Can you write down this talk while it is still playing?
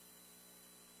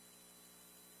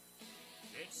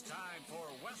It's time for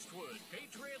Westwood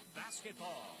Patriot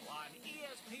Basketball on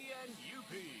ESPN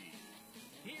UP.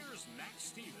 Here's Max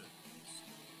Stevens.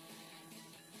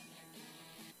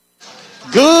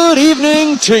 Good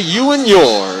evening to you and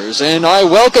yours, and I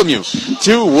welcome you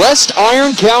to West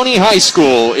Iron County High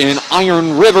School in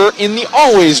Iron River in the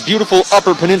always beautiful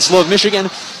Upper Peninsula of Michigan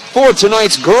for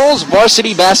tonight's girls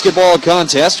varsity basketball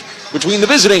contest between the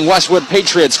visiting Westwood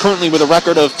Patriots, currently with a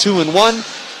record of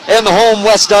 2-1, and the home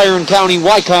West Iron County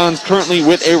Wycons, currently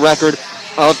with a record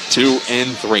of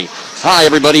 2-3. Hi,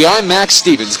 everybody. I'm Max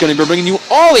Stevens, going to be bringing you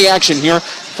all the action here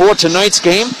for tonight's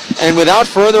game. And without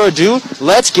further ado,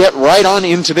 let's get right on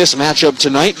into this matchup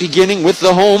tonight, beginning with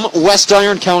the home West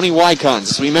Iron County Wycons.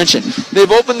 As we mentioned,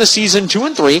 they've opened the season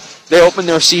 2-3. They opened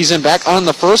their season back on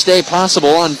the first day possible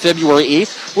on February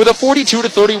 8th with a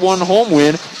 42-31 home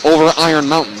win over Iron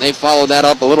Mountain. They followed that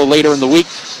up a little later in the week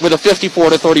with a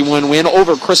 54-31 win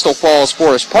over Crystal Falls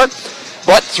Forest Park.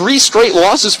 But 3 straight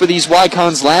losses for these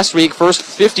Wycons last week. First,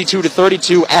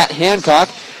 52-32 at Hancock.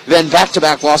 Then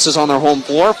back-to-back losses on their home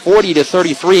floor,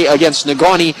 40-33 against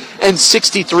Negaunee and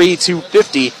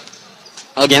 63-50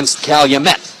 against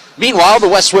Calumet. Meanwhile, the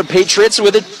Westwood Patriots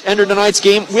entered tonight's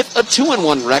game with a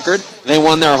 2-1 record. They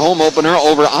won their home opener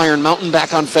over Iron Mountain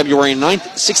back on February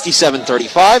 9th,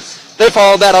 67-35. They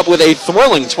followed that up with a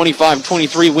thrilling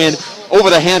 25-23 win over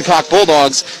the Hancock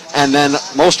Bulldogs, and then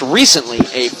most recently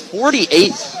a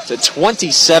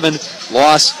 48-27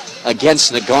 loss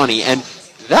against Negaunee. And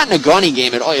that Negaunee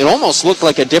game, it almost looked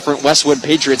like a different Westwood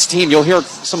Patriots team. You'll hear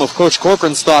some of Coach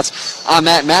Corcoran's thoughts on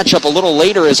that matchup a little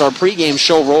later as our pregame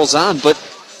show rolls on. But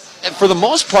for the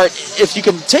most part, if you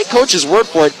can take Coach's word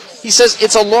for it, he says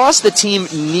it's a loss the team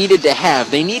needed to have.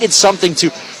 They needed something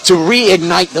to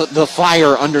reignite the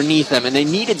fire underneath them, and they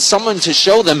needed someone to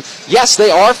show them, yes,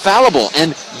 they are fallible,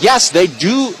 and yes, they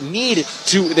do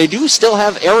still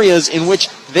have areas in which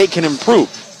they can improve.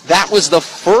 That was the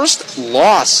first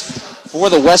loss for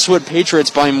the Westwood Patriots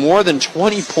by more than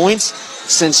 20 points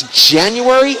since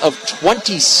January of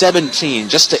 2017,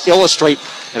 just to illustrate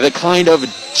the kind of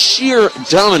sheer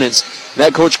dominance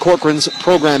that Coach Corcoran's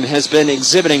program has been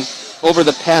exhibiting over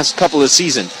the past couple of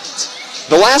seasons.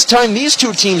 The last time these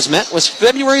two teams met was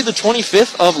February the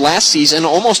 25th of last season,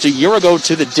 almost a year ago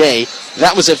to the day.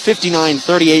 That was a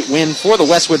 59-38 win for the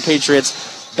Westwood Patriots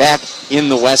back in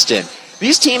the West End.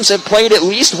 These teams have played at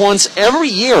least once every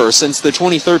year since the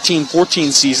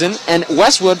 2013-14 season, and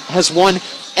Westwood has won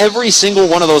every single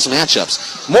one of those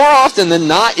matchups. More often than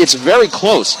not, it's very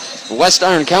close. West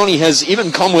Iron County has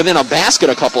even come within a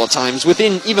basket a couple of times,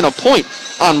 within even a point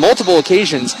on multiple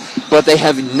occasions, but they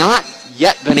have not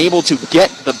yet been able to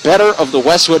get the better of the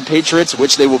Westwood Patriots,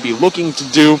 which they will be looking to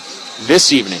do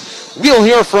this evening. We'll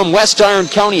hear from West Iron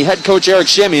County head coach Eric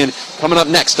Shamian coming up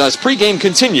next as pregame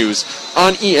continues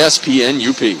on ESPN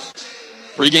UP.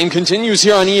 Pregame continues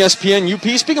here on ESPN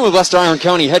UP. Speaking with West Iron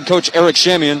County head coach Eric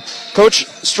Shamian. Coach,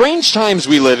 strange times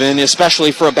we live in,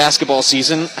 especially for a basketball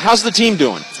season. How's the team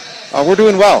doing? We're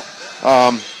doing well.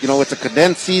 It's a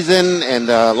condensed season and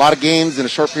a lot of games in a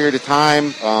short period of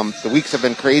time. The weeks have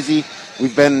been crazy.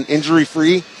 We've been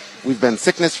injury-free. We've been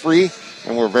sickness-free,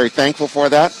 and we're very thankful for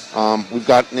that. We've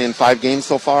gotten in 5 games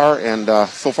so far, and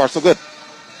so far so good.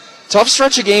 Tough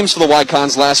stretch of games for the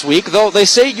Wycons last week, though they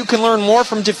say you can learn more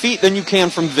from defeat than you can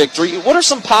from victory. What are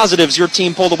some positives your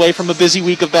team pulled away from a busy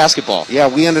week of basketball? Yeah,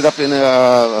 we ended up in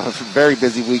a very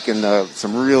busy week and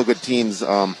some real good teams.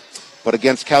 But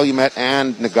against Calumet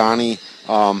and Negaunee,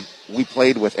 we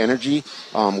played with energy.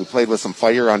 We played with some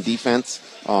fire on defense.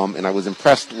 And I was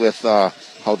impressed with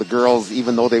how the girls,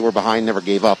 even though they were behind, never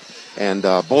gave up. And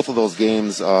both of those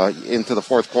games into the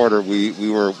fourth quarter, we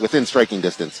were within striking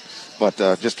distance, but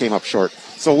just came up short.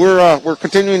 So we're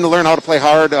continuing to learn how to play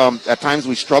hard. At times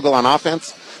we struggle on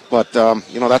offense, but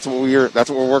that's what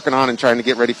we're working on and trying to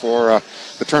get ready for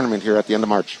the tournament here at the end of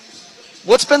March.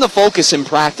 What's been the focus in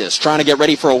practice, trying to get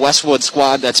ready for a Westwood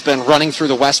squad that's been running through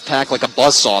the Westpac like a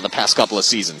buzzsaw the past couple of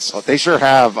seasons? Well, they sure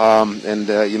have,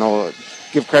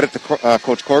 give credit to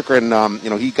Coach Corcoran.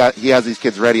 He has these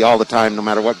kids ready all the time, no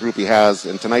matter what group he has,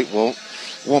 and tonight won't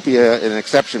be an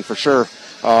exception for sure.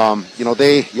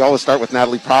 You always start with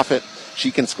Natalie Prophet. She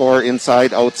can score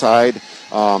inside, outside.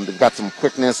 They've got some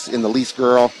quickness in the Lease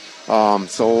girl.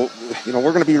 So we're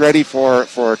going to be ready for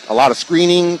a lot of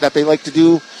screening that they like to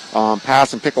do.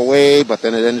 Pass and pick away, but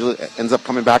then it ends up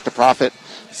coming back to Prophet.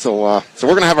 So we're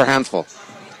going to have our hands full.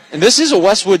 And this is a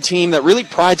Westwood team that really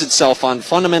prides itself on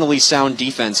fundamentally sound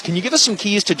defense. Can you give us some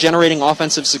keys to generating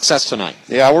offensive success tonight?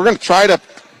 Yeah, we're going to try to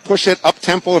push it up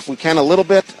tempo if we can a little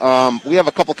bit. We have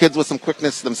a couple kids with some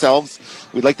quickness themselves.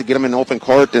 We'd like to get them in open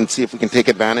court and see if we can take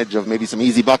advantage of maybe some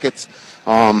easy buckets.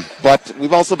 But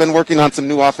we've also been working on some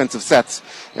new offensive sets,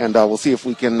 and we'll see if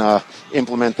we can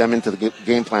implement them into the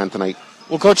game plan tonight.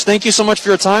 Well, Coach, thank you so much for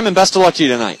your time, and best of luck to you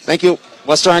tonight. Thank you.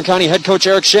 West Iron County head coach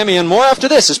Eric Shamian. More after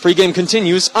this as pregame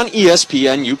continues on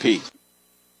ESPN UP.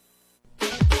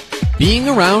 Being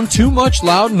around too much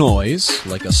loud noise,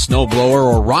 like a snowblower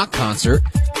or rock concert,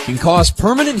 can cause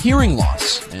permanent hearing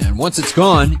loss, and once it's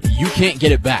gone, you can't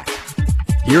get it back.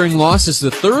 Hearing loss is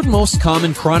the third most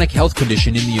common chronic health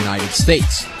condition in the United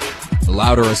States. The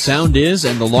louder a sound is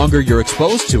and the longer you're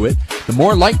exposed to it, the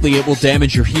more likely it will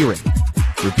damage your hearing.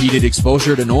 Repeated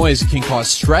exposure to noise can cause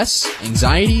stress,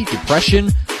 anxiety,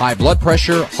 depression, high blood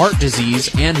pressure, heart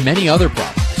disease, and many other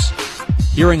problems.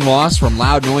 Hearing loss from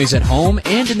loud noise at home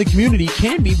and in the community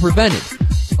can be prevented.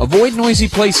 Avoid noisy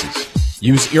places.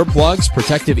 Use earplugs,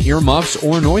 protective earmuffs,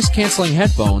 or noise-canceling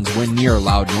headphones when near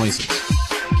loud noises.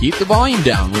 Keep the volume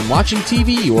down when watching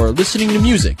TV or listening to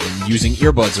music and using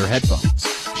earbuds or headphones.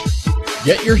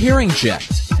 Get your hearing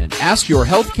checked and ask your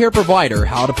healthcare provider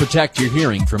how to protect your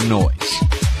hearing from noise.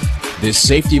 This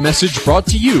safety message brought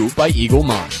to you by Eagle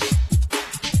Mind.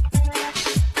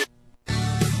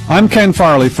 I'm Ken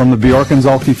Farley from the Bjork and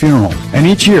Zalke Funeral Home, and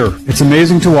each year it's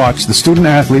amazing to watch the student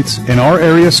athletes in our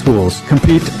area schools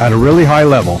compete at a really high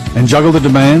level and juggle the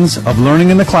demands of learning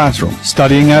in the classroom,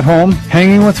 studying at home,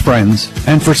 hanging with friends,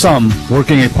 and for some,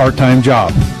 working a part-time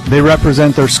job. They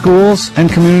represent their schools and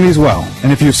communities well,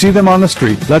 and if you see them on the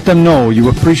street, let them know you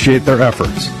appreciate their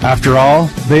efforts. After all,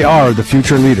 they are the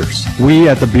future leaders. We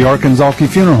at the Bjork and Zalke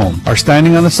Funeral Home are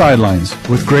standing on the sidelines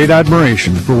with great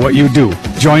admiration for what you do.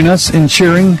 Join us in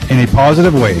cheering in a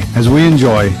positive way as we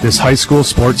enjoy this high school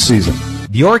sports season.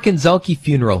 Bjork and Zalke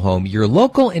Funeral Home, your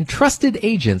local and trusted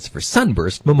agents for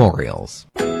Sunburst Memorials.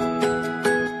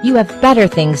 You have better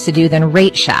things to do than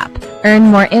rate shop. Earn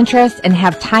more interest and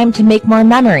have time to make more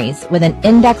memories with an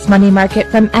index money market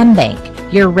from mBank.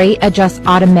 Your rate adjusts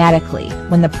automatically.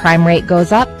 When the prime rate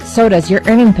goes up, so does your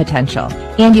earning potential.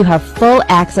 And you have full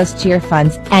access to your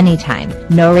funds anytime.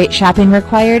 No rate shopping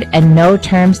required and no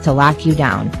terms to lock you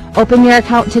down. Open your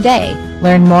account today.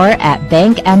 Learn more at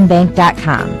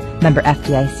bankmbank.com. Member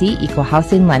FDIC, Equal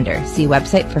Housing Lender. See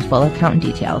website for full account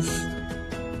details.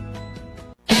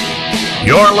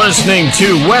 You're listening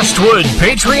to Westwood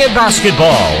Patriot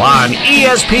Basketball on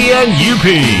ESPN UP.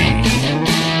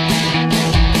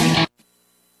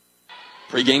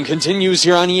 Pre-game continues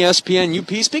here on ESPN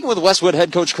UP. Speaking with Westwood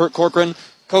head coach Kurt Corcoran.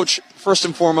 Coach, first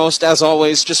and foremost, as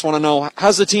always, just want to know,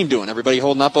 how's the team doing? Everybody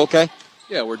holding up okay?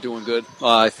 Yeah, we're doing good.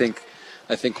 I think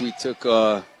we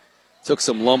took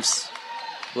some lumps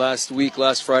last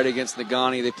Friday against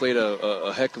Nagani. They played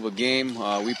a heck of a game.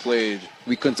 We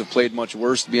couldn't have played much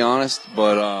worse, to be honest,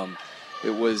 but it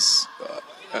was,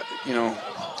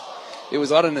 it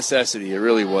was out of necessity. It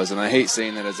really was, and I hate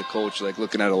saying that as a coach, like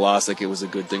looking at a loss like it was a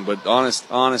good thing. But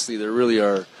honestly, there really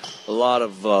are a lot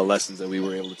of lessons that we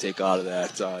were able to take out of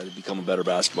that to become a better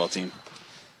basketball team.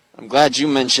 I'm glad you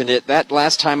mentioned it. That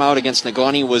last time out against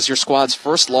Nagani was your squad's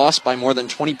first loss by more than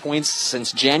 20 points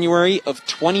since January of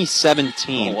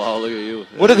 2017. Oh, wow, look at you.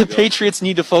 What do the Patriots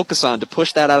need to focus on to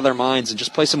push that out of their minds and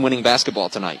just play some winning basketball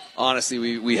tonight?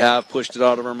 Honestly, we have pushed it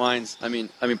out of our minds. I mean,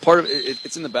 part of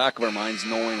it's in the back of our minds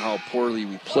knowing how poorly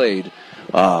we played,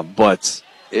 but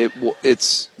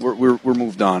we're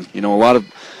moved on. You know, a lot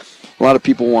of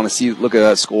people want to look at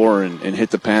that score and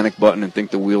hit the panic button and think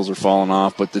the wheels are falling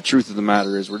off. But the truth of the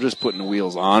matter is we're just putting the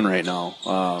wheels on right now.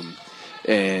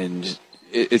 And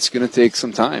it's going to take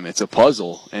some time. It's a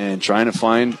puzzle. And trying to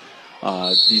find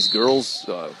these girls,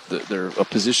 they're a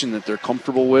position that they're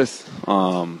comfortable with.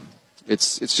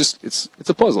 It's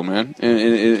a puzzle, man. And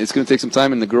it's going to take some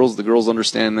time. And the girls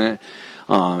understand that.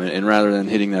 And rather than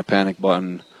hitting that panic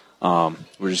button,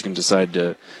 we're just going to decide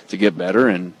to get better,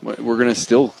 and we're going to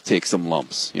still take some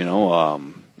lumps. You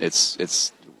know,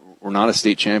 we're not a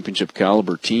state championship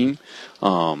caliber team.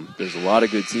 There's a lot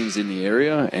of good teams in the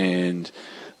area, and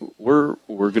we're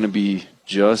going to be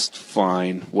just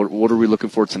fine. What are we looking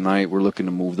for tonight? We're looking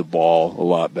to move the ball a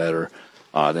lot better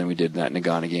than we did in that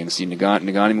Nagani game. See,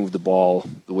 Nagani moved the ball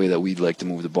the way that we'd like to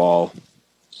move the ball.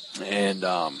 And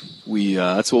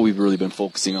that's what we've really been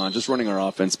focusing on, just running our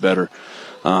offense better,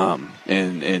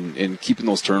 and keeping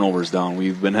those turnovers down.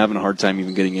 We've been having a hard time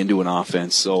even getting into an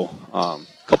offense. So a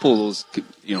couple of those,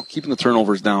 keeping the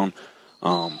turnovers down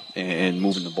and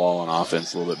moving the ball on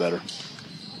offense a little bit better.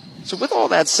 So with all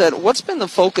that said, what's been the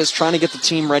focus trying to get the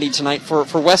team ready tonight for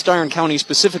West Iron County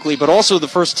specifically, but also the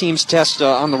first team's test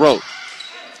on the road?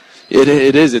 It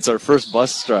is. It's our first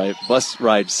bus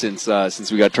ride since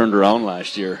we got turned around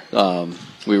last year.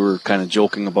 We were kind of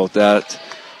joking about that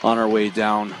on our way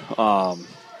down.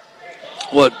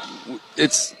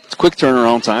 It's quick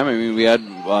turnaround time. I mean, we had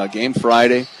game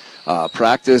Friday,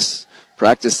 practice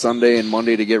Sunday and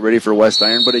Monday to get ready for West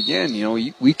Iron. But again,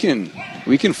 we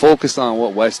can focus on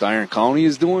what West Iron County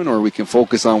is doing, or we can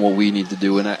focus on what we need to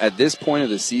do. And at this point of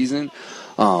the season,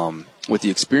 with the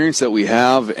experience that we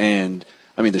have, and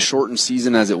I mean the shortened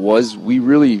season as it was, we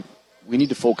need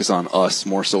to focus on us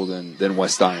more so than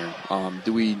West Iron.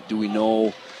 Do we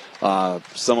know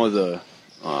some of the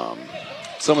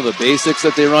basics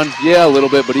that they run? Yeah, a little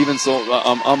bit, but even so,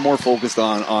 I'm more focused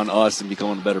on us and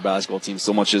becoming a better basketball team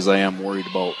so much as I am worried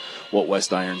about what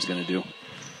West Iron's going to do.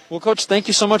 Well, Coach, thank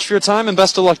you so much for your time, and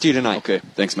best of luck to you tonight. Okay,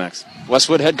 thanks, Max.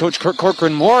 Westwood head coach Kurt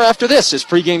Corcoran. More after this as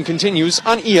pregame continues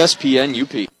on ESPN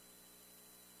UP.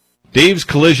 Dave's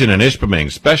Collision in Ishpeming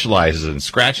specializes in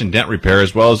scratch and dent repair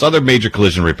as well as other major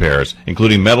collision repairs,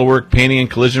 including metalwork, painting,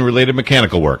 and collision-related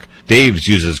mechanical work. Dave's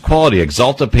uses quality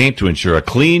Exalta paint to ensure a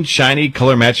clean, shiny,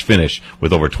 color-matched finish.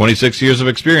 With over 26 years of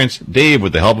experience, Dave,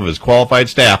 with the help of his qualified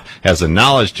staff, has the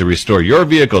knowledge to restore your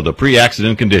vehicle to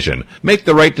pre-accident condition. Make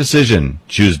the right decision.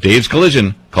 Choose Dave's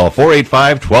Collision. Call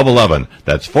 485-1211.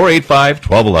 That's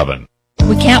 485-1211.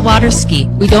 We can't water ski.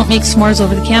 We don't make s'mores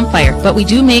over the campfire, but we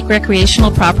do make recreational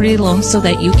property loans so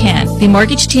that you can. The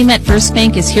mortgage team at First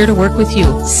Bank is here to work with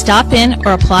you. Stop in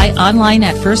or apply online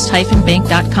at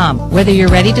first-bank.com. Whether you're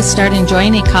ready to start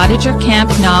enjoying a cottage or camp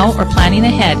now or planning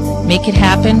ahead, make it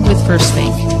happen with First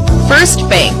Bank. First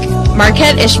Bank,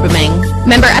 Marquette, Ishpeming.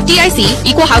 Member FDIC,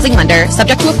 equal housing lender,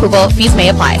 subject to approval, fees may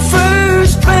apply.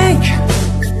 First Bank,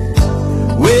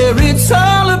 where it's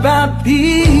all about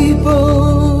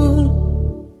people.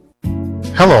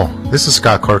 Hello, this is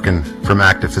Scott Corkin from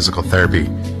Active Physical Therapy,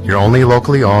 your only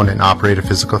locally owned and operated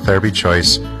physical therapy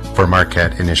choice for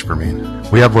Marquette and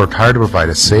Ishpeming. We have worked hard to provide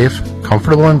a safe,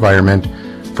 comfortable environment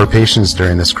for patients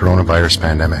during this coronavirus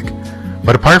pandemic.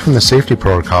 But apart from the safety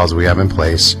protocols we have in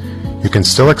place, you can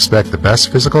still expect the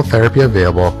best physical therapy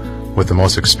available with the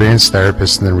most experienced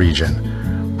therapists in the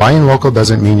region. Buying local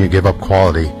doesn't mean you give up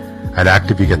quality. At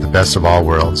Active, you get the best of all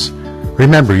worlds.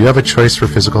 Remember, you have a choice for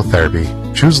physical therapy.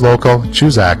 Choose local,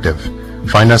 choose Active.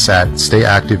 Find us at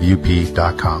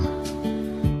stayactiveup.com.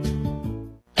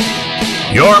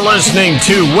 You're listening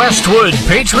to Westwood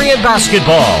Patriot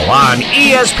Basketball on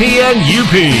ESPN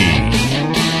UP.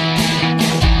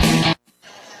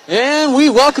 And we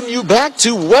welcome you back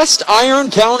to West Iron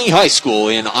County High School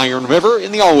in Iron River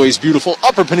in the always beautiful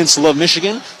Upper Peninsula of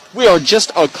Michigan. We are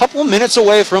just a couple minutes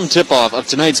away from tip-off of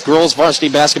tonight's girls varsity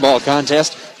basketball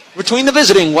contest between the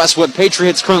visiting Westwood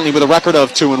Patriots, currently with a record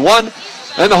of 2-1,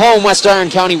 and the home West Iron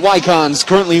County Wycons,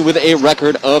 currently with a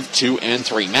record of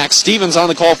 2-3. Max Stevens on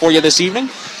the call for you this evening.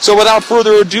 So without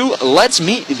further ado, let's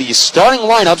meet the starting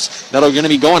lineups that are going to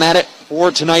be going at it for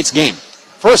tonight's game.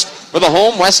 First, for the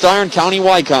home West Iron County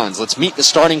Wycons, let's meet the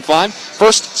starting five.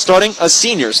 First, starting a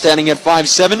senior, standing at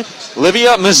 5'7",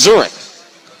 Livia Mazurek.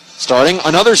 Starting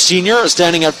another senior,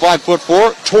 standing at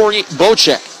 5'4", Tori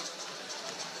Bocek.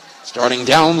 Starting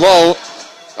down low,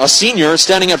 a senior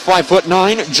standing at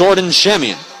 5'9", Jordan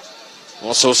Shamian.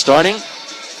 Also starting,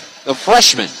 the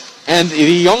freshman and the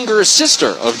younger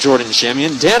sister of Jordan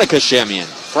Shamian, Danica Shamian,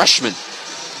 freshman.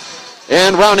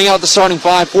 And rounding out the starting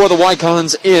five for the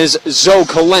Wycons is Zoe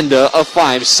Kalenda, a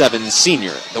 5'7"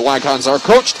 senior. The Wycons are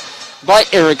coached by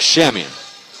Eric Shamian.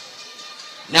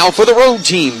 Now for the road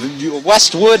team, the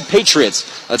Westwood Patriots.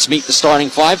 Let's meet the starting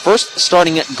five. First,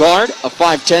 starting at guard, a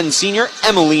 5'10" senior,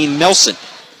 Emmeline Nelson.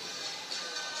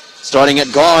 Starting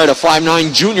at guard, a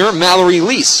 5'9" junior, Mallory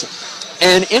Lease.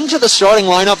 And into the starting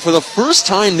lineup for the first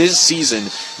time this season,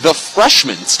 the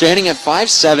freshman, standing at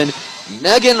 5'7",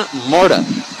 Megan Marta.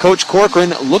 Coach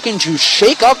Corcoran looking to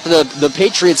shake up the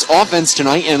Patriots offense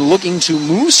tonight and looking to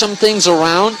move some things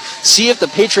around, see if the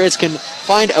Patriots can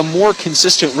find a more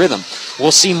consistent rhythm.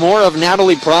 We'll see more of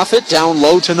Natalie Profit down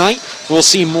low tonight. We'll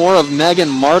see more of Megan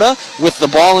Marta with the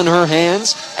ball in her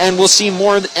hands. And we'll see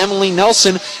more of Emily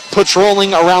Nelson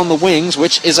patrolling around the wings,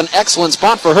 which is an excellent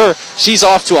spot for her. She's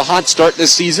off to a hot start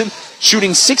this season,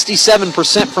 shooting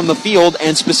 67% from the field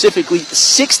and specifically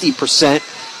 60%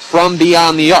 from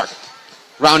beyond the arc.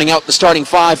 Rounding out the starting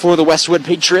five for the Westwood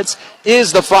Patriots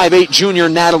is the 5'8" junior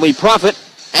Natalie Profit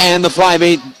and the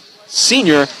 5'8"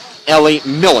 senior Ellie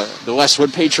Miller. The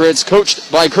Westwood Patriots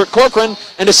coached by Kurt Corcoran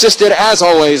and assisted, as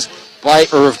always, by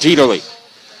Irv Dieterle.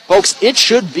 Folks, it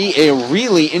should be a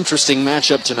really interesting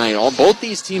matchup tonight. Both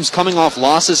these teams coming off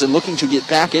losses and looking to get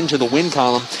back into the win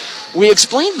column. We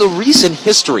explained the recent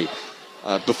history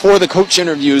before the coach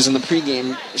interviews in the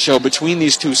pregame show between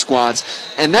these two squads,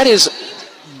 and that is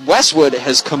Westwood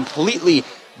has completely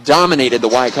dominated the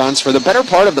Wycons for the better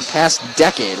part of the past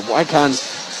decade.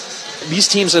 These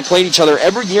teams have played each other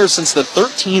every year since the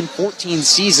 13-14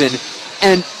 season,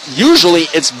 and usually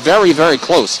it's very, very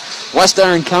close. West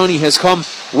Iron County has come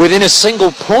within a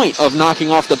single point of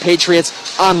knocking off the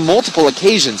Patriots on multiple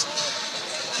occasions,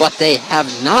 but they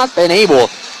have not been able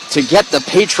to get the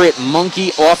Patriot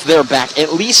monkey off their back,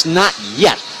 at least not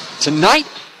yet. Tonight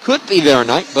could be their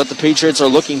night, but the Patriots are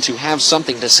looking to have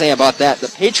something to say about that. The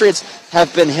Patriots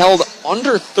have been held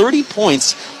under 30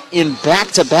 points in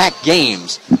back-to-back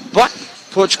games. But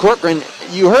Coach Corcoran,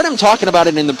 you heard him talking about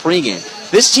it in the pregame.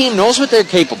 This team knows what they're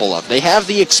capable of. They have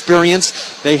the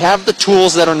experience, they have the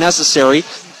tools that are necessary,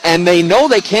 and they know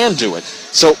they can do it.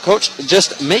 So, Coach,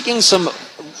 just making some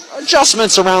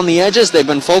adjustments around the edges. They've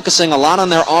been focusing a lot on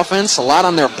their offense, a lot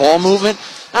on their ball movement,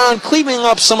 and cleaning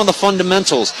up some of the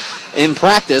fundamentals in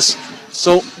practice.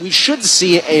 So we should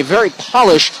see a very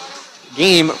polished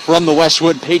game from the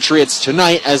Westwood Patriots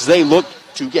tonight as they look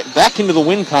to get back into the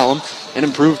win column and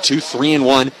improve to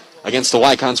 3-1 against the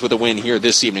Wycons with a win here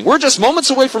this evening. We're just moments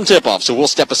away from tip-off, so we'll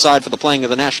step aside for the playing of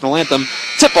the national anthem.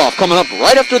 Tip-off coming up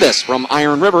right after this from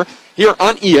Iron River here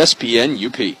on ESPN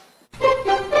UP.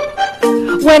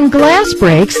 When glass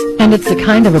breaks, and it's the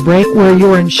kind of a break where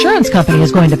your insurance company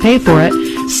is going to pay for it,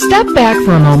 step back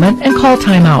for a moment and call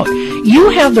timeout.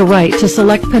 You have the right to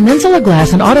select Peninsula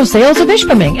Glass and Auto Sales of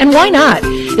Ishpeming, and why not?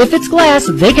 If it's glass,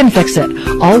 they can fix it.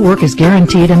 All work is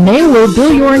guaranteed, and they will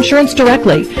bill your insurance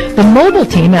directly. The mobile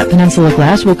team at Peninsula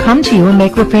Glass will come to you and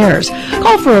make repairs.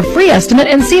 Call for a free estimate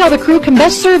and see how the crew can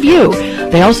best serve you.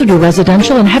 They also do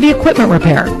residential and heavy equipment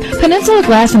repair. Peninsula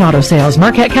Glass and Auto Sales,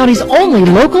 Marquette County's only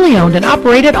locally owned and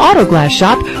operated auto glass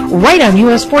shop, right on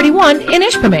US 41 in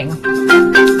Ishpeming.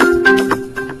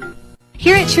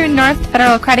 Here at True North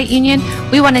Federal Credit Union,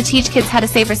 we want to teach kids how to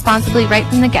save responsibly right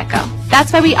from the get-go.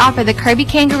 That's why we offer the Kirby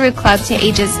Kangaroo Club to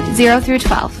ages 0 through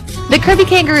 12. The Kirby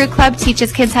Kangaroo Club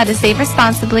teaches kids how to save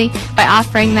responsibly by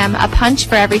offering them a punch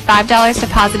for every $5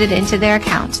 deposited into their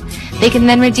account. They can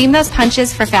then redeem those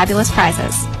punches for fabulous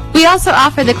prizes. We also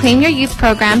offer the Claim Your Youth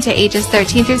program to ages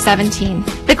 13 through 17.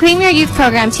 The Claim Your Youth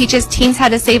program teaches teens how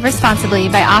to save responsibly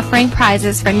by offering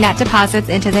prizes for net deposits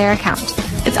into their account.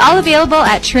 It's all available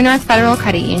at True North Federal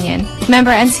Credit Union. Member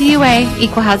NCUA,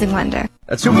 Equal Housing Lender.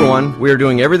 At Super One, we are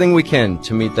doing everything we can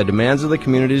to meet the demands of the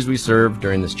communities we serve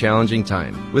during this challenging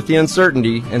time. With the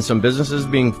uncertainty and some businesses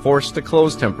being forced to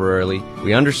close temporarily,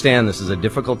 we understand this is a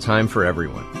difficult time for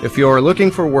everyone. If you are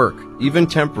looking for work, even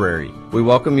temporary, we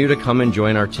welcome you to come and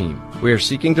join our team. We are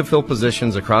seeking to fill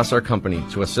positions across our company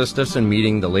to assist us in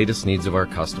meeting the latest needs of our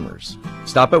customers.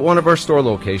 Stop at one of our store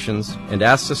locations and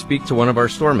ask to speak to one of our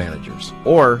store managers,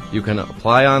 or you can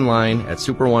apply online at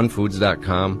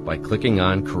superonefoods.com by clicking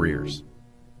on Careers.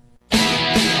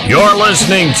 You're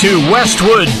listening to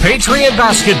Westwood Patriot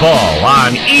Basketball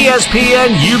on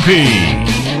ESPN UP.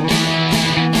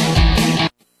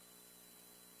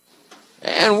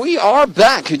 And we are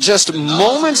back just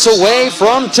moments away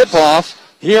from tip-off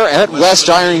here at West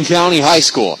Iron County High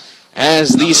School.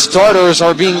 As the starters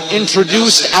are being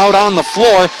introduced out on the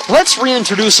floor, let's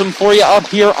reintroduce them for you up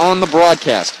here on the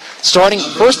broadcast. Starting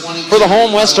first for the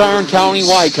home West Iron County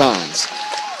Wycons.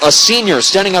 A senior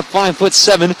standing at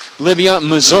 5'7", Livia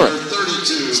Missouri.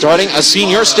 Starting a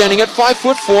senior standing at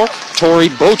 5'4", Tori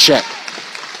Bocek.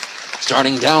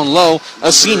 Starting down low,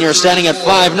 a senior standing at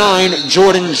 5'9",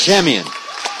 Jordan Shamian.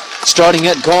 Starting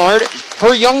at guard,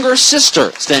 her younger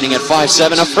sister standing at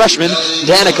 5'7", a freshman,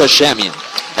 Danica Shamian.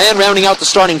 And rounding out the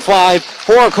starting five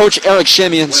for Coach Eric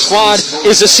Shamian's squad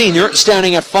is a senior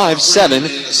standing at 5'7",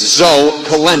 Zoe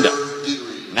Kalenda.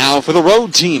 Now for the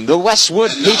road team, the Westwood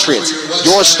Patriots.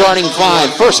 Your starting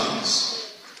five. First,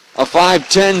 a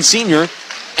 5'10 senior,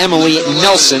 Emily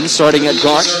Nelson, starting at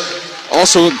guard.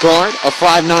 Also at guard, a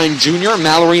 5'9 junior,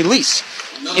 Mallory Lease.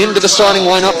 Into the starting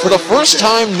lineup for the first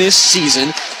time this season,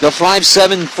 the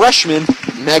 5'7 freshman,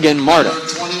 Megan Marta.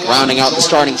 Rounding out the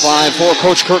starting five for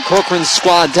Coach Kurt Corcoran's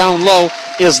squad down low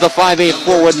is the 5'8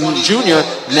 forward junior,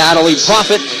 Natalie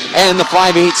Profit, and the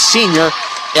 5'8 senior,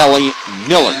 Ellie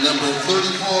Miller.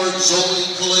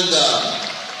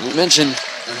 We mentioned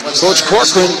Coach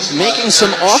Corcoran making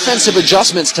some offensive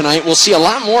adjustments tonight. We'll see a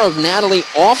lot more of Natalie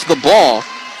off the ball.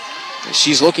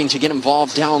 She's looking to get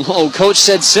involved down low. Coach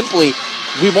said simply,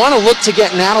 we want to look to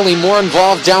get Natalie more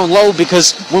involved down low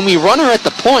because when we run her at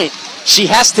the point, she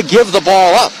has to give the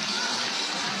ball up.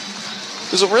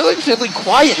 It was a relatively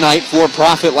quiet night for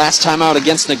Profit last time out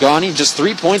against Negaunee. Just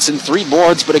 3 points and 3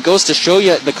 boards, but it goes to show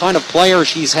you the kind of player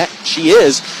she she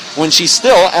is when she's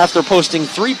still, after posting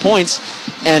 3 points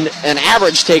and an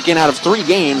average taken out of 3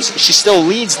 games, she still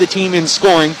leads the team in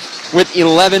scoring with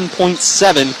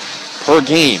 11.7 per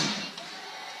game.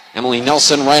 Emily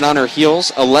Nelson right on her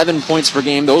heels, 11 points per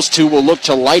game. Those two will look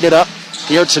to light it up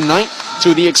here tonight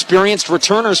to the experienced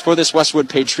returners for this Westwood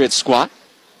Patriots squad.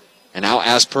 And now,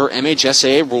 as per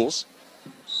MHSAA rules,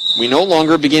 we no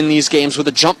longer begin these games with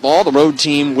a jump ball. The road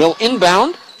team will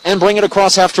inbound and bring it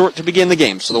across half court to begin the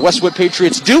game. So the Westwood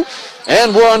Patriots do,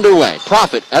 and we're underway.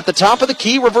 Profit at the top of the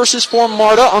key, reverses for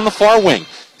Marta on the far wing.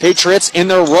 Patriots in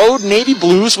their road navy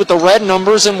blues with the red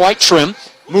numbers and white trim,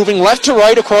 moving left to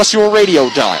right across your radio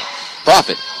dial.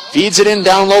 Profit feeds it in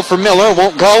down low for Miller,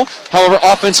 won't go. However,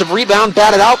 offensive rebound,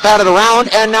 batted out, batted around,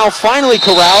 and now finally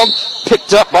corralled,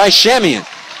 picked up by Shamian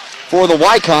for the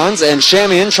Wycons, and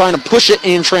Shamian trying to push it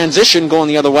in transition going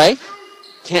the other way.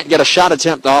 Can't get a shot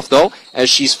attempt off, though, as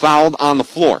she's fouled on the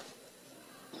floor.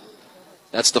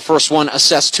 That's the first one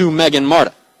assessed to Megan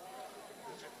Marta.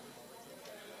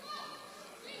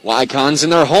 Wycons in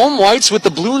their home whites with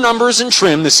the blue numbers and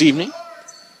trim this evening.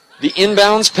 The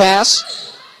inbounds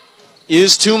pass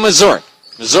is to Mazurek.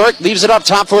 Mazurek leaves it up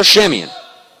top for Shamian.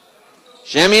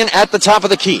 Shamian at the top of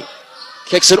the key.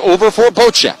 Kicks it over for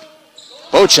Bocek.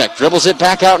 Bocek dribbles it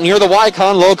back out near the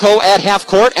Wycon loco at half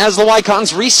court as the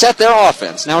Wycons reset their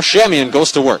offense. Now Shamian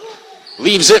goes to work.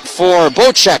 Leaves it for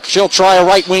Bocek. She'll try a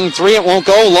right wing three. It won't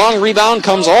go. Long rebound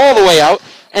comes all the way out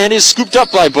and is scooped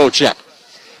up by Bocek.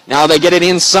 Now they get it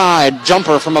inside.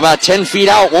 Jumper from about 10 feet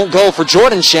out. Won't go for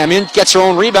Jordan Shamian. Gets her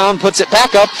own rebound. Puts it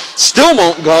back up. Still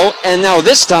won't go. And now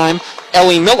this time,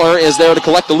 Ellie Miller is there to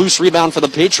collect the loose rebound for the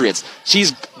Patriots.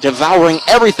 She's devouring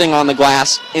everything on the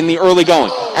glass in the early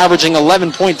going, averaging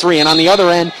 11.3. And on the other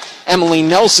end, Emily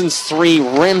Nelson's three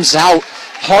rims out,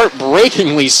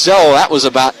 heartbreakingly so. That was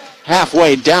about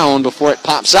halfway down before it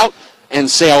pops out and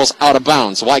sails out of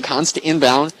bounds. Wycons to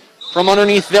inbound from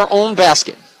underneath their own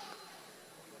basket.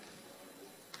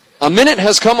 A minute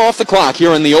has come off the clock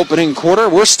here in the opening quarter.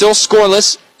 We're still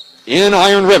scoreless in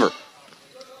Iron River.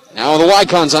 Now the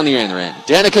Wycons on the other end.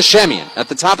 Danica Shamian at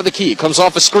the top of the key. Comes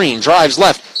off a screen. Drives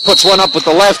left. Puts one up with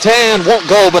the left hand. Won't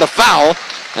go, but a foul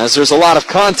as there's a lot of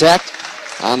contact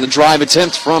on the drive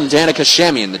attempt from Danica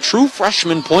Shamian, the true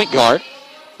freshman point guard.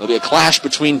 There'll be a clash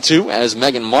between two as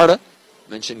Megan Marta,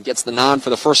 mentioned, gets the nod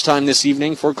for the first time this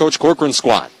evening for Coach Corcoran's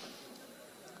squad.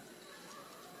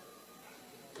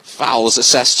 Foul is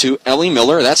assessed to Ellie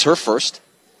Miller. That's her first.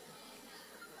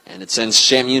 And it sends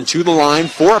Shamian to the line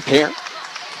for a pair.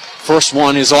 First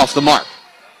one is off the mark.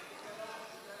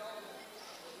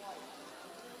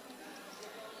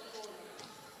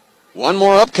 One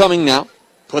more upcoming now.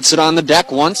 Puts it on the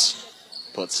deck once.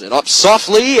 Puts it up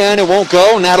softly, and it won't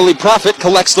go. Natalie Profit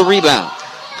collects the rebound.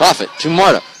 Profit to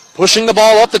Marta. Pushing the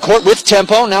ball up the court with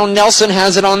tempo. Now Nelson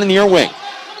has it on the near wing.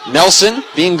 Nelson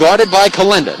being guarded by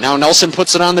Kalenda. Now Nelson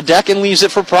puts it on the deck and leaves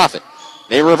it for Profit.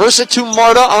 They reverse it to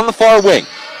Marta on the far wing.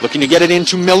 Looking to get it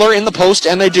into Miller in the post,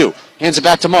 and they do. Hands it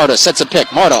back to Marta. Sets a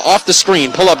pick. Marta off the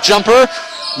screen. Pull-up jumper.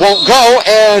 Won't go,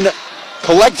 and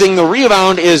collecting the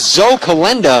rebound is Zoe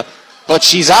Kalenda, but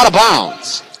she's out of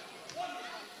bounds.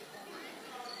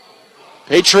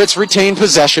 Patriots retain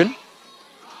possession.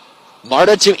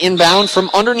 Marta to inbound from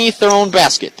underneath their own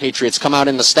basket. Patriots come out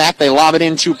in the stack. They lob it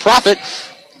into Profit.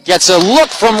 Gets a look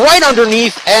from right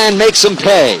underneath and makes them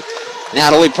pay.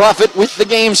 Natalie Profit with the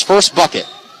game's first bucket.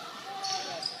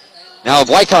 Now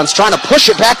Wycon's trying to push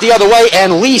it back the other way,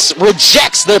 and Lease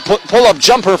rejects the pull-up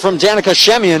jumper from Danica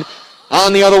Shamian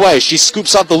on the other way. She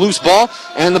scoops up the loose ball,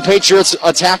 and the Patriots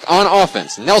attack on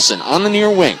offense. Nelson on the near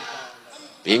wing,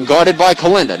 being guarded by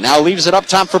Kalenda. Now leaves it up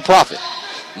top for Profit.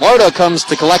 Marta comes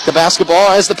to collect the basketball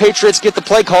as the Patriots get the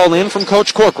play call in from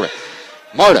Coach Corcoran.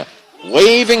 Marta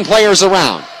waving players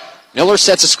around. Miller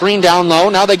sets a screen down low.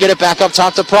 Now they get it back up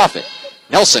top to Profit.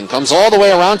 Nelson comes all the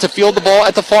way around to field the ball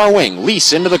at the far wing.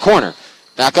 Lease into the corner.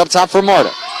 Back up top for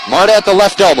Marta. Marta at the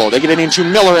left elbow. They get it into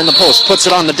Miller in the post. Puts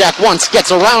it on the deck once.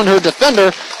 Gets around her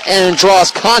defender and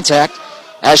draws contact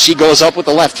as she goes up with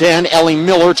the left hand. Ellie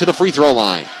Miller to the free throw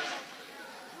line.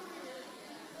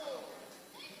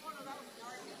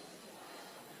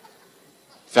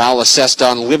 Foul assessed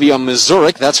on Livia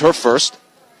Mazurek. That's her first.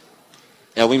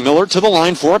 Ellie Miller to the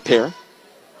line for a pair.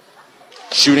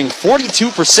 Shooting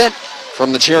 42%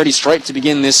 from the charity stripe to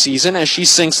begin this season as she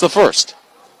sinks the first.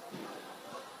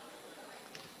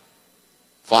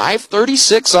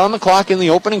 5:36 on the clock in the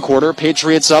opening quarter.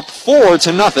 Patriots up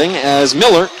 4-0 as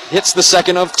Miller hits the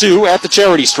second of two at the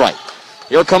charity stripe.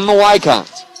 Here come the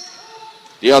Wycons.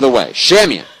 The other way.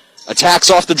 Shamian Attacks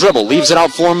off the dribble, leaves it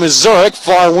out for Missouri.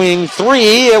 Far wing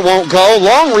three, it won't go.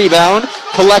 Long rebound,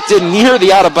 collected near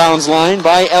the out-of-bounds line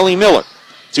by Ellie Miller.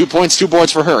 2 points, 2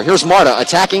 boards for her. Here's Marta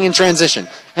attacking in transition.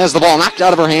 Has the ball knocked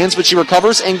out of her hands, but she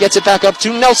recovers and gets it back up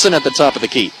to Nelson at the top of the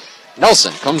key.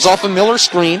 Nelson comes off a Miller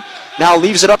screen, now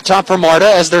leaves it up top for Marta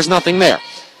as there's nothing there.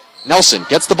 Nelson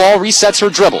gets the ball, resets her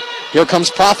dribble. Here comes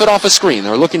Profit off a screen.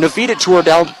 They're looking to feed it to her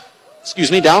down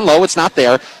low. It's not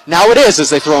there. Now it is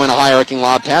as they throw in a high-arcing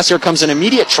lob pass. Here comes an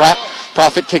immediate trap.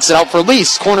 Profit kicks it out for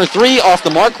Lease. Corner three, off the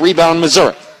mark. Rebound,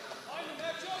 Missouri.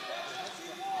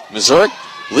 Missouri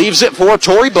leaves it for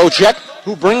Tori Bocek,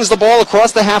 who brings the ball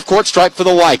across the half-court stripe for the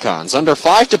Wycons. Under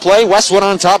 5 to play, Westwood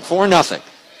on top 4-0.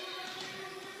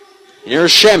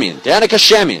 Here's Shemian, Danica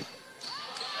Shemian.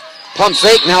 Pump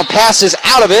fake, now passes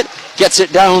out of it. Gets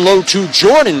it down low to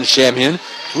Jordan Shemian,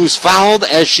 who's fouled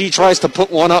as she tries to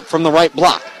put one up from the right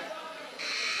block.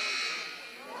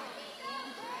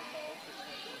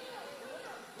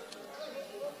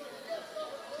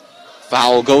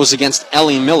 Foul goes against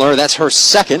Ellie Miller. That's her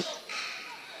second.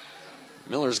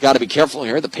 Miller's got to be careful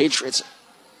here. The Patriots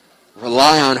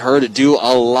rely on her to do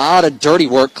a lot of dirty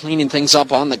work cleaning things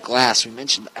up on the glass. We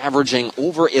mentioned averaging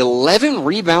over 11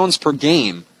 rebounds per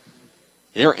game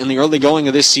here in the early going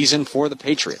of this season for the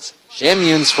Patriots.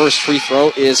 Shamian's first free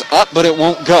throw is up, but it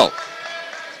won't go.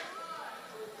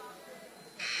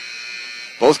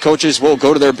 Both coaches will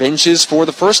go to their benches for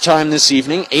the first time this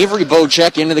evening. Avery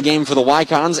Bocek into the game for the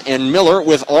Wycons, and Miller,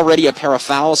 with already a pair of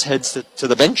fouls, heads to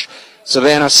the bench.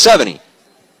 Savannah 70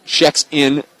 checks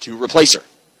in to replace her.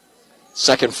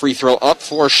 Second free throw up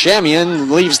for Shamian.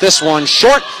 Leaves this one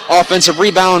short. Offensive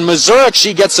rebound, Missouri.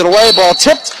 She gets it away. Ball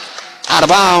tipped. Out of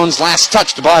bounds. Last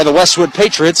touched by the Westwood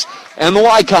Patriots. And the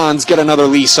Wycons get another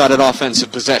lease on an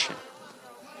offensive possession.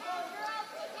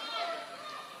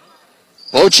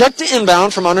 Bocek to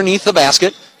inbound from underneath the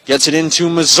basket. Gets it into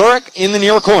Missouri in the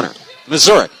near corner.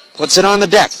 Missouri puts it on the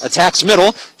deck. Attacks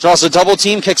middle. Draws a double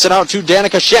team. Kicks it out to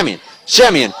Danica Shemian.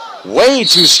 Shemian way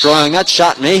too strong. That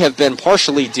shot may have been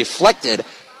partially deflected,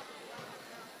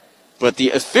 but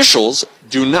the officials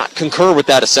do not concur with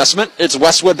that assessment. It's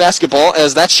Westwood basketball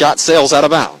as that shot sails out of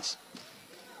bounds.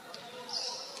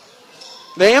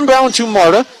 They inbound to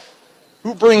Marta,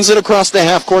 who brings it across the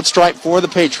half-court stripe for the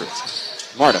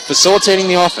Patriots. Marta facilitating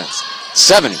the offense.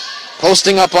 70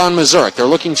 posting up on Missouri. They're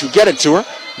looking to get it to her.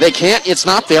 They can't. It's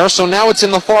not there, so now it's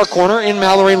in the far corner in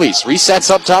Mallory Lease.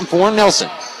 Resets up top for Nelson.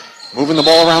 Moving the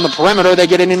ball around the perimeter, they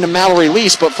get it into Mallory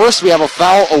Lease, but first we have a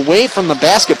foul away from the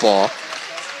basketball.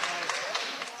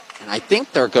 And I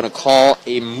think they're going to call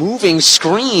a moving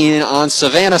screen on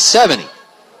Savannah 70.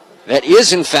 That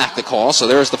is, in fact, the call, so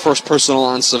there's the first personal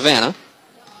on Savannah.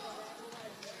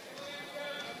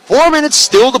 4 minutes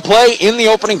still to play in the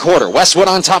opening quarter. Westwood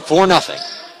on top 4-0.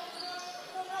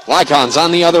 Lycons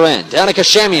on the other end. Danica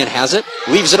Shamian has it,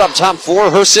 leaves it up top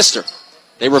for her sister.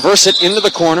 They reverse it into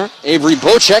the corner. Avery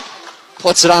Bocek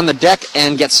puts it on the deck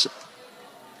and gets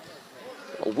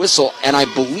a whistle, and I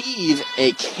believe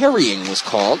a carrying was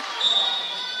called.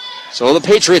 So the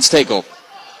Patriots take over.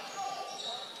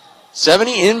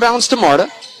 70 inbounds to Marta.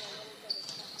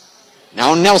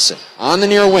 Now Nelson on the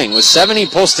near wing with 70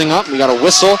 posting up. We got a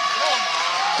whistle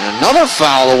and another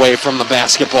foul away from the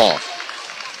basketball.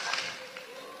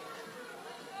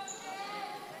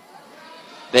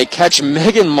 They catch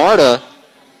Megan Marta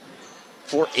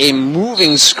for a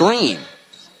moving screen.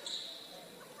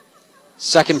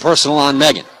 Second personal on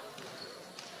Megan.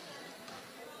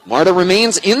 Marta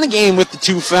remains in the game with the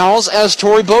 2 fouls as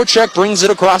Tori Bocek brings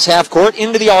it across half court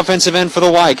into the offensive end for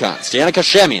the Wycons. Danica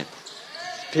Shemian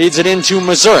feeds it into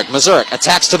Missouri. Missouri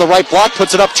attacks to the right block,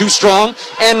 puts it up too strong,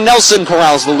 and Nelson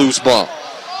corrals the loose ball.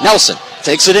 Nelson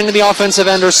takes it into the offensive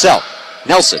end herself.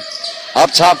 Nelson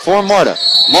up top for Marta.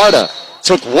 Marta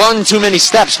took one too many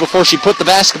steps before she put the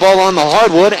basketball on the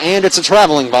hardwood, and it's a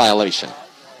traveling violation.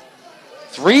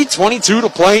 3:22 to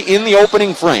play in the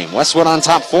opening frame. Westwood on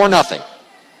top 4-0.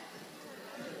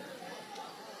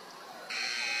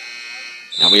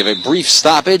 Now we have a brief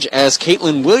stoppage as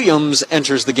Caitlin Williams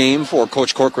enters the game for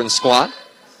Coach Corcoran's squad.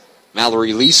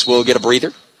 Mallory Lease will get a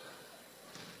breather.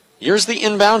 Here's the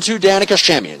inbound to Danica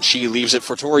Shamian. She leaves it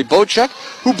for Tori Bocek,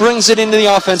 who brings it into the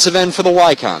offensive end for the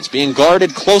Wycons, being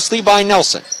guarded closely by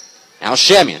Nelson. Now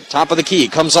Shamian, top of the key,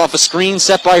 comes off a screen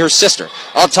set by her sister.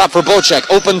 Up top for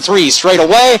Bocek, open three, straight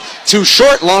away. Too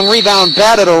short, long rebound,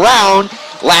 batted around.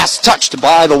 Last touched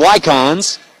by the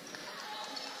Wycons.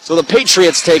 So the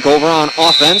Patriots take over on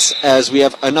offense as we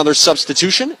have another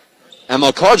substitution.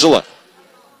 Emma Cardula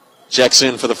checks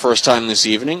in for the first time this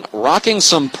evening, rocking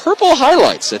some purple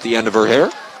highlights at the end of her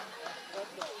hair.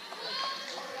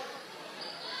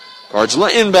 Cardula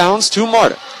inbounds to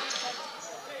Marta.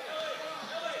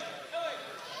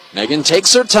 Megan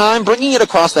takes her time, bringing it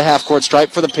across the half-court stripe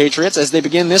for the Patriots as they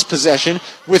begin this possession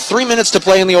with 3 minutes to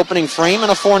play in the opening frame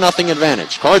and a 4-0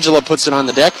 advantage. Cardula puts it on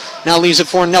the deck, now leaves it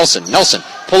for Nelson. Nelson,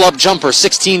 pull-up jumper,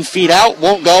 16 feet out,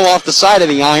 won't go off the side of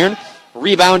the iron.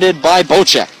 Rebounded by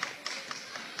Bocek.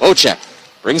 Bocek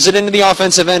brings it into the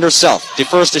offensive end herself.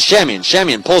 Defers to Shamian.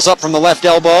 Shamian pulls up from the left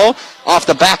elbow, off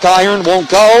the back iron, won't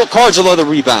go. Cardula the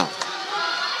rebound.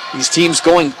 These teams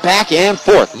going back and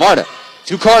forth. Marta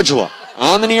to Cardula.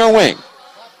 On the near wing.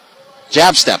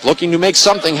 Jab step, looking to make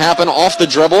something happen off the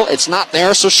dribble. It's not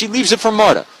there, so she leaves it for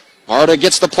Marta. Marta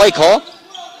gets the play call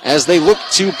as they look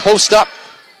to post up.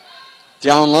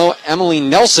 Down low, Emily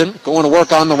Nelson going to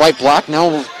work on the right block.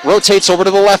 Now rotates over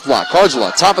to the left block.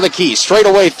 Cardula, top of the key. Straight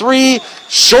away three,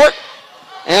 short.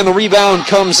 And the rebound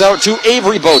comes out to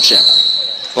Avery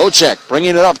Bocek. Bocek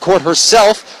bringing it up court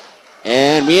herself.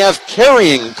 And we have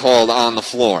carrying called on the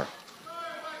floor.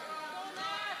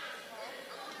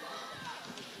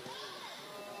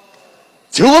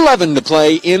 2:11 to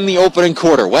play in the opening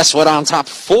quarter. Westwood on top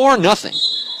 4-0.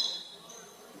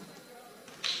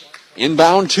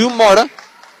 Inbound to Marta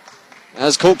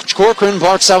as Coach Corcoran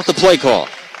barks out the play call.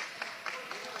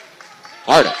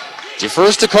 Marta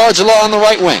defers to Cardula on the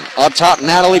right wing. Up top,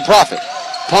 Natalie Prophet.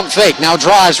 Pump fake, now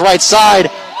drives right side.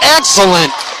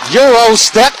 Excellent Euro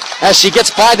step as she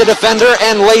gets by the defender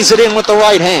and lays it in with the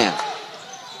right hand.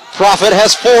 Prophet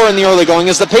has 4 in the early going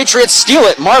as the Patriots steal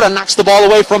it. Marta knocks the ball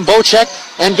away from Bocek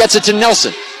and gets it to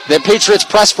Nelson. The Patriots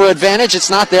press for advantage. It's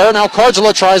not there. Now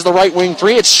Cardula tries the right wing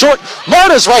three. It's short.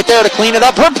 Marta's right there to clean it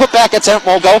up. Her putback attempt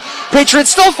won't go.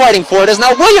 Patriots still fighting for it as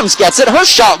now Williams gets it. Her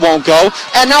shot won't go.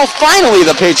 And now finally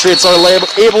the Patriots are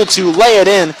able to lay it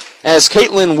in as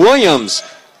Caitlin Williams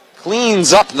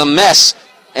cleans up the mess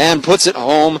and puts it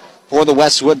home for the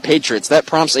Westwood Patriots. That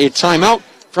prompts a timeout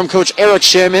from Coach Eric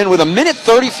Shaman with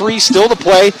 1:33 still to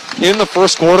play in the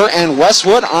first quarter, and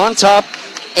Westwood on top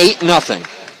 8-0.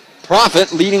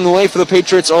 Prophet leading the way for the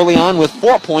Patriots early on with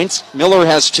 4 points. Miller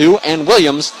has 2, and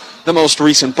Williams the most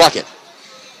recent bucket.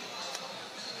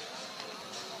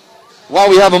 While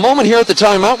we have a moment here at the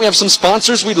timeout, we have some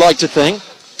sponsors we'd like to thank.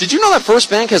 Did you know that First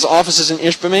Bank has offices in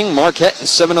Ishpeming, Marquette, and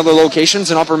 7 other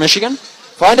locations in Upper Michigan?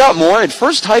 Find out more at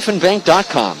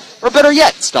first-bank.com. Or better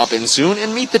yet, stop in soon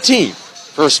and meet the team.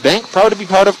 First Bank, proud to be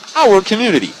part of our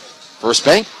community. First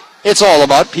Bank, it's all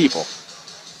about people.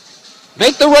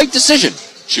 Make the right decision.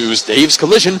 Choose Dave's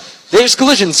Collision. Dave's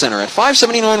Collision Center at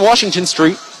 579 Washington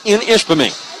Street in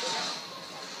Ishpeming.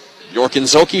 York and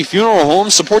Zoki Funeral Home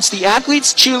supports the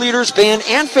athletes, cheerleaders, band,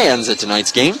 and fans at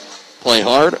tonight's game. Play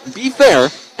hard, be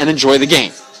fair, and enjoy the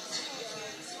game.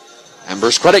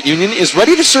 Embers Credit Union is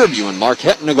ready to serve you in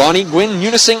Marquette, Negaunee, Gwynn,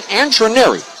 Munising, and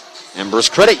Trinary. Embers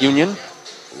Credit Union,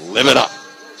 live it up.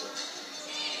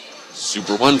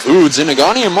 Super One Foods in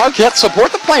Negaunee and Marquette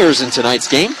support the players in tonight's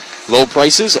game. Low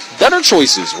prices, better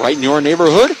choices right in your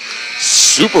neighborhood.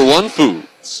 Super One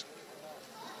Foods.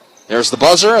 There's the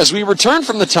buzzer as we return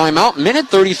from the timeout.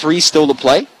 1:33 still to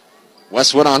play.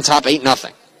 Westwood on top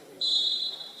 8-0.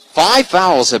 5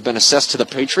 fouls have been assessed to the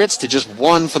Patriots to just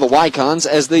 1 for the Wycons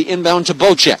as they inbound to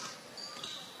Bocek.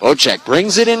 Bocek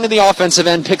brings it into the offensive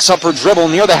end, picks up her dribble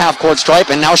near the half-court stripe,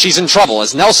 and now she's in trouble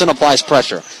as Nelson applies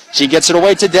pressure. She gets it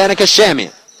away to Danica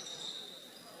Shamian.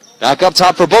 Back up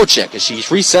top for Bocek as she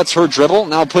resets her dribble,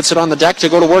 now puts it on the deck to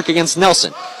go to work against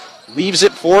Nelson. Leaves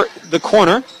it for the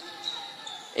corner.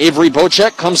 Avery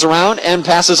Bocek comes around and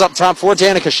passes up top for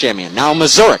Danica Shamian. Now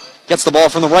Mazurik gets the ball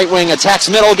from the right wing, attacks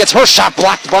middle, gets her shot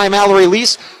blocked by Mallory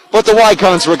Lease, but the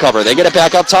Wycons recover. They get it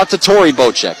back up top to Tori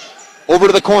Bocek. Over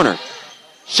to the corner.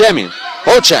 Shamian,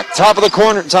 Bocek, top of the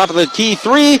corner, top of the key,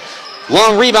 3.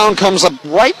 Long rebound comes up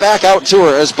right back out to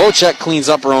her as Bocek cleans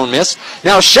up her own miss.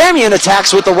 Now Shamian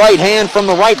attacks with the right hand from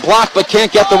the right block but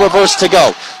can't get the reverse to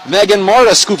go. Megan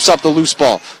Marta scoops up the loose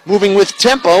ball, moving with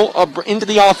tempo up into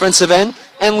the offensive end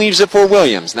and leaves it for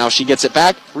Williams. Now she gets it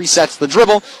back, resets the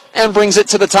dribble, and brings it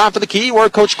to the top of the key where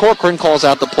Coach Corcoran calls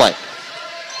out the play.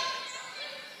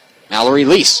 Mallory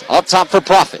Lease up top for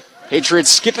Prophet.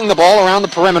 Patriots skipping the ball around the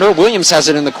perimeter. Williams has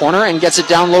it in the corner and gets it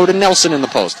down low to Nelson in the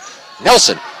post.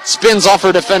 Nelson spins off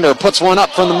her defender, puts one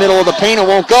up from the middle of the paint. It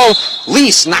won't go.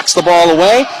 Lease knocks the ball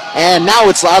away, and now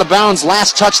it's out of bounds.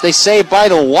 Last touch, they say, by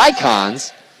the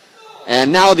Wycons.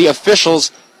 And now the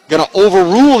officials going to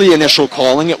overrule the initial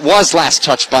calling. It was last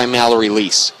touched by Mallory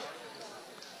Lease.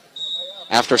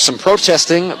 After some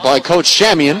protesting by Coach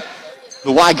Shamian,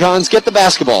 the Wycons get the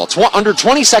basketball. Under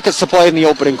 20 seconds to play in the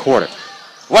opening quarter.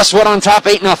 Westwood on top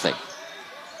 8-0.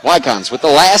 Wycons with the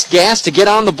last gas to get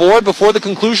on the board before the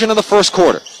conclusion of the first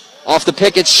quarter. Off the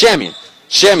pick, it's Shamian.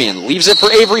 Shemian leaves it for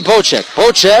Avery Bocek.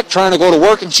 Bocek trying to go to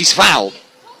work, and she's fouled.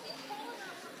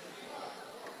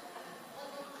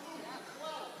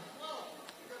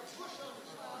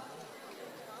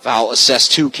 Foul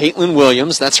assessed to Caitlin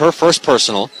Williams. That's her first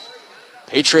personal.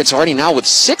 Patriots already now with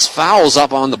 6 fouls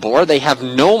up on the board. They have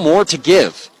no more to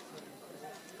give.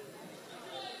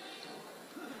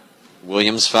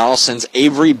 Williams' foul sends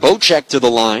Avery Bocek to the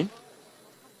line.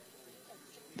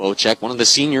 Bocek, one of the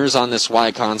seniors on this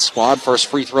Wycon squad. First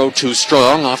free throw too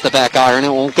strong. Off the back iron, it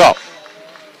won't go.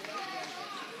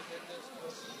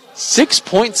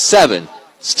 6.7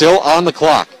 still on the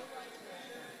clock,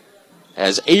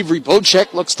 as Avery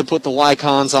Bocek looks to put the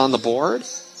Wycons on the board.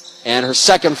 And her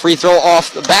second free throw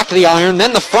off the back of the iron,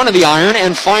 then the front of the iron,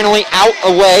 and finally out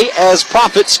away as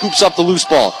Profit scoops up the loose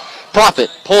ball. Profit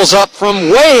pulls up from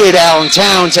way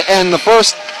downtown to end the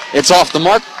first. It's off the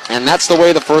mark, and that's the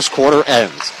way the first quarter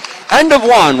ends. End of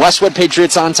one. Westwood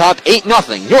Patriots on top,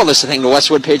 8-0. You're listening to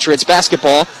Westwood Patriots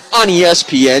basketball on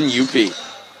ESPN UP.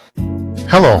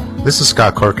 Hello, this is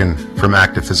Scott Corkin from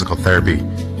Active Physical Therapy,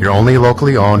 your only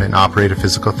locally owned and operated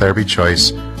physical therapy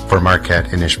choice for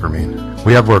Marquette and Ishpeming.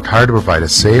 We have worked hard to provide a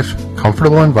safe,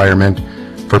 comfortable environment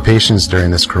for patients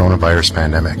during this coronavirus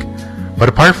pandemic. But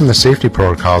apart from the safety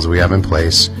protocols we have in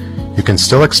place, you can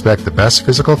still expect the best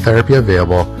physical therapy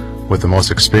available with the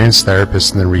most experienced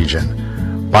therapists in the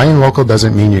region. Buying local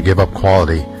doesn't mean you give up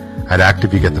quality. At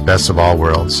Active, you get the best of all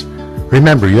worlds.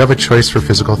 Remember, you have a choice for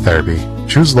physical therapy.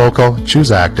 Choose local,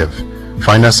 choose Active.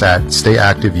 Find us at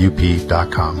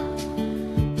stayactiveup.com.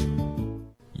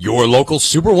 Your local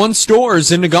Super One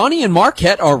stores in Negaunee and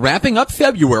Marquette are wrapping up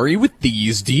February with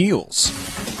these deals.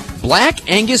 Black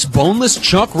Angus boneless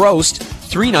chuck roast,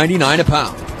 $3.99 a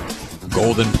pound.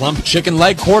 Golden plump chicken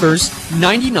leg quarters,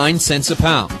 99 cents a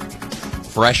pound.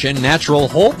 Fresh and natural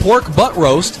whole pork butt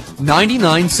roast,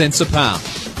 99 cents a pound.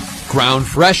 Ground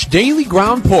fresh daily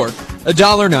ground pork,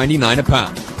 $1.99 a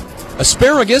pound.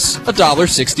 Asparagus,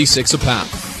 $1.66 a pound.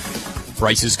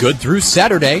 Price is good through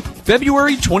Saturday,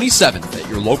 February 27th at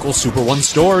your local Super One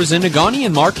stores in Negaunee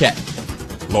and Marquette.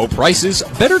 Low prices,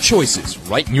 better choices,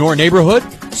 right in your neighborhood,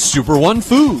 Super One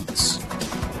Foods.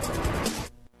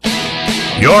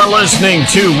 You're listening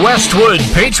to Westwood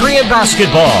Patriot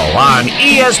Basketball on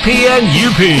ESPN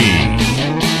UP.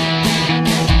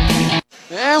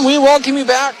 And we welcome you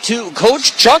back to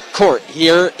Coach Chuck Court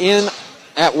here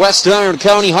at West Iron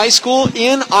County High School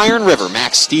in Iron River.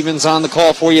 Max Stevens on the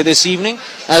call for you this evening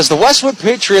as the Westwood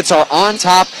Patriots are on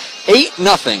top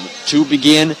 8-0 to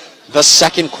begin the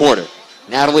second quarter.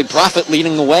 Natalie Profit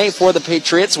leading the way for the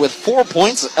Patriots with 4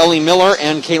 points. Ellie Miller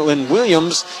and Caitlin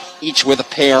Williams each with a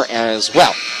pair as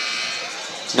well.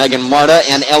 Megan Marta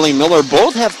and Ellie Miller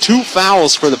both have 2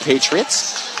 fouls for the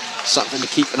Patriots. Something to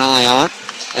keep an eye on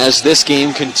as this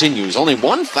game continues. Only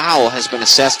 1 foul has been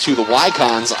assessed to the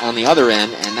Wycons on the other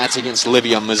end, and that's against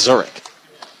Livia Mazurek.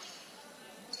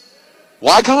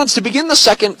 Wycons to begin the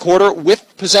second quarter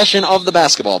with possession of the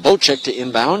basketball. Bocek to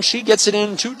inbound. She gets it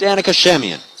in to Danica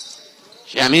Shemian.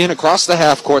 Shemian across the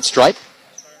half-court stripe.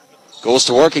 Goes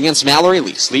to work against Mallory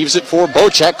Lease. Leaves it for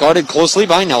Bocek, guarded closely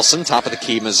by Nelson. Top of the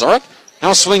key, Mazurek.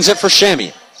 Now swings it for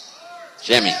Shemian.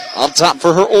 Shemian up top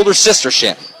for her older sister,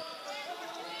 Shemian.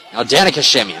 Now Danica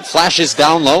Shemian flashes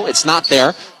down low. It's not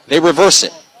there. They reverse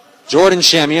it. Jordan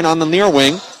Shemian on the near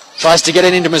wing. Tries to get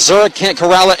it into Mazurek. Can't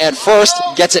corral it at first.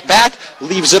 Gets it back.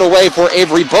 Leaves it away for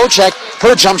Avery Bocek.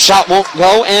 Her jump shot won't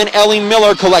go, and Ellie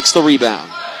Miller collects the rebound.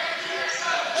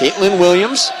 Caitlin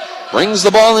Williams brings the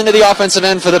ball into the offensive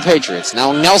end for the Patriots.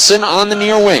 Now Nelson on the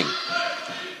near wing.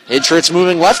 Patriots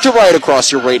moving left to right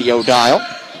across your radio dial.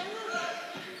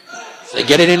 They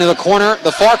get it into the corner,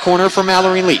 the far corner for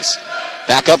Mallory Lease.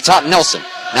 Back up top, Nelson.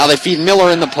 Now they feed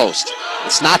Miller in the post.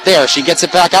 It's not there. She gets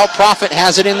it back out. Profit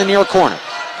has it in the near corner.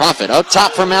 Profit up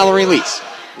top for Mallory Lease.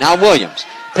 Now Williams.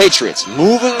 Patriots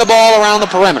moving the ball around the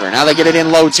perimeter. Now they get it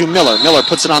in low to Miller. Miller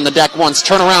puts it on the deck once.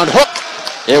 Turnaround hook.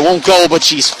 It won't go, but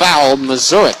she's fouled.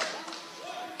 Mazurek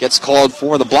gets called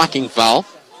for the blocking foul,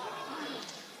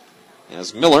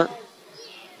 as Miller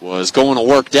was going to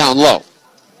work down low.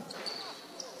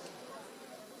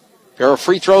 Pair of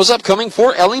free throws upcoming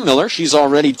for Ellie Miller. She's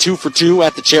already 2 for 2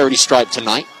 at the charity stripe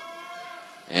tonight.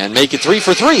 And make it 3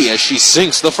 for 3 as she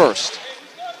sinks the first.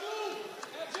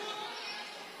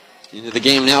 Into the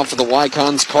game now for the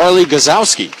Wycons, Carly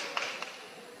Gazowski.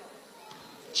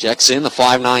 Checks in the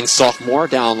 5'9 sophomore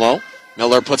down low.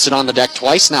 Miller puts it on the deck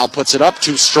twice, now puts it up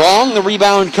too strong. The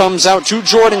rebound comes out to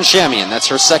Jordan Shemian. That's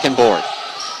her second board.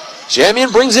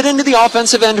 Shemian brings it into the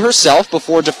offensive end herself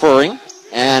before deferring.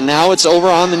 And now it's over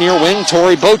on the near wing.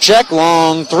 Tori Bocek,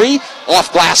 long three.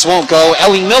 Off glass won't go.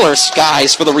 Ellie Miller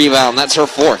skies for the rebound. That's her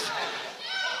fourth.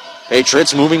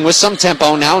 Patriots moving with some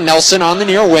tempo now. Nelson on the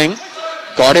near wing,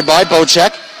 guarded by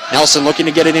Bocek. Nelson looking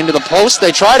to get it into the post.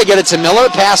 They try to get it to Miller.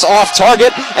 Pass off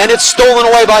target, and it's stolen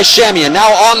away by Shamian.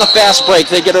 Now on the fast break,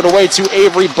 they get it away to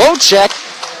Avery Bocek,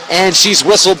 and she's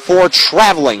whistled for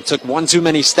traveling. Took one too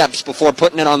many steps before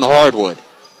putting it on the hardwood.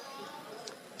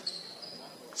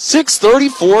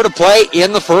 6:34 to play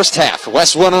in the first half.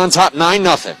 Westwood on top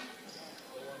 9-0.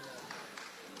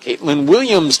 Caitlin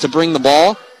Williams to bring the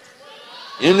ball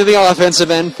into the offensive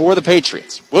end for the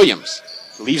Patriots. Williams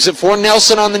leaves it for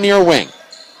Nelson on the near wing.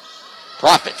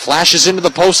 Profit flashes into the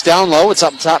post down low. It's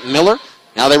up top Miller.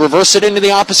 Now they reverse it into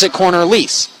the opposite corner,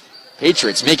 Lease.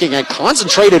 Patriots making a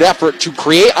concentrated effort to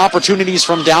create opportunities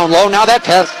from down low. Now that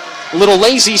pass, a little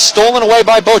lazy, stolen away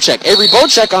by Bocek. Avery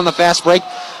Bocek on the fast break.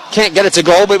 Can't get it to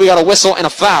go, but we got a whistle and a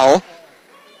foul.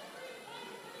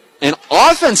 An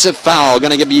offensive foul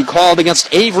going to be called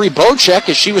against Avery Bocek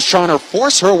as she was trying to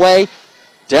force her way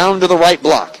down to the right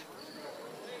block.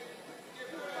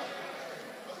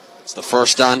 It's the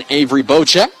first on Avery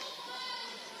Bocek.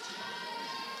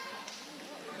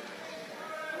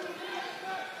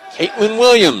 Caitlin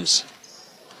Williams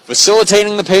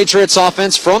facilitating the Patriots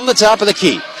offense from the top of the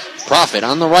key. Profit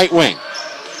on the right wing.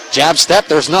 Jab step,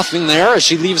 there's nothing there as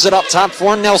she leaves it up top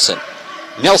for Nelson.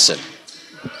 Nelson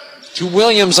to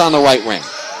Williams on the right wing.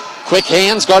 Quick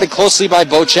hands, guarded closely by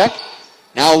Bocek.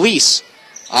 Now Lease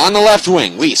on the left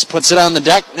wing. Lease puts it on the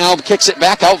deck, now kicks it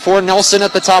back out for Nelson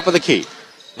at the top of the key.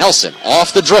 Nelson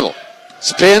off the dribble.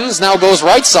 Spins, now goes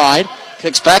right side.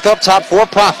 Kicks back up top for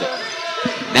Profit.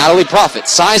 Natalie Profit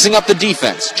sizing up the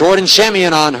defense. Jordan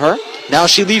Shamian on her. Now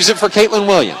she leaves it for Caitlin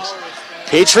Williams.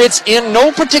 Patriots in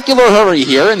no particular hurry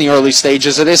here in the early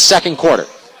stages of this second quarter.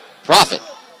 Profit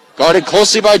guarded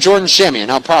closely by Jordan Shamian.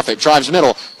 Now Profit drives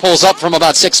middle, pulls up from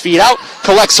about 6 feet out,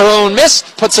 collects her own miss,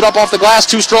 puts it up off the glass,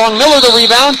 too strong. Miller the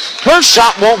rebound. Her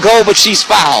shot won't go, but she's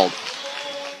fouled.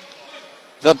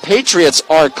 The Patriots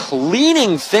are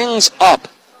cleaning things up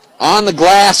on the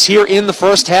glass here in the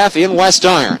first half in West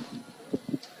Iron.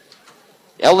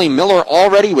 Ellie Miller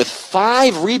already with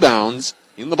 5 rebounds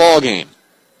in the ballgame.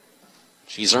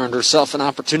 She's earned herself an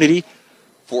opportunity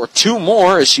for 2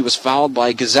 more as she was fouled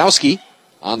by Gazowski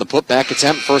on the putback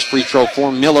attempt. First free throw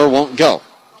for Miller won't go.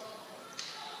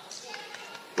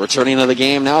 Returning to the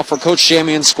game now for Coach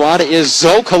Shamian's squad is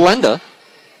Zoe Kalenda.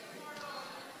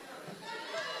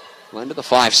 Kalenda, the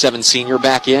 5'7" senior,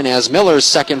 back in as Miller's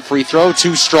second free throw,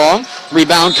 too strong.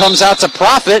 Rebound comes out to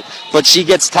Profit, but she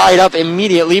gets tied up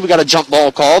immediately. We got a jump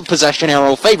ball called. Possession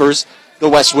arrow favors the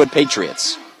Westwood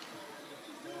Patriots.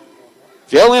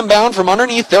 They'll inbound from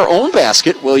underneath their own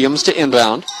basket. Williams to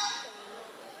inbound.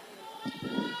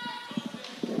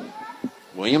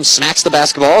 Williams smacks the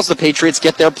basketball as the Patriots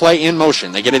get their play in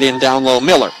motion. They get it in down low.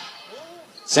 Miller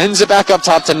sends it back up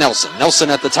top to Nelson. Nelson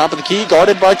at the top of the key,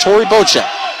 guarded by Tori Bocek.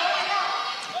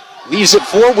 Leaves it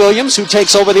for Williams, who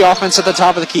takes over the offense at the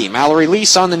top of the key. Mallory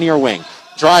Lease on the near wing.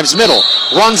 Drives middle.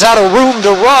 Runs out of room to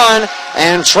run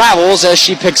and travels as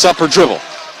she picks up her dribble.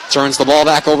 Turns the ball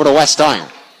back over to West Iron.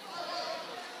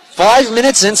 5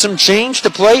 minutes and some change to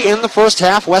play in the first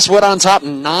half. Westwood on top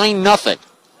 9-0.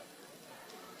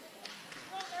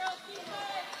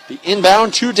 The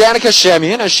inbound to Danica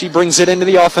Shamian as she brings it into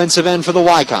the offensive end for the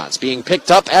Wycons. Being picked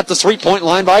up at the three-point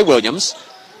line by Williams.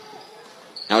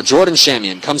 Now Jordan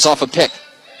Shamian comes off a pick.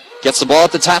 Gets the ball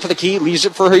at the top of the key. Leaves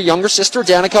it for her younger sister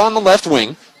Danica on the left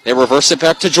wing. They reverse it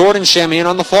back to Jordan Shamian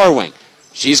on the far wing.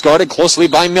 She's guarded closely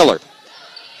by Miller.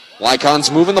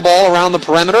 Wycons moving the ball around the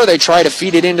perimeter. They try to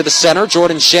feed it into the center.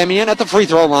 Jordan Shamian at the free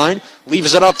throw line.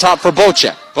 Leaves it up top for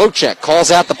Bocek. Bocek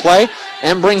calls out the play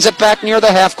and brings it back near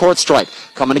the half-court stripe.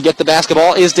 Coming to get the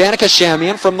basketball is Danica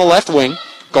Shamian from the left wing,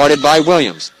 guarded by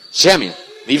Williams. Shamian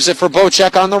leaves it for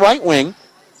Bocek on the right wing.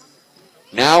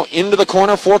 Now into the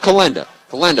corner for Kalenda.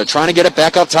 Kalenda trying to get it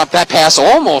back up top. That pass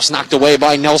almost knocked away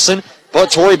by Nelson,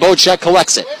 but Tori Bocek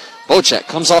collects it. Bocek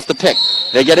comes off the pick.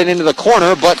 They get it into the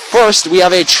corner, but first we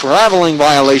have a traveling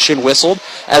violation whistled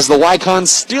as the Wycons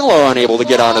still are unable to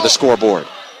get onto the scoreboard.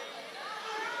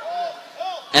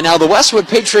 And now the Westwood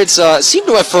Patriots seem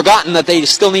to have forgotten that they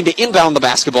still need to inbound the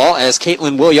basketball as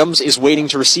Caitlin Williams is waiting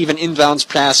to receive an inbounds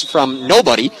pass from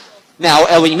nobody. Now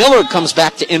Ellie Miller comes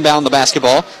back to inbound the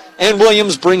basketball, and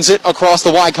Williams brings it across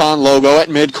the Wycon logo at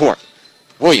midcourt.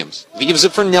 Williams leaves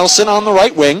it for Nelson on the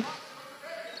right wing.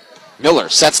 Miller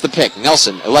sets the pick.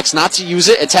 Nelson elects not to use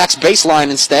it, attacks baseline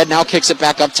instead, now kicks it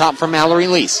back up top for Mallory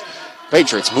Lease.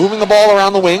 Patriots moving the ball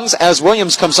around the wings as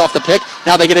Williams comes off the pick.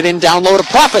 Now they get it in down low to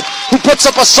Profit, who puts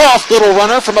up a soft little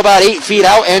runner from about 8 feet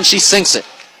out, and she sinks it.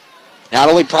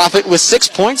 Natalie Profit with 6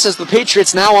 points as the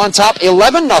Patriots now on top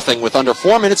 11-0 with under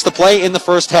 4 minutes to play in the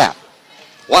first half.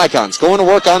 Wycons going to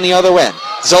work on the other end.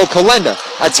 Zoe Kalenda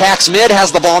attacks mid,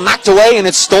 has the ball knocked away, and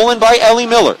it's stolen by Ellie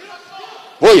Miller.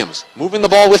 Williams moving the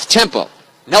ball with tempo.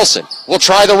 Nelson will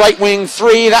try the right wing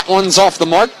three. That one's off the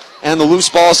mark, and the loose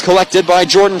ball is collected by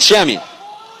Jordan Shamian.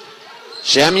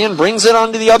 Shamian brings it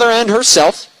onto the other end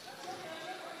herself.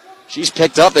 She's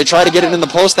picked up. They try to get it in the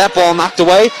post. That ball knocked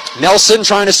away. Nelson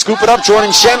trying to scoop it up. Jordan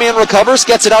Shamian recovers,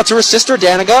 gets it out to her sister,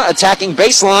 Danica, attacking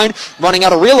baseline, running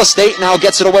out of real estate. Now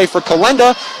gets it away for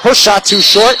Kalenda. Her shot too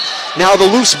short. Now the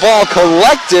loose ball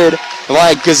collected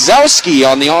by Gazowski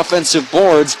on the offensive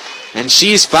boards, and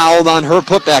she's fouled on her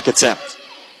putback attempt.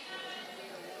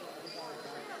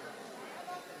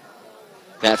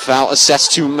 That foul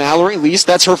assessed to Mallory Lease.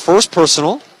 That's her first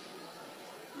personal.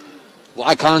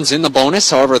 Lycon's in the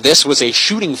bonus. However, this was a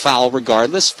shooting foul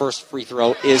regardless. First free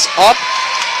throw is up.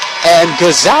 And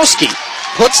Gazowski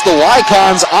puts the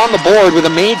Lycons on the board with a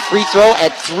made free throw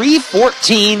at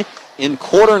 3:14 in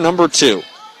quarter number 2.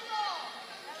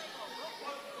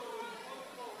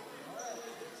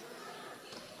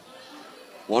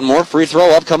 One more free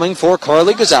throw upcoming for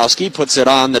Carly Gazowski. Puts it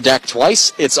on the deck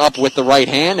twice. It's up with the right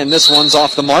hand, and this one's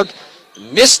off the mark.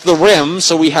 Missed the rim,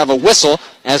 so we have a whistle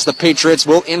as the Patriots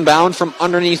will inbound from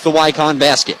underneath the Wycon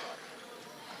basket.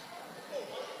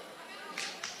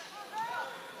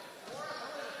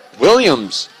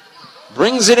 Williams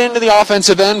brings it into the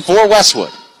offensive end for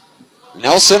Westwood.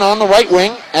 Nelson on the right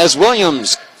wing as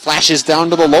Williams flashes down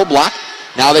to the low block.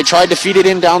 Now they tried to feed it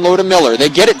in down low to Miller. They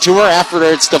get it to her after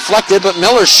it's deflected, but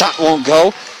Miller's shot won't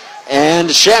go, and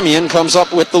Shamian comes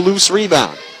up with the loose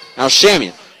rebound. Now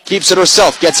Shamian keeps it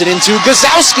herself, gets it into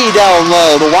Gazowski down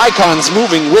low. The Wycons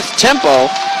moving with tempo,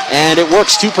 and it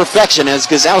works to perfection as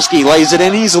Gazowski lays it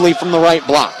in easily from the right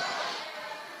block.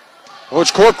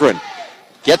 Coach Corcoran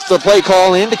gets the play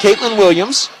call in to Caitlin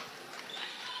Williams.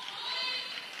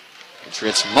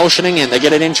 Patriots motioning in. They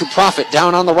get it into Profit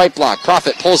down on the right block.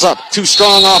 Profit pulls up. Too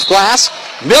strong off glass.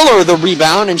 Miller the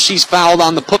rebound, and she's fouled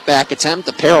on the putback attempt.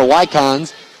 A pair of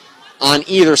Wycons on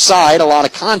either side. A lot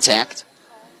of contact.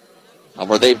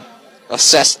 However, they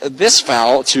assessed this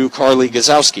foul to Carly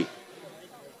Gazowski.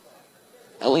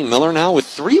 Ellie Miller now with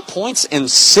 3 points and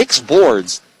 6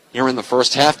 boards here in the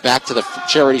first half. Back to the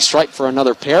charity stripe for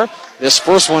another pair. This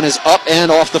first one is up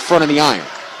and off the front of the iron.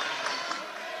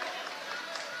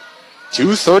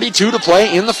 2:32 to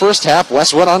play in the first half.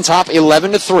 Westwood on top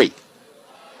 11-3.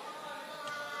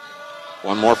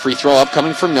 One more free throw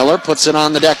upcoming for Miller. Puts it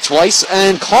on the deck twice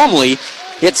and calmly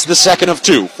hits the second of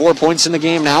 2. 4 points in the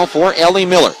game now for Ellie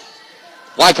Miller.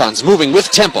 Wycons moving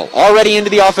with tempo. Already into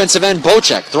the offensive end.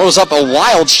 Bocek throws up a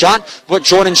wild shot, but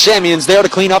Jordan Shamian's there to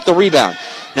clean up the rebound.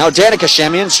 Now Danica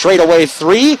Shamian, straight away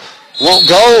 3. Won't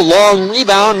go. Long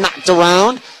rebound, knocked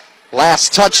around.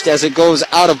 Last touched as it goes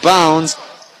out of bounds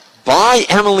by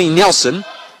Emily Nelson.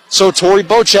 So Tori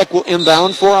Bocek will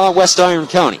inbound for West Iron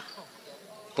County.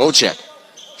 Bocek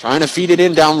trying to feed it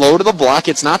in down low to the block.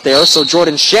 It's not there, so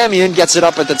Jordan Shamian gets it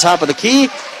up at the top of the key,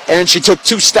 and she took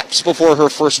 2 steps before her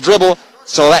first dribble,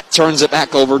 so that turns it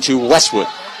back over to Westwood.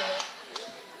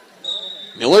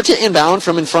 Miller to inbound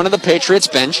from in front of the Patriots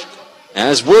bench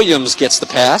as Williams gets the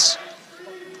pass.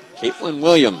 Caitlin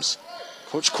Williams.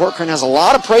 Coach Corcoran has a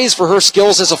lot of praise for her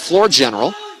skills as a floor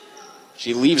general.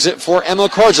 She leaves it for Emma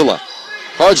Cardula.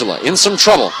 Cardula in some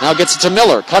trouble. Now gets it to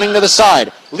Miller, cutting to the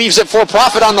side. Leaves it for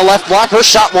Profit on the left block. Her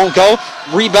shot won't go.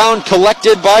 Rebound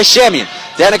collected by Shamian.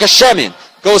 Danica Shamian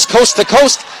goes coast to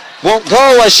coast. Won't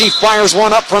go as she fires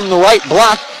one up from the right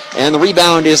block. And the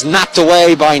rebound is knocked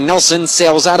away by Nelson.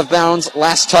 Sails out of bounds.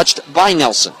 Last touched by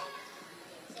Nelson.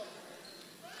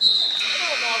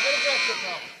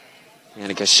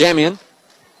 Danica Shamian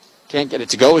can't get it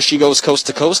to go as she goes coast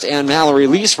to coast. And Mallory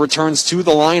Lease returns to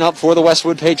the lineup for the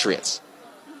Westwood Patriots.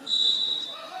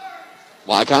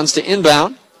 Wycons to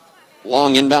inbound.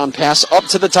 Long inbound pass up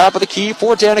to the top of the key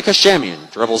for Danica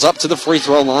Shamian. Dribbles up to the free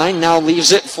throw line. Now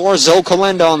leaves it for Zoe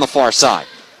Kalenda on the far side.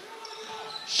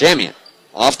 Shamian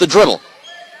off the dribble.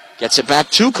 Gets it back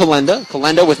to Kalenda.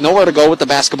 Kalenda with nowhere to go with the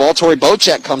basketball. Tori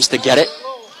Bocek comes to get it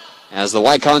as the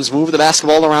Wycons move the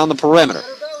basketball around the perimeter.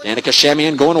 Danica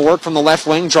Shamian going to work from the left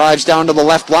wing. Drives down to the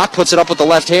left block. Puts it up with the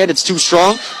left hand. It's too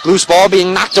strong. Loose ball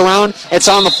being knocked around. It's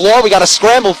on the floor. We got to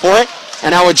scramble for it.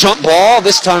 And now a jump ball.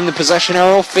 This time the possession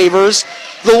arrow favors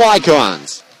the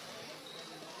Wycons.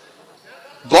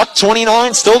 Buck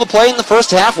 29 still to play in the first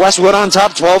half. Westwood on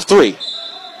top 12-3.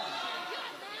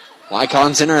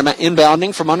 Wycons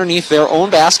inbounding from underneath their own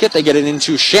basket. They get it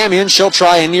into Shamian. She'll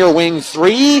try a near wing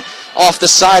 3. Off the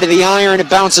side of the iron. It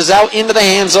bounces out into the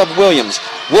hands of Williams.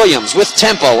 Williams with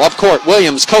tempo up court.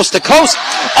 Williams coast to coast.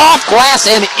 Off glass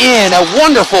and in. A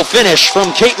wonderful finish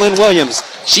from Caitlin Williams.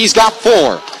 She's got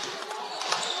 4.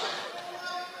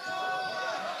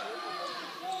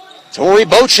 Tori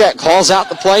Bocek calls out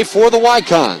the play for the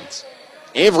Wycons.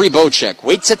 Avery Bocek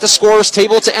waits at the scorer's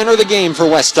table to enter the game for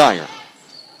West Iron.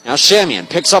 Now Shamian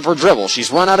picks up her dribble.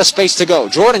 She's run out of space to go.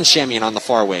 Jordan Shamian on the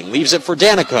far wing. Leaves it for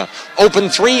Danica. Open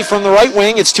 3 from the right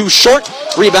wing. It's too short.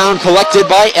 Rebound collected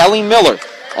by Ellie Miller.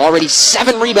 Already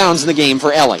 7 rebounds in the game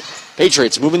for Ellie.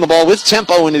 Patriots moving the ball with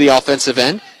tempo into the offensive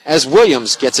end as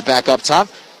Williams gets it back up top.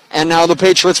 And now the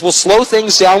Patriots will slow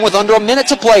things down with under a minute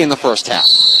to play in the first half.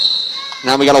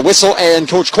 Now we got a whistle, and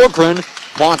Coach Corcoran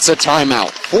wants a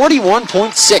timeout.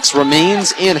 41.6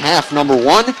 remains in half number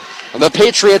 1. The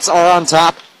Patriots are on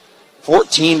top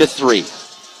 14-3.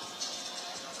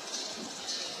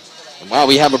 And while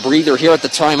we have a breather here at the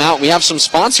timeout, we have some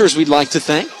sponsors we'd like to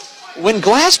thank. When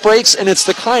glass breaks, and it's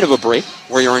the kind of a break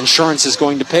where your insurance is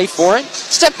going to pay for it,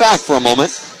 step back for a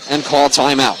moment and call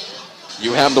timeout.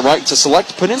 You have the right to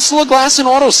select Peninsula Glass and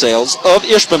Auto Sales of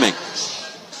Ishpeming.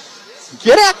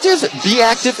 Get active, be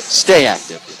active, stay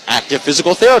active. Active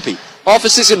Physical Therapy.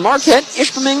 Offices in Marquette,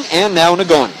 Ishpeming, and now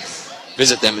Negaunee.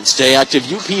 Visit them at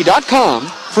stayactiveup.com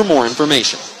for more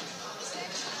information.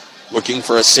 Looking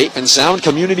for a safe and sound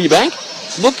community bank?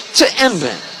 Look to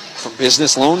MBank. From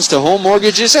business loans to home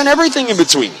mortgages and everything in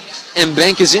between,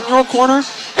 MBank is in your corner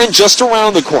and just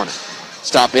around the corner.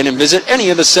 Stop in and visit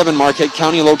any of the 7 Marquette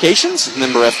County locations.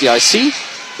 Member FDIC,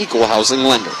 Equal Housing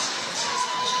Lender.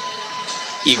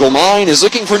 Eagle Mine is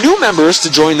looking for new members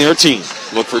to join their team.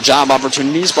 Look for job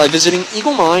opportunities by visiting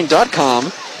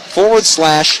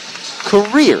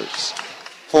eaglemine.com/careers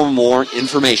for more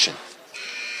information.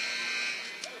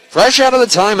 Fresh out of the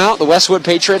timeout, the Westwood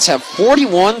Patriots have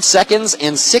 41 seconds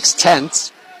and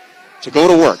 6/10 to go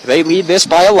to work. They lead this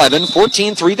by 11,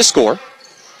 14-3 to score.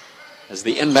 As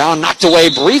the inbound knocked away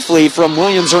briefly from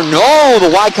Williams, or no, the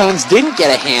Wycons didn't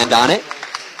get a hand on it.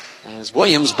 As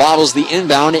Williams bottles the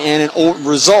inbound, and it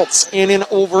results in an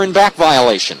over and back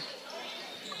violation.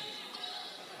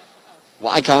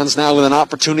 Wycons now with an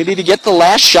opportunity to get the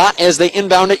last shot as they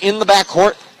inbound it in the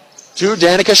backcourt to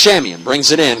Danica Shamian.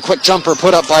 Brings it in. Quick jumper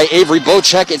put up by Avery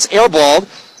Bocek. It's airballed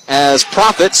as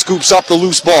Profit scoops up the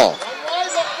loose ball.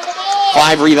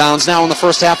 5 rebounds now in the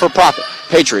first half for Profit.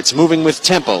 Patriots moving with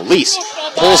tempo. Lease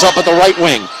pulls up at the right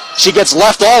wing. She gets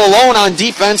left all alone on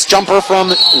defense. Jumper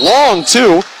from long,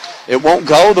 too. It won't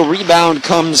go. The rebound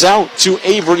comes out to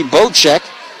Avery Bocek.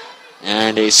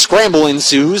 And a scramble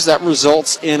ensues that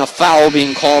results in a foul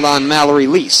being called on Mallory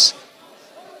Lease.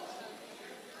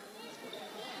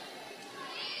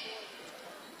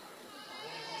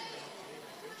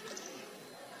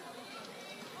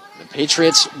 The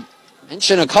Patriots,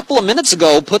 mentioned a couple of minutes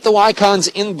ago, put the Wycons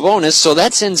in bonus, so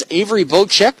that sends Avery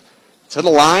Bocek to the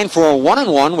line for a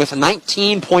 1-and-1 with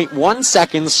 19.1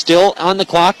 seconds still on the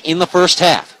clock in the first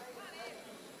half.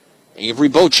 Avery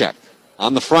Bocek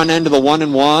on the front end of the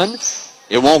 1-and-1.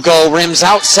 It won't go. Rims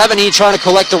out. 70 trying to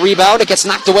collect the rebound. It gets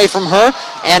knocked away from her.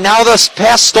 And now the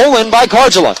pass stolen by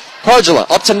Cargilla. Cargilla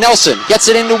up to Nelson. Gets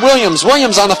it into Williams.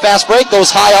 Williams on the fast break. Goes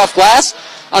high off glass.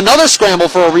 Another scramble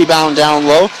for a rebound down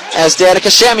low as Danica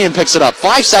Shamian picks it up.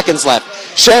 5 seconds left.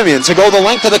 Shamian to go the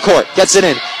length of the court. Gets it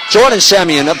in. Jordan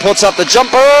Shamian puts up the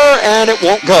jumper, and it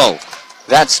won't go.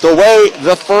 That's the way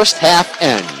the first half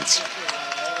ends.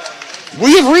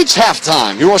 We have reached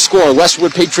halftime. Your score,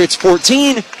 Westwood Patriots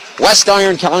 14, West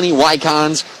Iron County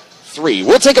Wycons 3.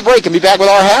 We'll take a break and be back with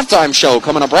our halftime show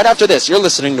coming up right after this. You're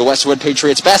listening to Westwood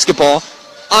Patriots basketball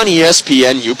on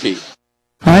ESPN UP.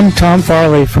 I'm Tom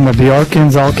Farley from the Bjork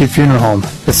and Zalke Funeral Home.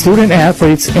 The student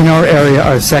athletes in our area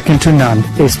are second to none.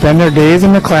 They spend their days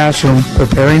in the classroom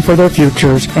preparing for their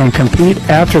futures and compete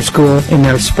after school in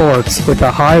their sports with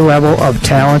a high level of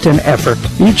talent and effort.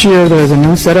 Each year there is a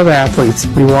new set of athletes.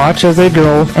 We watch as they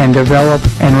grow and develop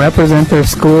and represent their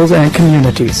schools and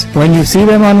communities. When you see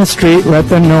them on the street, let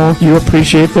them know you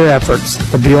appreciate their efforts.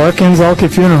 The Bjork and Zalke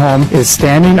Funeral Home is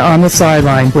standing on the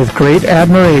sideline with great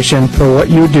admiration for what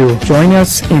you do. Join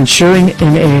us in cheering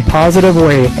in a positive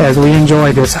way as we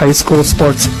enjoy this high school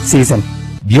sports season.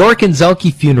 Bjork and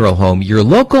Zelke Funeral Home, your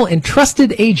local and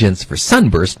trusted agents for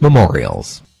Sunburst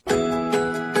Memorials.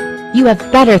 You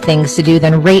have better things to do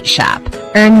than rate shop.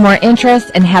 Earn more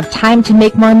interest and have time to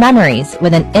make more memories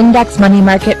with an index money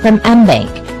market from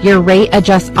MBank. Your rate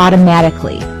adjusts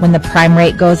automatically. When the prime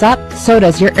rate goes up, so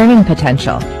does your earning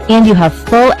potential. And you have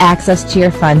full access to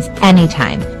your funds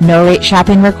anytime. No rate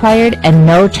shopping required and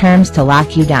no terms to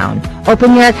lock you down.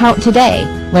 Open your account today.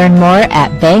 Learn more at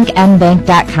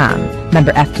bankmbank.com.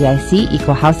 Member FDIC,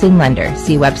 Equal Housing Lender.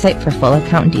 See website for full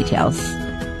account details.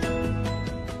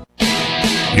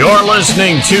 You're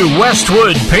listening to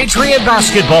Westwood Patriot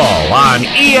Basketball on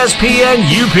ESPN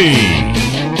UP.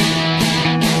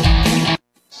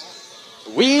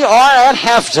 We are at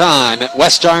halftime at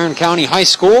West-Iron-County High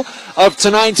School of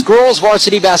tonight's girls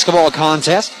varsity basketball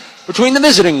contest between the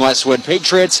visiting Westwood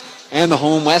Patriots and the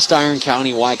home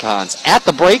West-Iron-County Wycons. At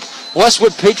the break,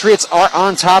 Westwood Patriots are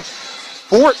on top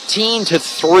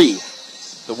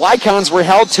 14-3. The Wycons were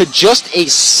held to just a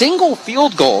single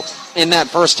field goal in that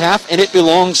first half, and it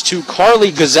belongs to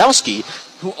Carly Gazowski,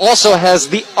 who also has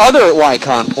the other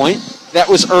Wycon point that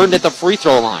was earned at the free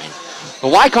throw line. The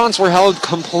Wycons were held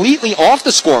completely off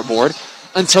the scoreboard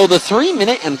until the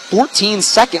 3-minute and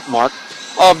 14-second mark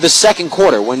of the second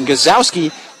quarter, when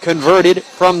Gazowski converted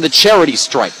from the charity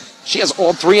stripe. She has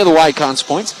all three of the Wycons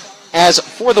points. As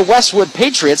for the Westwood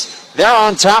Patriots, they're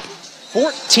on top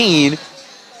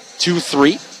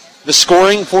 14-3. The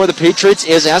scoring for the Patriots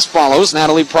is as follows.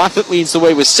 Natalie Profit leads the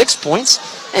way with 6 points,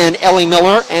 and Ellie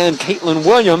Miller and Caitlin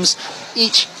Williams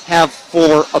each have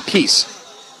 4 apiece.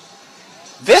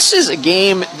 This is a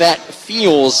game that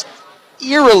feels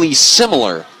eerily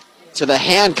similar to the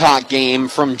Hancock game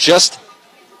from just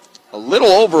a little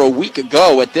over a week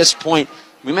ago at this point.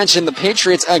 We mentioned the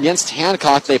Patriots against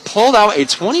Hancock. They pulled out a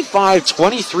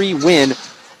 25-23 win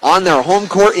on their home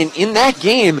court, and in that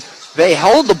game, they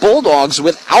held the Bulldogs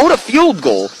without a field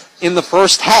goal in the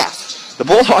first half. The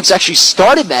Bulldogs actually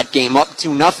started that game up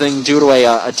 2-0 due to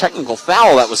a technical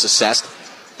foul that was assessed.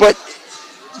 But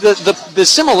the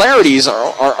similarities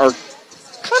are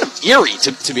kind of eerie,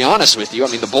 to be honest with you. I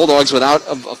mean, the Bulldogs without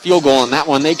a field goal in that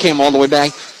one, they came all the way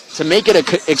back to make it an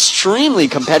extremely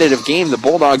competitive game. The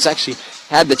Bulldogs actually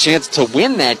had the chance to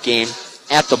win that game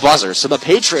at the buzzer. So the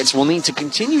Patriots will need to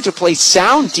continue to play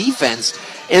sound defense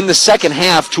in the second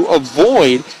half to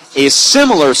avoid a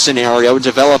similar scenario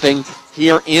developing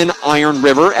here in Iron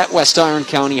River at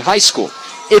West-Iron-County High School.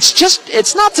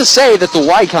 It's not to say that the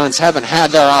Wycons haven't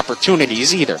had their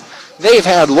opportunities either. They've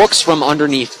had looks from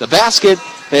underneath the basket.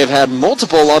 They've had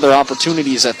multiple other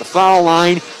opportunities at the foul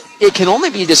line. It can only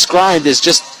be described as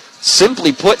just,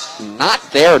 simply put, not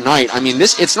their night. I mean,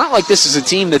 it's not like this is a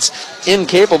team that's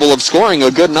incapable of scoring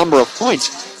a good number of points.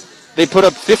 They put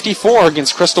up 54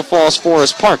 against Crystal Falls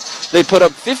Forest Park. They put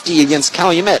up 50 against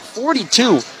Calumet,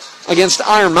 42 against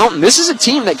Iron Mountain. This is a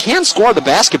team that can score the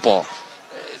basketball.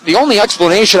 The only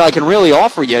explanation I can really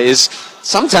offer you is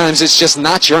sometimes it's just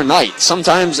not your night.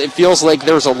 Sometimes it feels like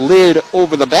there's a lid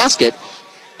over the basket,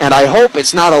 and I hope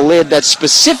it's not a lid that's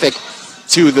specific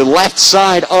to the left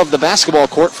side of the basketball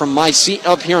court from my seat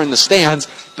up here in the stands,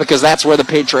 because that's where the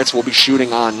Patriots will be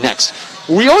shooting on next.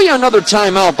 We owe you another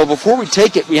timeout, but before we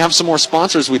take it, we have some more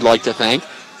sponsors we'd like to thank.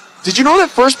 Did you know that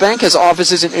First Bank has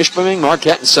offices in Ishpeming,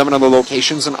 Marquette, and 7 other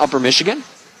locations in Upper Michigan?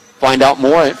 Find out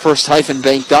more at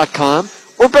first-bank.com,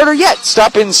 or better yet,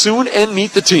 stop in soon and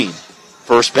meet the team.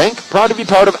 First Bank, proud to be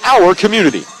part of our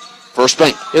community. First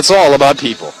Bank, it's all about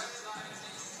people.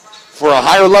 For a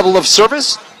higher level of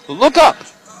service, look up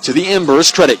to the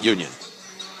Embers Credit Union.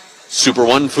 Super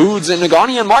One Foods in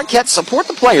Negaunee and Marquette support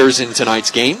the players in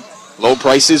tonight's game. Low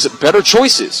prices, better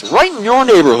choices, right in your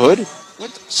neighborhood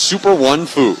with Super One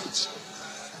Foods.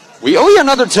 We owe you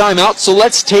another timeout, so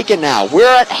let's take it now.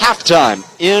 We're at halftime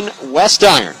in West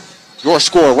Iron. Your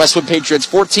score, Westwood Patriots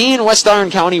 14,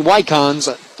 West-Iron-County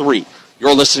Wycons 3.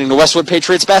 You're listening to Westwood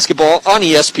Patriots basketball on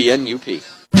ESPN UP.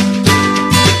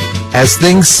 As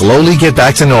things slowly get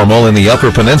back to normal in the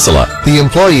Upper Peninsula, the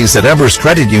employees at Embers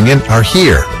Credit Union are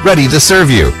here, ready to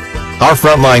serve you. Our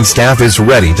frontline staff is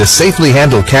ready to safely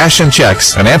handle cash and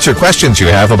checks and answer questions you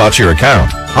have about your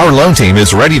account. Our loan team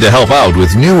is ready to help out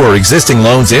with new or existing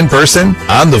loans in person,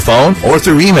 on the phone, or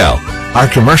through email. Our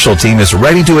commercial team is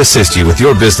ready to assist you with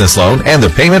your business loan and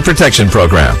the Payment Protection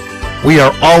Program. We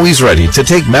are always ready to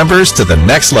take members to the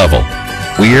next level.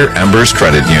 We're Embers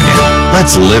Credit Union.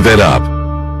 Let's live it up.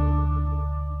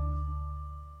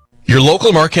 Your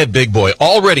local Marquette Big Boy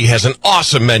already has an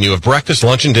awesome menu of breakfast,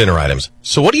 lunch, and dinner items.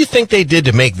 So what do you think they did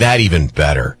to make that even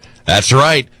better? That's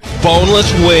right,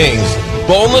 boneless wings.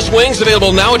 Boneless wings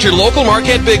available now at your local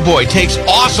Marquette Big Boy takes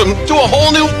awesome to a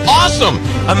whole new awesome.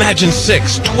 Imagine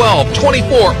 6, 12,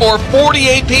 24, or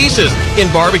 48 pieces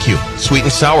in barbecue, sweet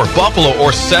and sour, buffalo,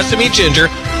 or sesame ginger,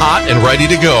 hot and ready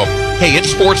to go. Hey,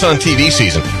 it's sports on TV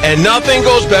season, and nothing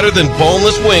goes better than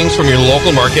boneless wings from your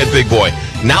local Marquette Big Boy.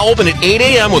 Now open at 8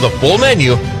 a.m. with a full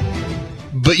menu,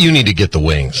 but you need to get the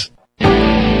wings.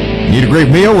 Need a great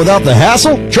meal without the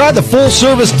hassle? Try the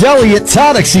full-service deli at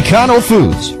Tonics Econo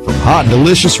Foods. From hot and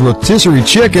delicious rotisserie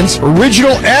chickens,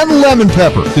 original and lemon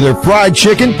pepper, to their fried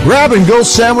chicken, grab-and-go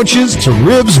sandwiches, to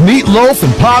ribs, meatloaf,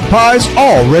 and pot pies,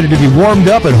 all ready to be warmed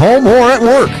up at home or at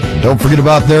work. And don't forget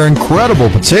about their incredible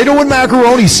potato and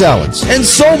macaroni salads, and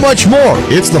so much more.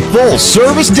 It's the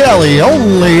full-service deli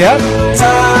only at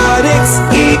Tonics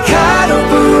Econo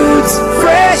Foods.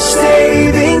 Fresh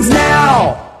savings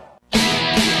now.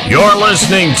 You're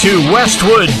listening to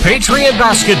Westwood Patriot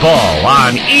Basketball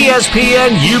on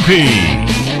ESPN UP.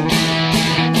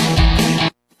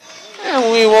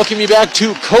 And we welcome you back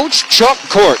to Coach Chuck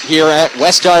Court here at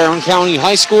West Iron County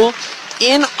High School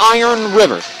in Iron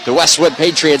River. The Westwood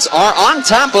Patriots are on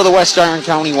top of the West Iron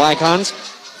County Wycons,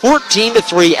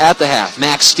 14-3 at the half.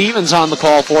 Max Stevens on the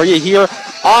call for you here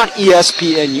on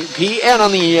ESPN UP and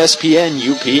on the ESPN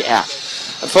UP app.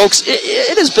 Folks,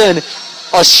 it has been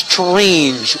a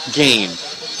strange game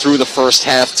through the first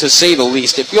half, to say the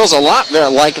least. It feels a lot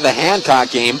like the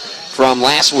Hancock game from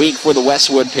last week for the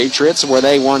Westwood Patriots, where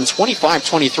they won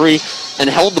 25-23 and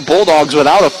held the Bulldogs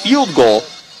without a field goal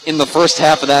in the first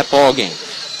half of that ball game.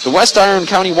 The West Iron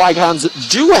County Wycons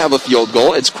do have a field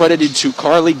goal. It's credited to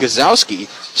Carly Gazowski.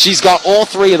 She's got all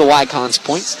three of the Wycons'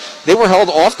 points. They were held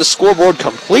off the scoreboard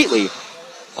completely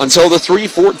until the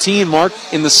 3:14 mark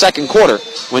in the second quarter,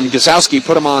 when Gazowski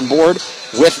put them on board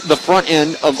with the front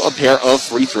end of a pair of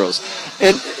free throws.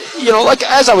 And, you know, like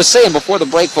as I was saying before the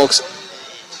break, folks,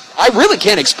 I really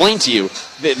can't explain to you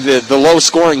the low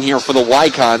scoring here for the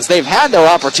Wycons. They've had their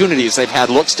opportunities. They've had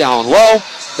looks down low.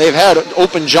 They've had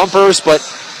open jumpers. But,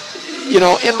 you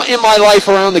know, in my life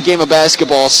around the game of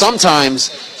basketball,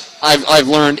 sometimes I've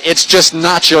learned it's just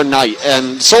not your night.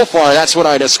 And so far, that's what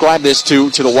I describe this to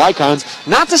the Wycons.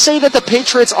 Not to say that the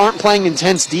Patriots aren't playing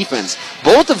intense defense.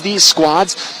 Both of these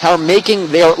squads are making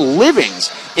their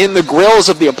livings in the grills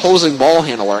of the opposing ball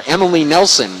handler. Emily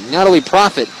Nelson, Natalie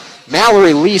Profit,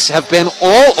 Mallory Lease have been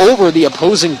all over the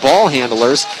opposing ball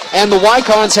handlers, and the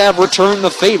Wycons have returned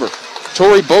the favor.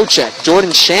 Tori Bocek,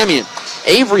 Jordan Shamian,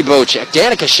 Avery Bocek,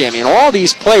 Danica Shamian, all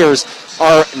these players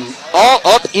are all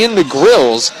up in the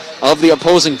grills of the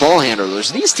opposing ball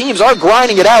handlers. These teams are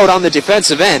grinding it out on the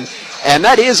defensive end, and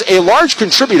that is a large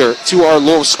contributor to our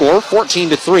low score,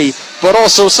 14-3, but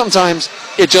also sometimes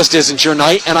it just isn't your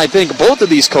night, and I think both of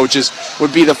these coaches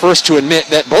would be the first to admit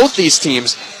that both these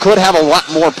teams could have a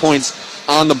lot more points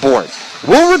on the board.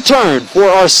 We'll return for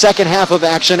our second half of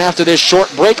action after this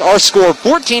short break. Our score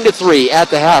 14-3 at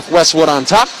the half, Westwood on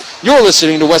top. You're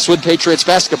listening to Westwood Patriots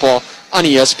basketball on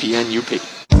ESPN UP.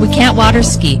 We can't water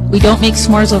ski. We don't make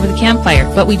s'mores over the campfire,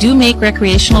 but we do make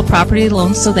recreational property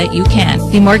loans so that you can.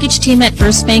 The mortgage team at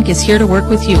First Bank is here to work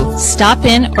with you. Stop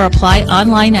in or apply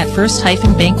online at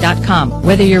first-bank.com.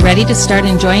 Whether you're ready to start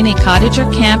enjoying a cottage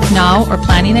or camp now or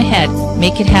planning ahead,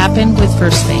 make it happen with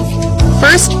First Bank.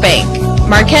 First Bank,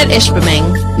 Marquette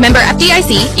Ishpeming. Member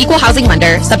FDIC, equal housing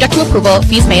lender, subject to approval,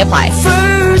 fees may apply.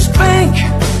 First Bank,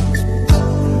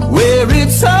 where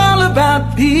it's all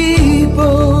about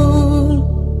people.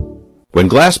 When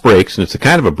glass breaks, and it's the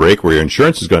kind of a break where your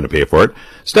insurance is going to pay for it,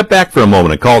 step back for a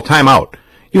moment and call Time Out.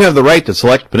 You have the right to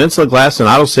select Peninsula Glass and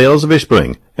Auto Sales of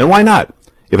Ishpeming, and why not?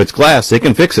 If it's glass, they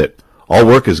can fix it. All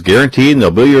work is guaranteed and they'll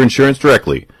bill your insurance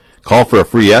directly. Call for a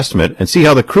free estimate and see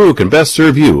how the crew can best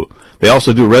serve you. They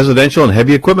also do residential and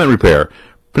heavy equipment repair.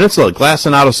 Peninsula Glass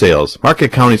and Auto Sales,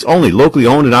 Marquette County's only locally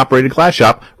owned and operated glass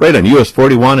shop, right on US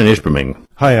 41 in Ishpeming.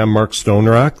 Hi, I'm Mark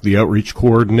Stonerock, the Outreach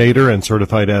Coordinator and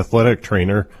Certified Athletic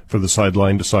Trainer for the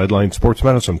Sideline to Sideline Sports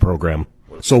Medicine Program.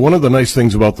 So one of the nice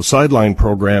things about the Sideline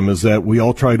program is that we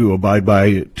all try to abide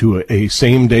by to a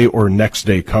same day or next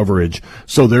day coverage.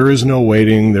 So there is no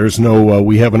waiting. There's no,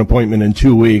 we have an appointment in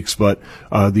 2 weeks, but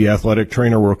the athletic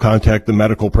trainer will contact the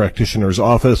medical practitioner's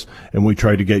office, and we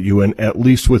try to get you in at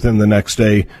least within the next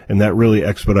day, and that really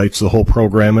expedites the whole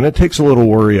program, and it takes a little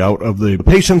worry out of the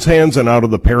patient's hands and out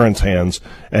of the parents' hands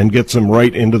and gets them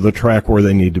right into the track where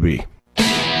they need to be.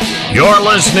 You're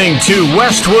listening to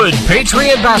Westwood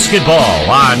Patriot Basketball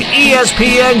on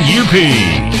ESPN UP.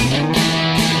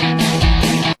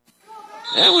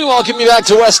 And we welcome you back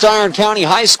to West Iron County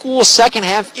High School. Second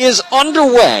half is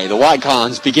underway. The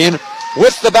Wycons begin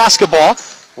with the basketball.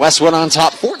 Westwood on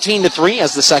top 14-3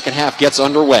 as the second half gets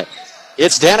underway.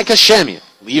 It's Danica Shamian.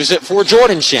 Leaves it for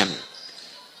Jordan Shamian.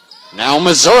 Now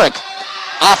Mazurik.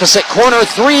 Opposite corner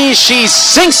three. She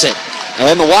sinks it.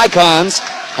 And the Wycons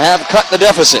have cut the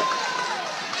deficit.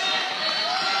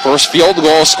 First field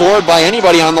goal scored by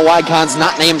anybody on the Wycons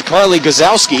not named Carly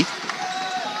Gazowski,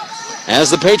 as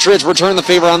the Patriots return the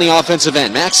favor on the offensive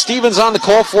end. Max Stevens on the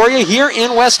call for you here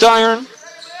in West Iron.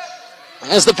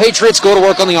 as the Patriots go to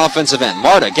work on the offensive end.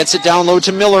 Marta gets it down low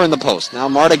to Miller in the post. Now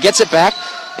Marta gets it back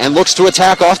and looks to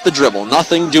attack off the dribble.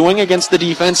 Nothing doing against the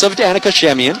defense of Danica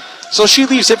Shemian, so she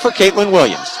leaves it for Caitlin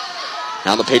Williams.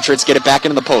 Now the Patriots get it back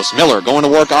into the post. Miller going to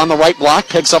work on the right block,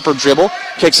 picks up her dribble,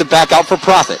 kicks it back out for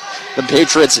Profit. The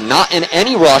Patriots not in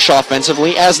any rush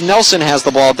offensively as Nelson has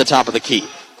the ball at the top of the key.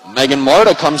 Megan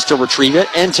Marta comes to retrieve it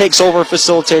and takes over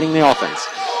facilitating the offense.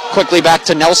 Quickly back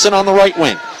to Nelson on the right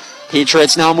wing.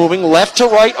 Patriots now moving left to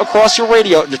right across your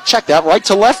radio. Check that, right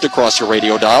to left across your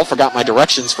radio dial. Forgot my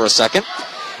directions for a second.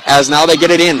 As now they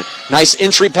get it in. Nice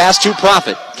entry pass to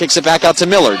Profit. Kicks it back out to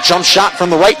Miller. Jump shot from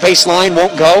the right baseline,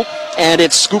 won't go. And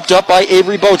it's scooped up by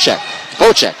Avery Bocek.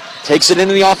 Bocek takes it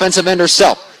into the offensive end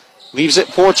herself. Leaves it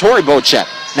for Tori Bocek.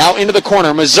 Now into the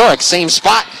corner. Mazurik, same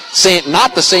spot.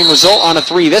 Not the same result on a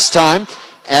three this time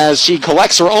as she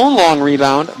collects her own long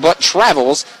rebound but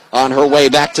travels on her way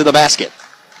back to the basket.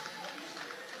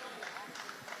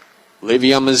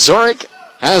 Livia Mazurik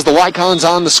has the Wycons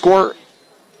on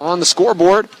the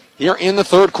scoreboard here in the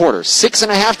third quarter.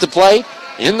 6.5 to play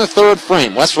in the third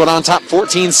frame. Westwood on top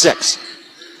 14-6.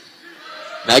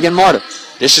 Megan Marta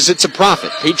dishes it to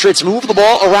Profit. Patriots move the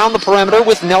ball around the perimeter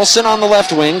with Nelson on the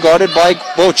left wing, guarded by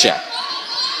Bocek.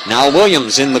 Now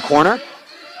Williams in the corner.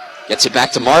 Gets it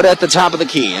back to Marta at the top of the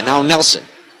key. And now Nelson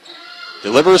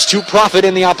delivers to Profit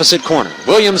in the opposite corner.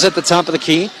 Williams at the top of the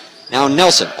key. Now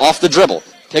Nelson off the dribble.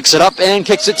 Picks it up and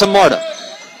kicks it to Marta.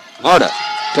 Marta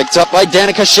picked up by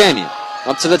Danica Shamian.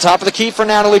 Up to the top of the key for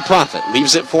Natalie Profit.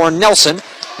 Leaves it for Nelson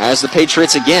as the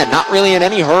Patriots again not really in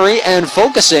any hurry and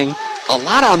focusing a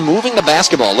lot on moving the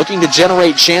basketball, looking to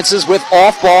generate chances with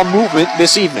off-ball movement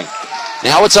this evening.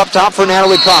 Now it's up top for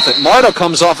Natalie Profit. Marta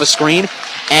comes off a screen,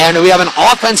 and we have an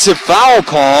offensive foul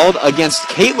called against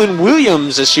Caitlin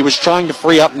Williams as she was trying to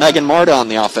free up Megan Marta on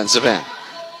the offensive end.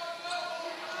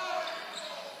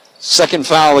 Second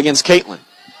foul against Caitlin.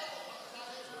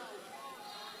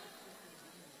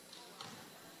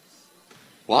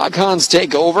 Wycons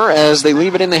take over as they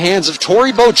leave it in the hands of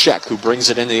Tori Bocek, who brings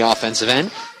it into the offensive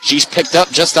end. She's picked up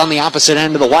just on the opposite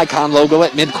end of the Wycon logo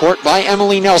at midcourt by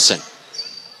Emily Nelson.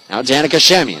 Now Danica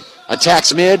Shamian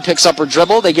attacks mid, picks up her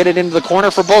dribble. They get it into the corner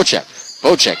for Bocek.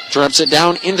 Bocek drips it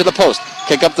down into the post.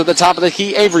 Kick up to the top of the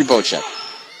key, Avery Bocek.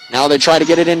 Now they try to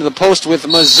get it into the post with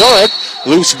Mazurik.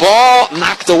 Loose ball,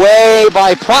 knocked away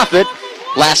by Profit.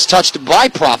 Last touched by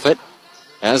Profit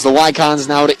as the Wycons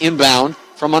now to inbound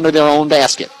from under their own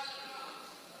basket.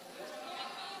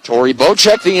 Tori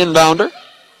Bocek, the inbounder,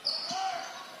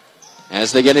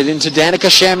 as they get it into Danica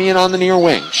Shamian on the near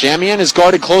wing. Shamian is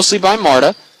guarded closely by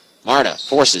Marta. Marta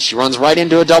forces. She runs right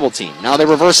into a double team. Now they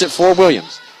reverse it for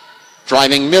Williams.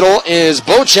 Driving middle is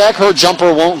Bocek. Her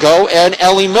jumper won't go, and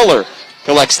Ellie Miller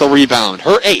collects the rebound,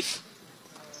 her 8th.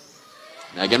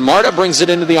 Megan Marta brings it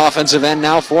into the offensive end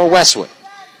now for Westwood.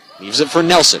 Leaves it for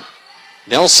Nelson.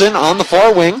 Nelson on the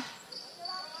far wing.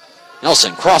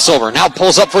 Nelson, crossover, now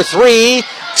pulls up for three.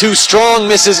 Too strong,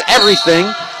 misses everything.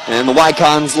 And the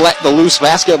Wycons let the loose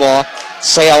basketball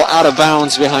sail out of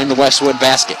bounds behind the Westwood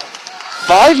basket.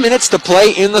 5 minutes to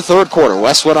play in the third quarter.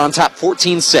 Westwood on top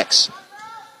 14-6.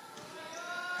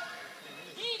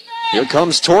 Here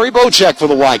comes Tori Bocek for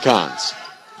the Wycons.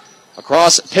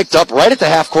 Across, picked up right at the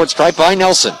half-court stripe by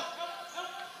Nelson.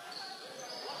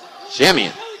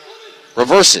 Shamian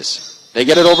reverses. They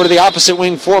get it over to the opposite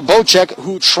wing for Bocek,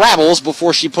 who travels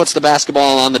before she puts the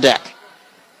basketball on the deck.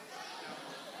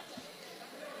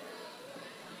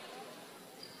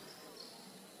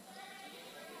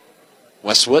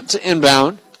 Westwood to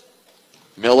inbound.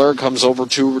 Miller comes over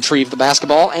to retrieve the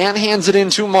basketball and hands it in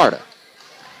to Marta.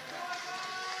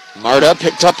 Marta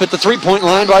picked up at the three-point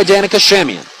line by Danica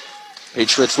Shamian.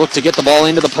 Patriots look to get the ball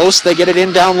into the post. They get it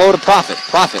in down low to Profit.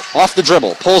 Profit off the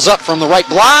dribble. Pulls up from the right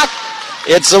block.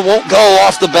 It won't go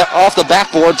off the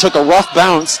backboard. Took a rough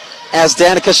bounce as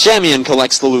Danica Shamian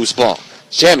collects the loose ball.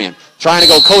 Shamian trying to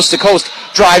go coast to coast.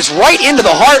 Drives right into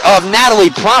the heart of Natalie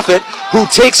Profit, who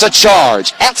takes a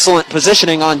charge. Excellent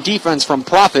positioning on defense from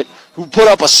Profit, who put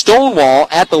up a stone wall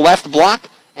at the left block,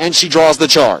 and she draws the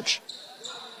charge.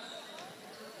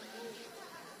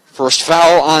 First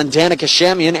foul on Danica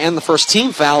Shamian and the first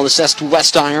team foul assessed to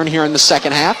West Iron here in the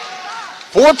second half.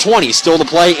 4:20 still to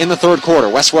play in the third quarter.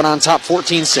 Westwood on top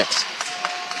 14-6.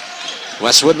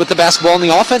 Westwood with the basketball on the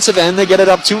offensive end. They get it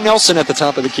up to Nelson at the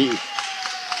top of the key.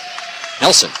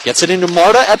 Nelson gets it into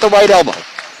Marta at the right elbow.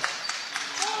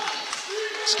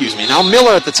 Excuse me. Now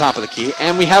Miller at the top of the key.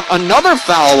 And we have another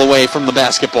foul away from the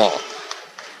basketball.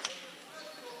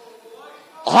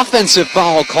 Offensive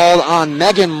foul called on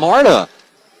Megan Marta,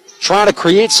 trying to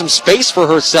create some space for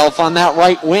herself on that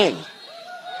right wing.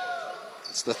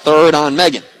 It's the third on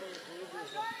Megan.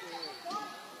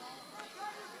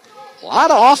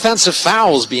 lot of offensive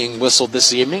fouls being whistled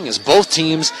this evening as both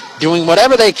teams doing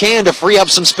whatever they can to free up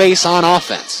some space on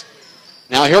offense.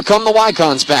 Now here come the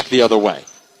Wycons back the other way.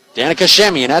 Danica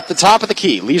Shemian at the top of the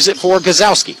key, leaves it for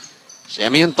Gazowski.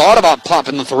 Shemian thought about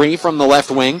popping the three from the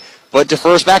left wing, but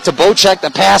defers back to Bocek.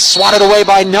 The pass swatted away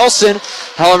by Nelson.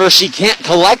 However, she can't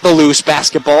collect the loose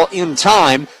basketball in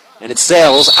time, and it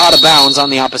sails out of bounds on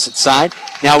the opposite side.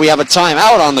 Now we have a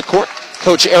timeout on the court.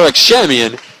 Coach Eric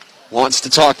Shemian wants to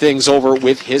talk things over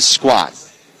with his squad.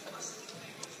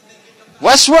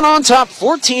 Westwood on top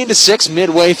 14-6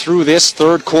 midway through this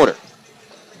third quarter.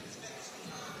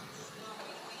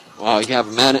 Well, you have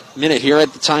a minute here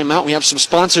at the timeout. We have some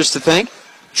sponsors to thank.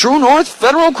 True North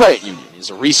Federal Credit Union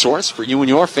is a resource for you and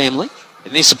your family,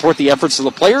 and they support the efforts of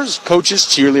the players, coaches,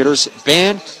 cheerleaders,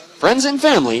 band, friends, and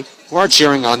family who are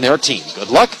cheering on their team. Good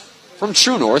luck from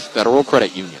True North Federal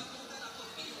Credit Union.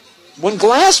 When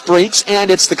glass breaks, and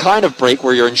it's the kind of break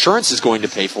where your insurance is going to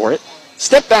pay for it,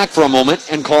 step back for a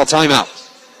moment and call timeout.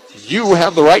 You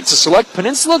have the right to select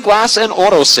Peninsula Glass and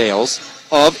Auto Sales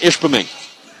of Ishpeming.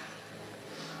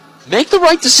 Make the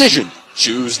right decision.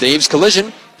 Choose Dave's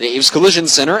Collision, Dave's Collision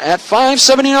Center at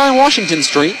 579 Washington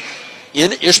Street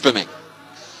in Ishpeming.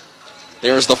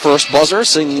 There's the first buzzer,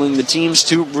 signaling the teams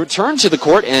to return to the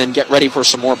court and get ready for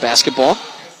some more basketball.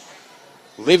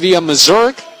 Livia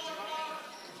Mazurek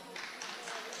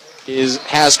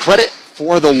has credit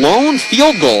for the lone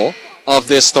field goal of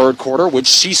this third quarter, which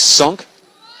she sunk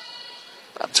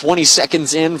about 20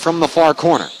 seconds in from the far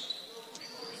corner.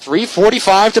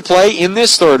 3:45 to play in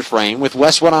this third frame with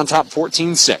Westwood on top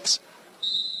 14-6.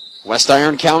 West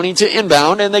Iron County to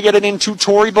inbound, and they get it into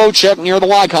Tori Bocek near the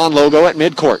Wycon logo at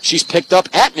midcourt. She's picked up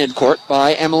at midcourt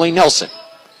by Emily Nelson.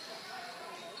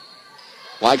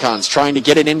 Wycon's trying to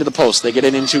get it into the post. They get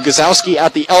it into Gazowski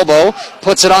at the elbow,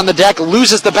 puts it on the deck,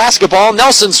 loses the basketball.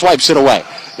 Nelson swipes it away.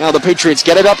 Now the Patriots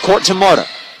get it up court to Marta.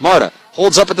 Marta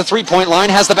holds up at the three-point line,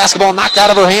 has the basketball knocked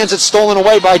out of her hands. It's stolen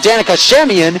away by Danica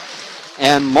Shemian.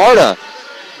 And Marta,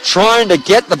 trying to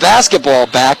get the basketball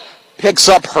back, picks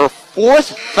up her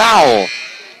fourth foul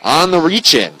on the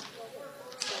reach-in.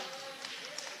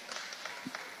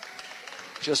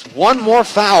 Just one more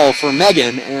foul for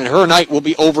Megan, and her night will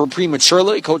be over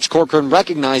prematurely. Coach Corcoran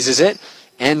recognizes it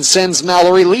and sends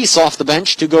Mallory Lease off the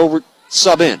bench to go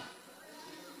sub in.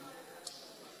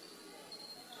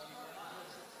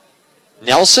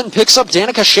 Nelson picks up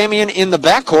Danica Shemian in the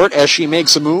backcourt as she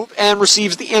makes a move and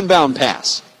receives the inbound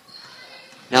pass.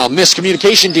 Now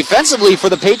miscommunication defensively for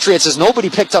the Patriots as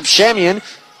nobody picked up Shemian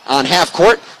on half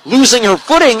court. Losing her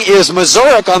footing is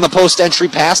Mazurek on the post entry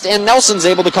pass, and Nelson's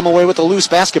able to come away with a loose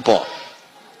basketball.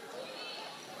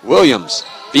 Williams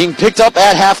being picked up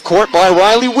at half court by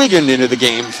Riley Wiggin into the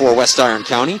game for West Iron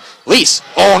County. Lease,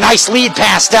 nice lead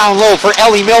pass down low for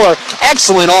Ellie Miller.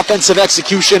 Excellent offensive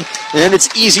execution, and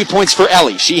it's easy points for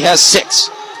Ellie. She has 6.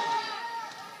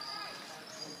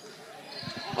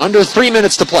 Under 3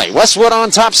 minutes to play. Westwood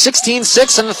on top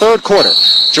 16-6 in the third quarter.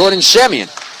 Jordan Shemian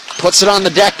puts it on the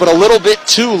deck, but a little bit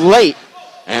too late,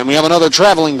 and we have another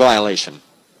traveling violation.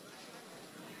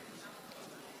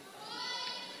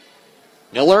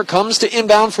 Miller comes to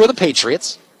inbound for the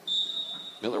Patriots.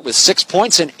 Miller with 6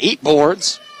 points and 8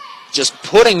 boards. Just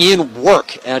putting in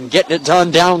work and getting it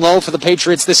done down low for the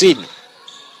Patriots this evening.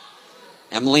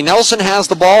 Emily Nelson has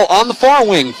the ball on the far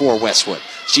wing for Westwood.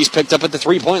 She's picked up at the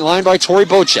three-point line by Tori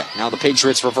Bocek. Now the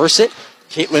Patriots reverse it.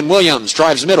 Caitlin Williams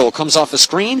drives middle, comes off the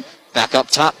screen. Back up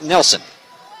top, Nelson.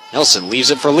 Nelson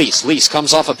leaves it for Lease. Lease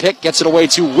comes off a pick, gets it away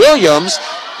to Williams,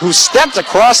 who stepped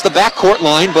across the backcourt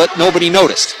line, but nobody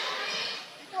noticed.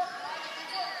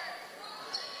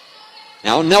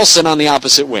 Now Nelson on the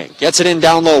opposite wing. Gets it in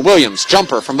down low. Williams,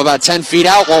 jumper from about 10 feet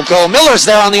out, won't go. Miller's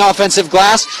there on the offensive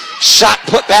glass. Shot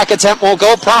put back attempt won't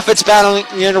go. Profits battling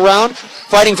it around,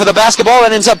 fighting for the basketball,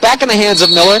 and ends up back in the hands of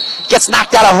Miller. Gets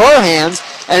knocked out of her hands,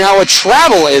 and now a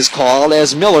travel is called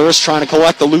as Miller is trying to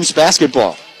collect the loose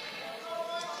basketball.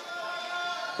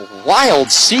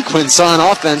 Wild sequence on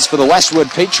offense for the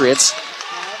Westwood Patriots.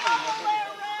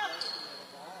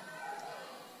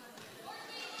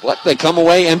 But they come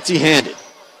away empty-handed.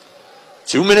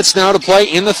 2 minutes now to play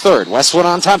in the third. Westwood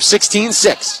on top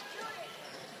 16-6.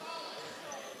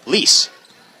 Lease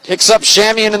picks up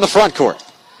Shamian in the front court.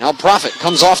 Now Profit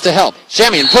comes off to help.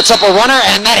 Shamian puts up a runner,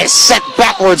 and that is sent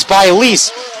backwards by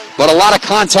Lease. But a lot of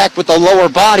contact with the lower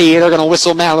body. They're going to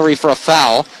whistle Mallory for a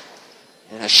foul.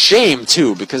 And a shame,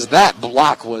 too, because that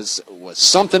block was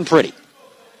something pretty.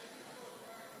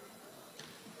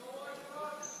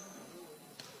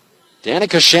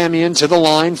 Danica Shamian to the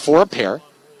line for a pair.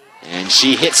 And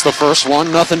she hits the first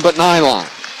one, nothing but nylon.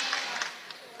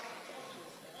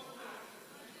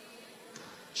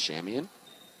 Shamian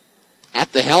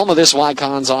at the helm of this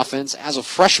Wycons offense as a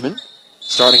freshman,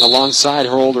 starting alongside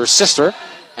her older sister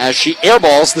as she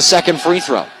airballs the second free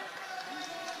throw.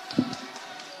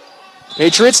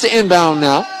 Patriots to inbound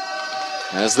now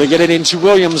as they get it into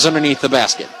Williams underneath the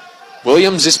basket.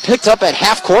 Williams is picked up at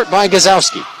half court by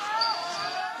Gazowski.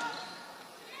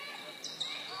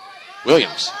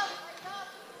 Williams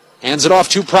hands it off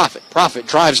to Profit. Profit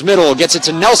drives middle, gets it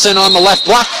to Nelson on the left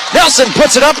block. Nelson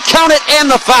puts it up, count it, and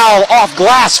the foul off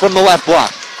glass from the left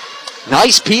block.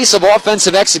 Nice piece of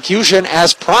offensive execution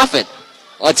as Profit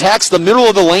attacks the middle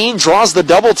of the lane, draws the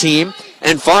double team,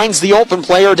 and finds the open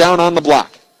player down on the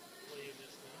block.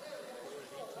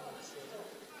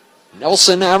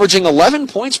 Nelson, averaging 11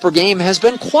 points per game, has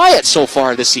been quiet so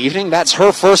far this evening. That's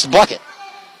her first bucket.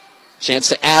 Chance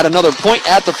to add another point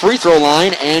at the free throw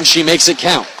line, and she makes it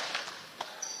count.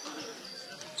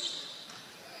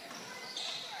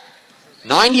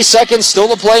 90 seconds still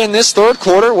to play in this third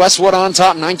quarter. Westwood on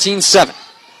top, 19-7.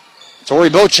 Tori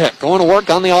Bocek going to work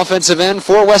on the offensive end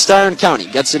for West Iron County.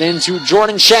 Gets it into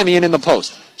Jordan Shamian in the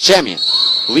post. Shamian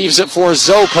leaves it for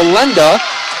Zoe Kalenda.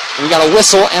 And we got a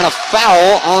whistle and a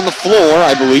foul on the floor,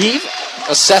 I believe,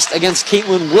 assessed against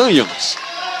Caitlin Williams.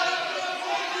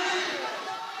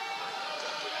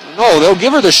 No, they'll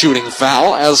give her the shooting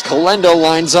foul as Kalenda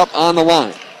lines up on the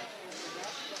line.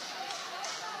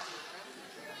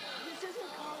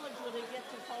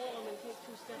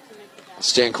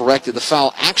 Stand corrected. The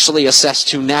foul actually assessed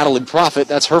to Natalie Profit.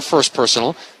 That's her first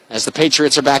personal, as the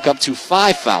Patriots are back up to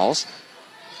 5 fouls.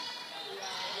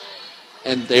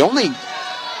 And they only...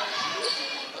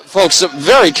 Folks, a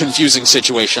very confusing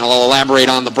situation. I'll elaborate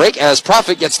on the break as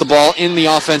Profit gets the ball in the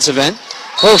offensive end.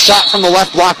 Her shot from the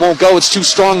left block won't go. It's too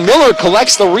strong. Miller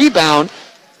collects the rebound,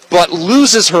 but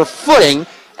loses her footing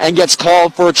and gets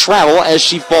called for a travel as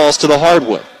she falls to the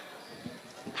hardwood.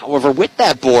 However, with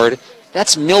that board,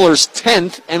 that's Miller's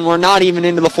 10th, and we're not even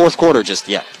into the fourth quarter just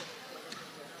yet.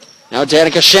 Now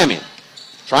Danica Shamian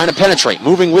trying to penetrate,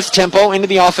 moving with tempo into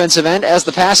the offensive end as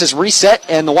the pass is reset,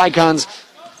 and the Wycons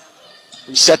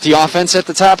reset the offense at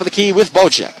the top of the key with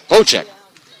Bocek. Bocek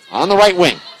on the right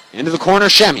wing, into the corner,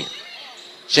 Shamian.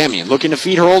 Shamian looking to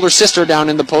feed her older sister down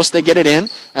in the post. They get it in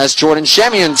as Jordan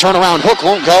Shamian, turnaround hook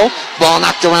won't go. Ball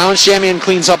knocked around. Shamian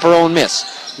cleans up her own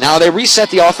miss. Now they reset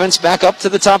the offense back up to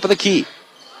the top of the key.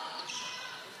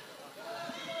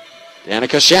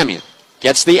 Danica Shamian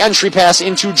gets the entry pass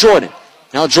into Jordan.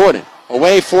 Now Jordan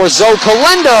away for Zoe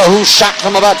Kalenda, whose shot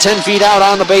from about 10 feet out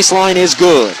on the baseline is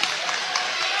good.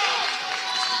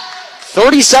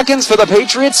 30 seconds for the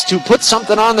Patriots to put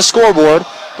something on the scoreboard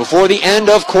before the end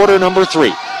of quarter number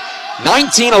 3.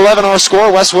 19-11 our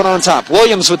score, Westwood on top.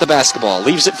 Williams with the basketball,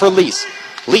 leaves it for Lease.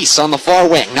 Lease on the far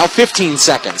wing, now 15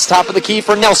 seconds. Top of the key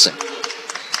for Nelson.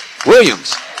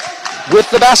 Williams with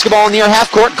the basketball near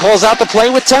half court, calls out the play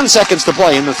with 10 seconds to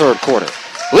play in the third quarter.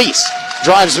 Lease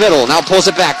drives middle, now pulls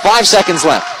it back, 5 seconds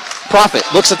left. Profit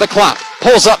looks at the clock,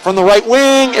 pulls up from the right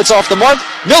wing, it's off the mark.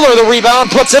 Miller the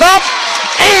rebound, puts it up,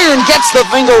 and gets the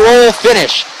finger roll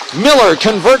finish. Miller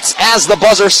converts as the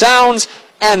buzzer sounds,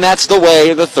 and that's the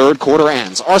way the third quarter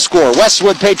ends. Our score,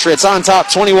 Westwood Patriots on top,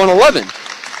 21-11.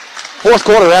 Fourth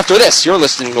quarter after this, you're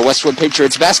listening to Westwood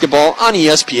Patriots basketball on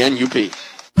ESPN UP.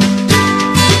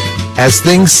 As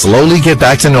things slowly get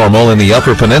back to normal in the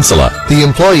Upper Peninsula, the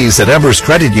employees at Embers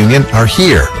Credit Union are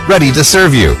here, ready to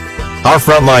serve you. Our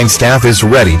frontline staff is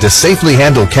ready to safely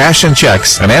handle cash and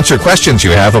checks and answer questions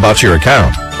you have about your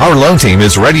account. Our loan team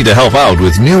is ready to help out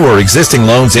with new or existing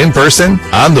loans in person,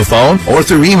 on the phone, or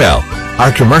through email.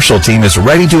 Our commercial team is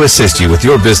ready to assist you with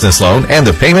your business loan and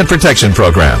the payment protection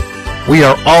program. We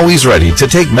are always ready to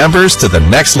take members to the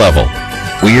next level.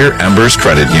 We're Embers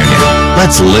Credit Union.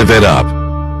 Let's live it up.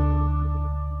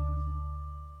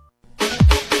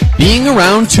 Being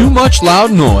around too much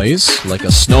loud noise, like a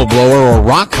snowblower or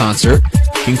rock concert,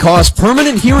 can cause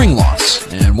permanent hearing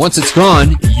loss, and once it's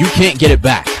gone, you can't get it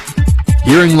back.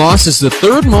 Hearing loss is the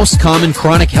third most common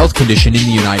chronic health condition in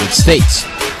the United States.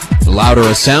 The louder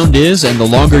a sound is, and the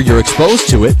longer you're exposed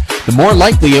to it, the more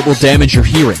likely it will damage your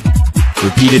hearing.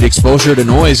 Repeated exposure to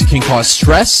noise can cause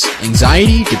stress,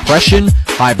 anxiety, depression,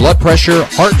 high blood pressure,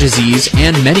 heart disease,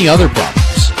 and many other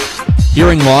problems.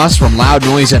 Hearing loss from loud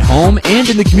noise at home and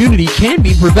in the community can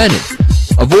be prevented.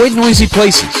 Avoid noisy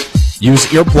places. Use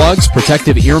earplugs,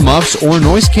 protective earmuffs, or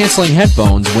noise-canceling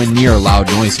headphones when near loud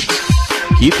noises.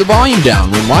 Keep the volume down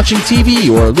when watching TV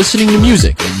or listening to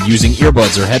music and using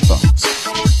earbuds or headphones.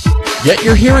 Get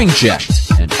your hearing checked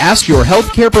and ask your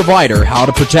healthcare provider how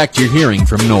to protect your hearing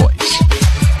from noise.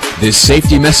 This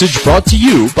safety message brought to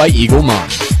you by Eagle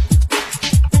Mind.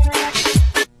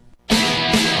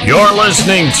 You're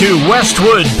listening to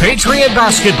Westwood Patriot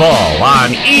Basketball on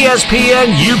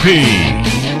ESPN UP.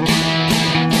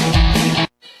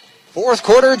 Fourth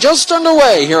quarter just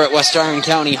underway here at West-Iron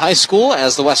County High School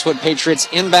as the Westwood Patriots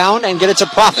inbound and get it to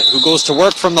Profit, who goes to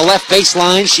work from the left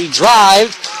baseline. She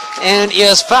drives and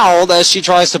is fouled as she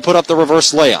tries to put up the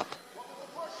reverse layup.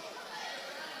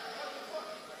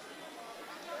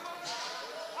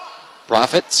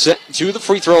 Profit set to the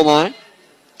free throw line.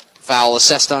 Foul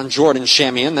assessed on Jordan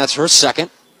Shamian. That's her second.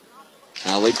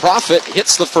 Allie Profit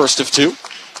hits the first of two.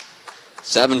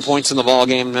 7 points in the ball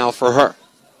game now for her.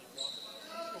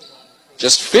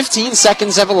 Just 15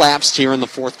 seconds have elapsed here in the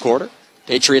fourth quarter.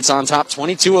 Patriots on top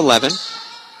 22-11.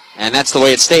 And that's the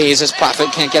way it stays as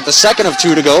Profit can't get the second of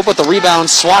two to go, but the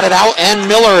rebound swatted out and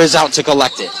Miller is out to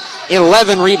collect it.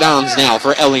 11 rebounds now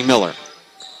for Ellie Miller.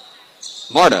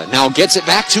 Marta now gets it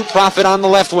back to Profit on the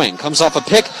left wing. Comes off a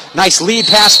pick. Nice lead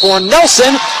pass for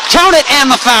Nelson. Count it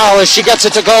and the foul as she gets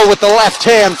it to go with the left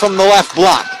hand from the left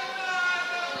block.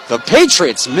 The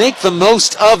Patriots make the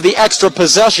most of the extra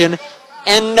possession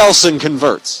and Nelson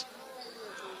converts.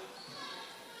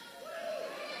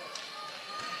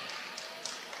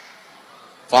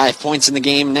 Five points in the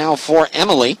game now for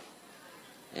Emily.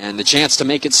 And the chance to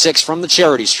make it 6 from the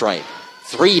charity stripe.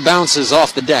 3 bounces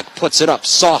off the deck, puts it up.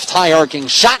 Soft, high-arcing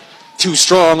shot. Too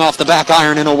strong off the back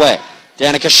iron and away.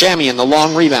 Danica Shamian, the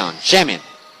long rebound. Shamian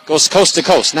goes coast to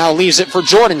coast. Now leaves it for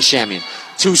Jordan Shamian.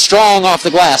 Too strong off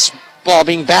the glass. Ball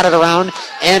being batted around.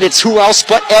 And it's who else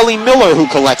but Ellie Miller who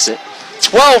collects it.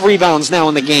 12 rebounds now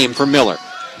in the game for Miller.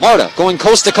 Marta going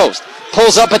coast to coast.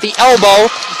 Pulls up at the elbow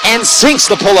and sinks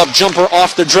the pull-up jumper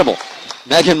off the dribble.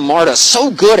 Megan Marta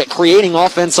so good at creating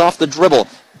offense off the dribble.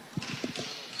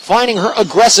 Finding her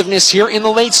aggressiveness here in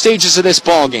the late stages of this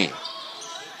ball game.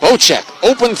 Bocek,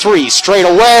 open three, straight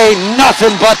away,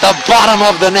 nothing but the bottom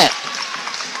of the net.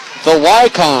 The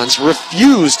Wycons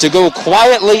refuse to go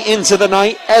quietly into the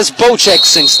night as Bocek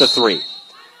sinks the three.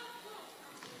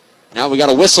 Now we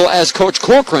got a whistle as Coach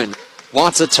Corcoran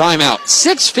wants a timeout.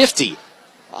 6:50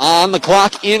 on the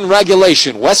clock in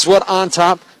regulation. Westwood on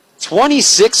top,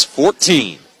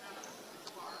 26-14.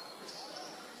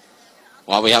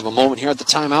 While we have a moment here at the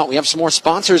timeout, we have some more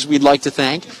sponsors we'd like to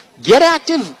thank. Get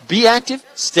active, be active,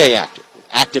 stay active.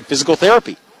 Active Physical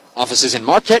Therapy. Offices in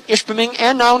Marquette, Ishpeming,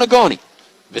 and now Negaunee.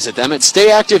 Visit them at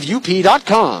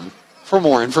stayactiveup.com for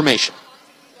more information.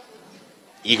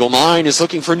 Eagle Mine is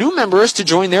looking for new members to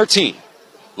join their team.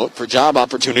 Look for job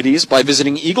opportunities by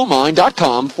visiting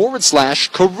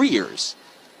eaglemine.com/careers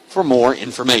for more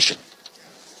information.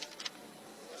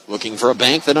 Looking for a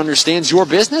bank that understands your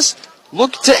business?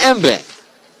 Look to MBank.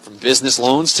 From business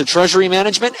loans to treasury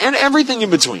management and everything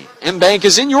in between, MBank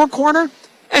is in your corner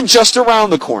and just around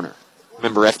the corner.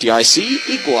 Member FDIC,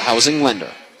 equal housing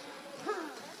lender.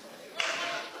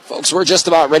 Folks, we're just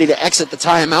about ready to exit the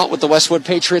timeout with the Westwood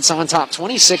Patriots on top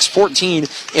 26-14.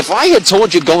 If I had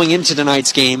told you going into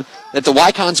tonight's game that the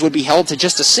Wycons would be held to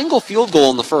just a single field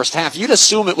goal in the first half, you'd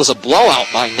assume it was a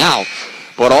blowout by now.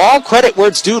 But all credit where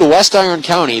it's due to West-Iron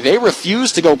County. They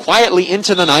refuse to go quietly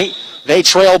into the night. They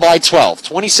trail by 12.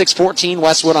 26-14,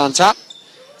 Westwood on top.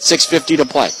 6:50 to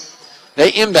play. They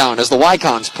inbound as the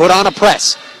Wycons put on a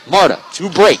press. Marta to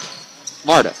break.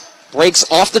 Marta breaks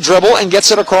off the dribble and gets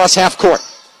it across half court.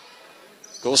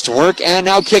 Goes to work and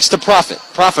now kicks to Profit.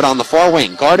 Profit on the far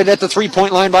wing. Guarded at the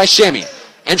three-point line by Shamian.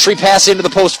 Entry pass into the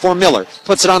post for Miller.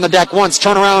 Puts it on the deck once.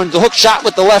 Turn around. The hook shot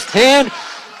with the left hand.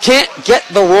 Can't get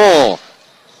the roll.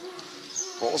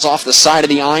 Rolls off the side of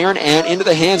the iron and into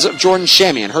the hands of Jordan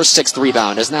Shamian. Her 6th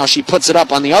rebound as now she puts it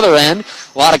up on the other end.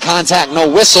 A lot of contact, no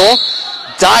whistle.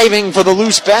 Diving for the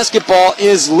loose basketball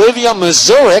is Livia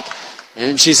Mazurik.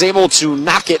 And she's able to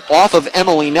knock it off of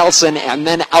Emily Nelson and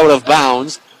then out of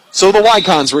bounds. So the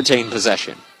Wycons retain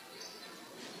possession.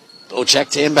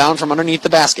 Bocek to inbound from underneath the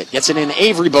basket. Gets it in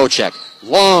Avery Bocek.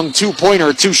 Long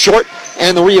two-pointer, too short.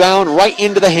 And the rebound right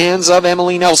into the hands of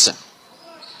Emily Nelson.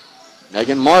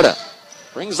 Megan Marta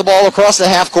brings the ball across the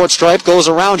half-court stripe. Goes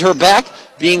around her back.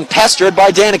 Being pestered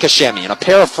by Danica Shamian. A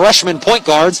pair of freshman point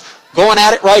guards going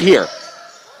at it right here.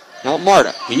 Now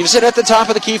Marta leaves it at the top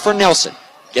of the key for Nelson.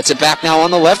 Gets it back now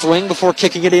on the left wing before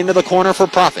kicking it into the corner for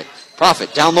Profit.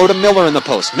 Profit down low to Miller in the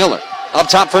post. Miller up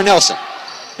top for Nelson.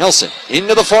 Nelson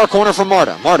into the far corner for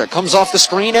Marta. Marta comes off the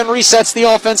screen and resets the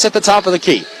offense at the top of the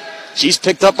key. She's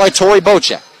picked up by Tori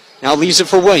Bocek. Now leaves it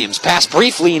for Williams. Pass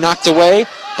briefly knocked away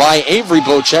by Avery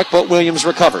Bocek, but Williams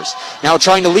recovers. Now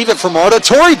trying to leave it for Marta.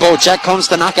 Tori Bocek comes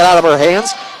to knock it out of her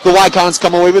hands. The Wycons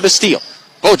come away with a steal.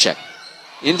 Bocek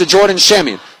into Jordan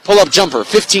Shamian. Pull-up jumper,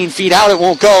 15 feet out, it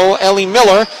won't go. Ellie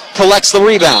Miller collects the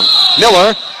rebound.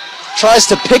 Miller tries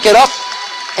to pick it up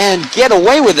and get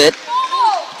away with it,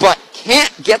 but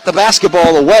can't get the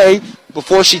basketball away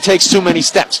before she takes too many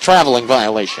steps. Traveling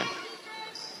violation.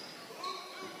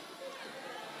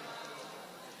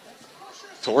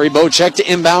 Tori Bocek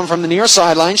to inbound from the near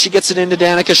sideline. She gets it into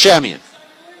Danica Shamian.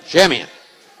 Shamian,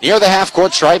 near the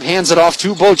half-court stripe, hands it off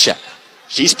to Bocek.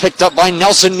 She's picked up by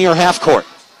Nelson near half-court.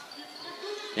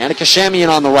 Danica Shamian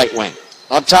on the right wing.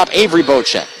 Up top, Avery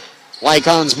Bocek.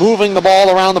 Lycons moving the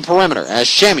ball around the perimeter as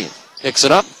Shamian picks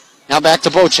it up. Now back to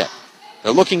Bocek.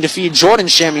 They're looking to feed Jordan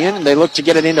Shamian, and they look to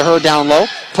get it into her down low.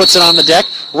 Puts it on the deck,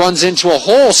 runs into a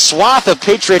whole swath of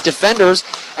Patriot defenders,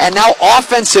 and now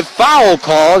offensive foul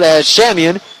called as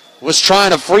Shamian was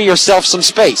trying to free herself some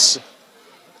space.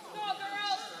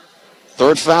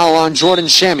 Third foul on Jordan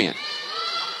Shamian.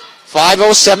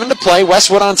 5:07 to play.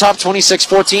 Westwood on top,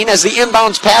 26-14, as the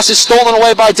inbounds pass is stolen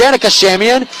away by Danica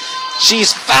Shamian.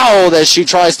 She's fouled as she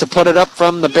tries to put it up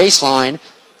from the baseline,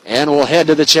 and will head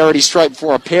to the charity stripe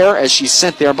for a pair as she's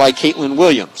sent there by Caitlin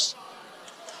Williams.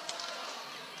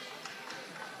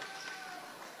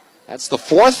 That's the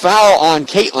fourth foul on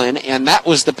Caitlin, and that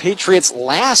was the Patriots'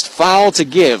 last foul to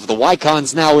give. The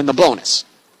Wycons now in the bonus.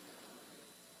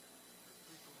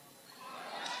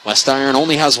 West Iron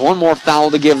only has one more foul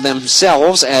to give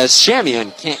themselves as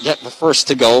Shamian can't get the first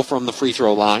to go from the free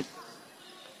throw line.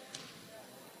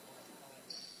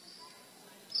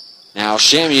 Now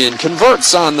Shamian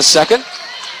converts on the second.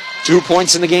 2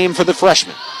 points in the game for the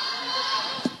freshman.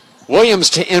 Williams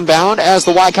to inbound as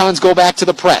the Wycons go back to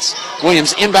the press.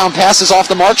 Williams inbound passes off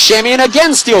the mark. Shamian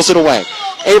again steals it away.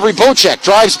 Avery Bocek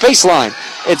drives baseline.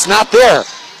 It's not there.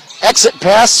 Exit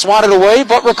pass swatted away,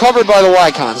 but recovered by the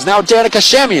Wycons. Now Danica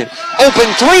Shamian.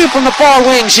 Open three from the far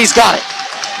wing. She's got it.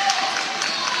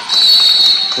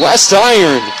 West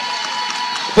Iron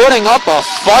putting up a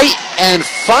fight and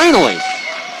finally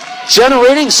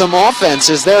generating some offense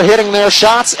as they're hitting their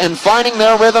shots and finding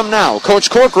their rhythm now. Coach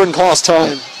Corcoran calls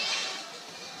time.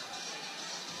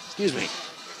 Excuse me.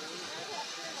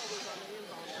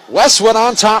 Westwood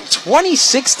on top,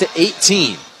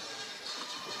 26-18.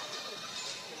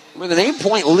 With an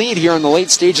 8-point lead here in the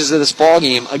late stages of this ball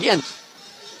game. Again,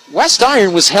 West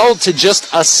Iron was held to just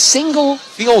a single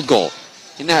field goal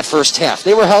in that first half.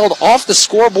 They were held off the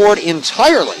scoreboard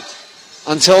entirely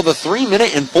until the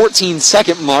 3-minute and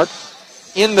 14-second mark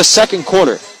in the second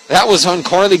quarter. That was when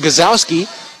Carly Gazowski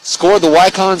scored the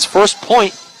Wycons' first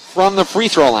point from the free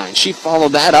throw line. She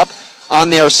followed that up on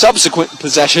their subsequent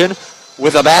possession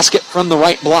with a basket from the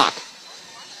right block.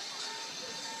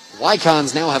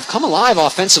 Wycons now have come alive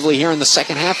offensively here in the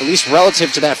second half, at least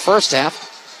relative to that first half.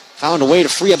 Found a way to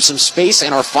free up some space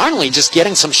and are finally just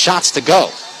getting some shots to go.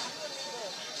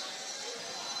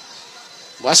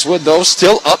 Westwood, though,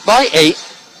 still up by 8.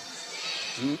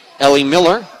 Ellie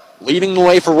Miller leading the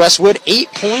way for Westwood.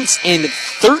 8 points and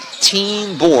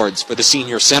 13 boards for the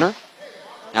senior center.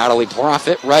 Natalie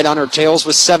Profit right on her tails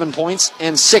with 7 points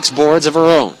and 6 boards of her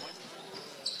own.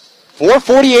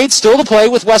 4:48 still to play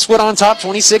with Westwood on top,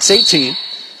 26-18.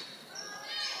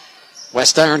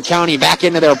 West Iron County back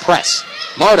into their press.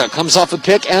 Marta comes off a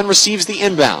pick and receives the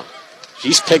inbound.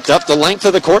 She's picked up the length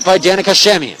of the court by Danica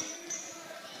Shamian.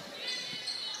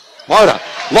 Marta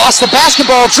lost the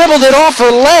basketball, dribbled it off her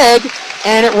leg,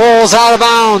 and it rolls out of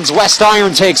bounds. West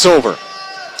Iron takes over.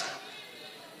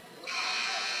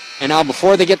 And now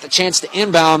before they get the chance to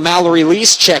inbound, Mallory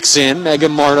Lease checks in.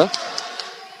 Megan Marta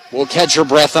will catch her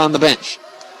breath on the bench.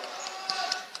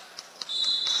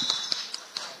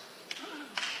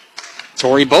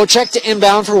 Tori Bocek to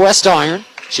inbound for West Iron.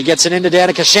 She gets it into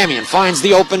Danica Shamian. Finds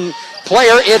the open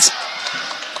player. It's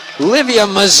Livia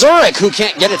Mazurek who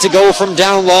can't get it to go from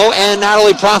down low, and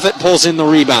Natalie Profit pulls in the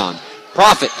rebound.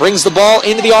 Profit brings the ball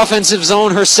into the offensive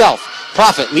zone herself.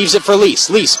 Profit leaves it for Lease.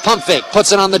 Lease, pump fake,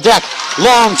 puts it on the deck.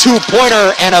 Long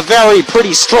two-pointer and a very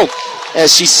pretty stroke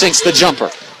as she sinks the jumper.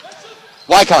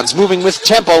 Wycons moving with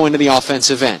tempo into the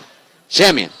offensive end.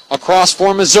 Shamian across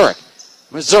for Mazurek.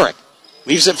 Mazurek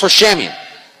leaves it for Shamian.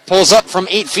 Pulls up from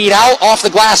 8 feet out, off the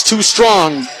glass, too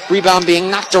strong. Rebound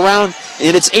being knocked around,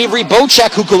 and it's Avery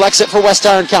Bocek who collects it for West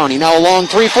Iron County. Now a long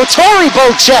three for Tori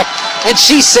Bocek, and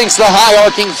she sinks the high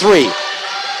arcing three.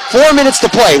 4 minutes to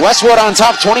play. Westwood on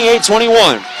top,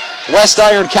 28-21. West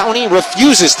Iron County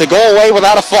refuses to go away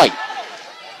without a fight.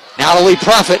 Natalie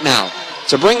Profit now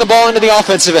to bring the ball into the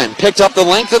offensive end. Picked up the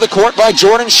length of the court by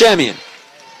Jordan Shamian.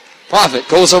 Profit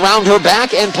goes around her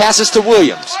back and passes to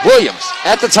Williams. Williams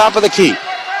at the top of the key.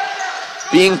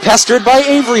 Being pestered by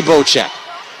Avery Bocek.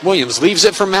 Williams leaves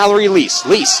it for Mallory Lease.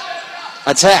 Lease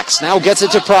attacks, now gets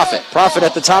it to Profit. Profit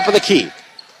at the top of the key.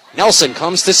 Nelson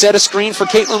comes to set a screen for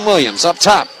Caitlin Williams up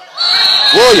top.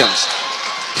 Williams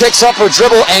picks up her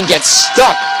dribble and gets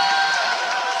stuck.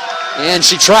 And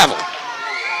she traveled.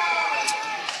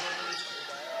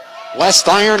 West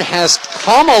Iron has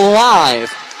come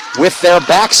alive with their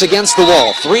backs against the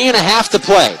wall. 3.5 to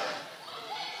play.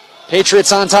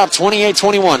 Patriots on top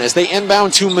 28-21 as they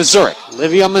inbound to Mazurek.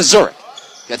 Livia Mazurek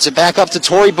gets it back up to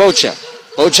Tori Bocek.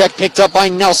 Bocek picked up by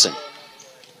Nelson.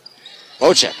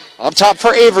 Bocek up top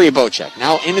for Avery Bocek.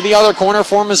 Now into the other corner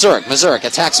for Mazurek. Mazurek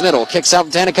attacks middle, kicks out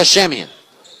Danica Shamian.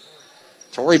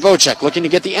 Tori Bocek looking to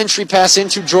get the entry pass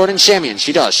into Jordan Shamian.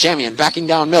 She does. Shamian backing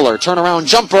down Miller. Turnaround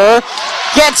jumper.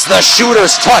 Gets the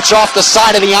shooter's touch off the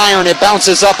side of the iron. It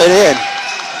bounces up and in.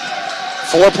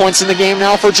 4 points in the game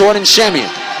now for Jordan Shamian.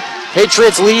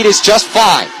 Patriots lead is just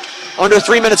 5. Under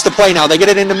 3 minutes to play now. They get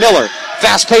it into Miller.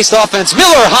 Fast-paced offense.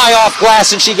 Miller high off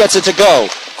glass, and she gets it to go.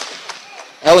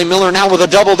 Ellie Miller now with a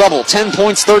double-double. 10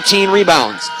 points, 13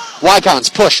 rebounds.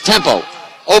 Wycons push, tempo.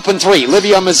 Open three.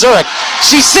 Livia Mazurek.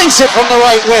 She sinks it from the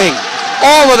right wing.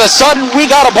 All of a sudden, we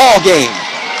got a ball game.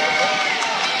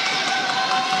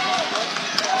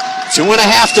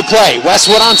 2.5 to play.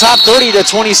 Westwood on top,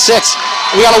 30-26.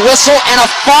 We got a whistle and a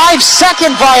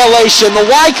 5-second violation. The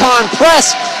Wycon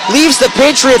press leaves the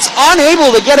Patriots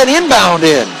unable to get an inbound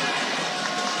in.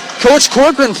 Coach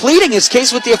Corcoran pleading his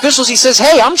case with the officials. He says,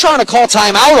 hey, I'm trying to call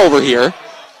timeout over here.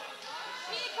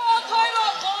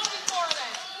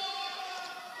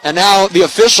 And now the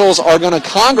officials are going to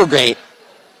congregate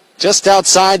just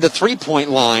outside the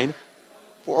three-point line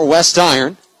for West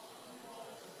Iron.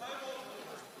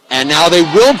 And now they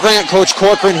will grant Coach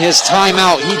Corcoran his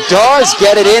timeout. He does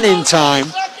get it in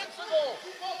time.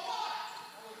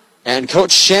 And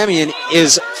Coach Shamian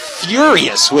is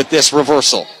furious with this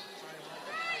reversal.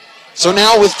 So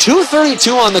now with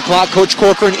 2:32 on the clock, Coach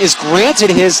Corcoran is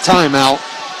granted his timeout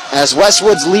as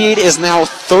Westwood's lead is now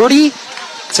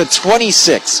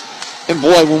 30-26. And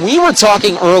boy, when we were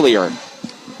talking earlier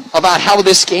about how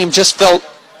this game just felt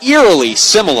eerily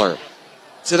similar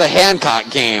to the Hancock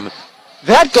game,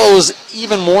 that goes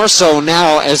even more so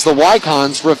now as the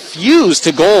Wycons refuse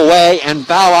to go away and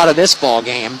bow out of this ball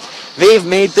game. They've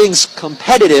made things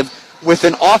competitive with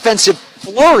an offensive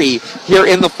flurry here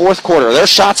in the fourth quarter. Their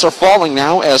shots are falling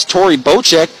now as Tori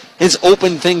Bocek has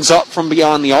opened things up from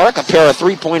beyond the arc. A pair of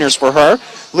three-pointers for her.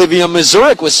 Livia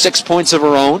Mazurek with 6 points of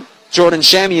her own. Jordan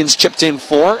Shamian's chipped in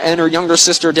 4, and her younger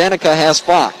sister Danica has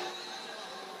 5.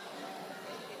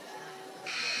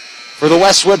 For the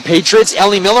Westwood Patriots,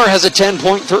 Ellie Miller has a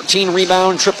 10-point,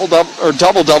 13-rebound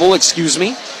double-double.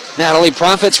 Natalie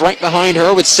Profit's right behind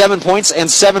her with 7 points and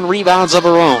 7 rebounds of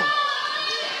her own.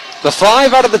 The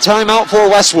 5 out of the timeout for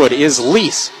Westwood is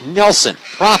Lease, Nelson,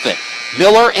 Profit,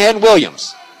 Miller, and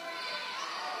Williams.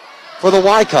 For the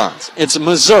Wycons, it's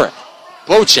Mazurek,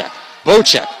 Bocek,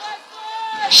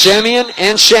 Shamian,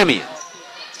 and Shamian.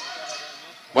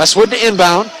 Westwood to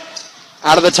inbound.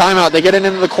 Out of the timeout, they get it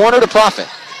into the corner to Profit.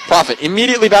 Profit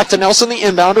immediately back to Nelson, the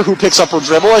inbounder, who picks up her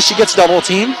dribble as she gets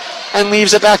double-teamed and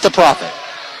leaves it back to Profit.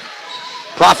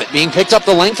 Profit being picked up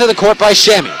the length of the court by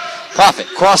Shamian. Profit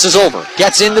crosses over,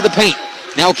 gets into the paint.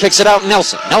 Now kicks it out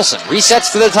Nelson. Nelson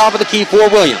resets to the top of the key for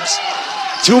Williams.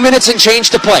 2 minutes and change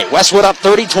to play. Westwood up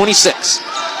 30-26.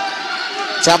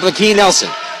 Top of the key, Nelson.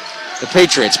 The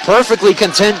Patriots perfectly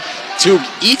content to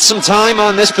eat some time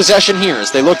on this possession here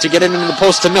as they look to get it into the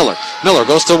post to Miller. Miller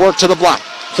goes to work to the block.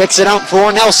 Kicks it out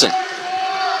for Nelson.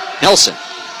 Nelson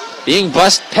being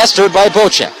pestered by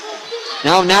Bocek.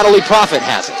 Now Natalie Profit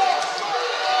has it.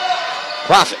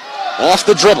 Profit off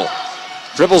the dribble.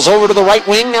 Dribbles over to the right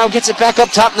wing, now gets it back up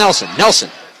top Nelson. Nelson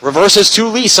reverses to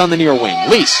Lease on the near wing.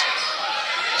 Lease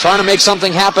trying to make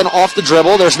something happen off the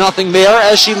dribble. There's nothing there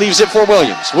as she leaves it for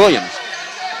Williams. Williams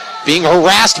being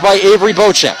harassed by Avery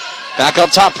Bocek. Back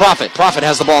up top, Profit. Profit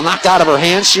has the ball knocked out of her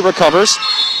hands. She recovers.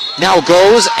 Now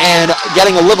goes and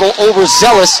getting a little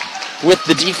overzealous with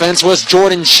the defense was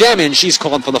Jordan Shamian. She's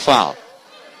calling for the foul.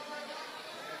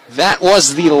 That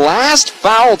was the last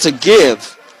foul to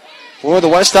give for the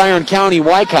West-Iron-County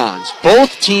Wycons.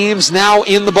 Both teams now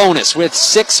in the bonus with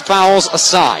 6 fouls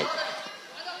aside.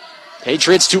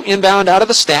 Patriots to inbound out of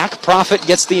the stack. Profit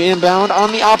gets the inbound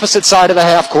on the opposite side of the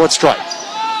half-court stripe.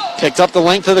 Picked up the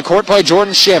length of the court by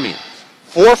Jordan Shamian.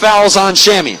 4 fouls on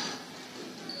Shamian.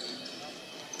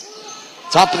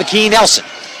 Top of the key, Nelson.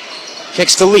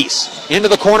 Kicks to Lease. Into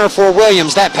the corner for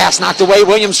Williams. That pass knocked away.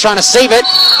 Williams trying to save it.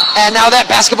 And now that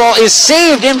basketball is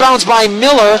saved. Inbounds by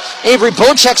Miller. Avery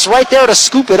Bocek's right there to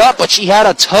scoop it up, but she had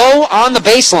a toe on the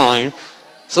baseline.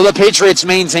 So the Patriots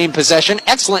maintain possession.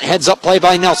 Excellent heads-up play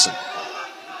by Nelson.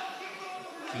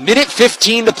 Minute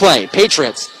 15 to play.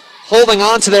 Patriots holding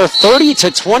on to their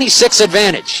 30-26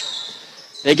 advantage.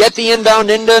 They get the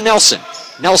inbound into Nelson.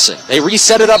 Nelson. They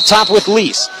reset it up top with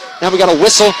Lease. Now we got a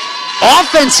whistle.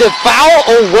 Offensive foul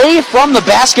away from the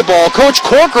basketball. Coach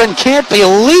Corcoran can't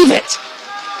believe it.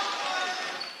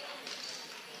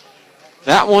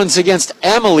 That one's against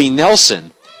Emily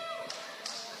Nelson.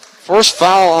 First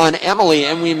foul on Emily,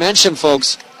 and we mentioned,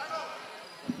 folks,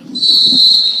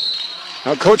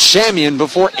 now Coach Shamian,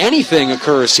 before anything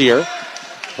occurs here,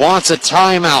 wants a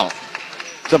timeout.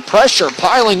 The pressure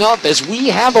piling up as we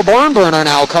have a barn burner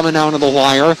now coming down to the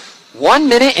wire. 1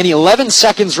 minute and 11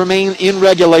 seconds remain in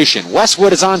regulation.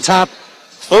 Westwood is on top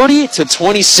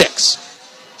 30-26.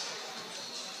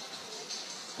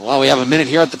 While we have a minute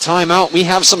here at the timeout, we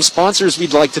have some sponsors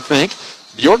we'd like to thank.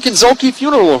 Bjork and Zolke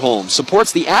Funeral Home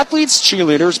supports the athletes,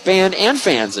 cheerleaders, band, and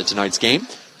fans at tonight's game.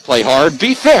 Play hard,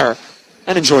 be fair,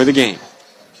 and enjoy the game.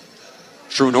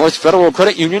 True North Federal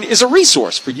Credit Union is a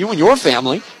resource for you and your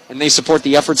family, and they support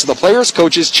the efforts of the players,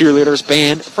 coaches, cheerleaders,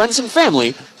 band, friends, and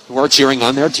family who are cheering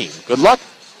on their team. Good luck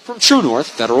from True North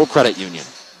Federal Credit Union.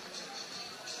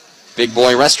 Big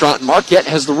Boy Restaurant in Marquette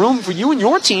has the room for you and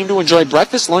your team to enjoy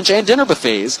breakfast, lunch, and dinner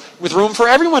buffets with room for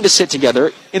everyone to sit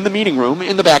together in the meeting room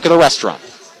in the back of the restaurant.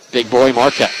 Big Boy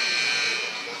Marquette.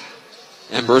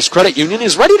 Embers Credit Union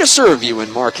is ready to serve you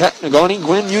in Marquette, Negaunee,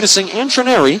 Gwinn, Munising, and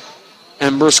Trinary.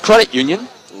 Embers Credit Union,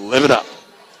 live it up.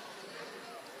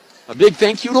 A big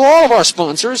thank you to all of our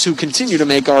sponsors who continue to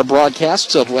make our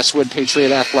broadcasts of Westwood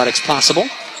Patriot Athletics possible.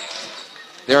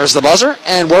 There's the buzzer,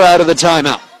 and we're out of the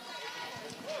timeout.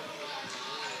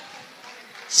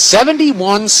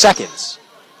 71 seconds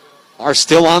are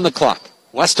still on the clock.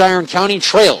 West Iron County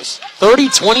trails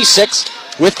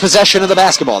 30-26 with possession of the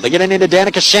basketball. They get it into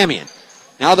Danica Shamian.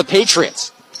 Now the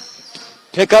Patriots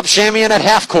pick up Shamian at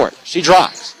half court. She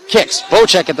drives, kicks.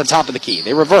 Bocek at the top of the key.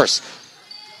 They reverse.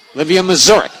 Livia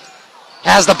Mazurek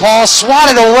has the ball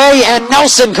swatted away, and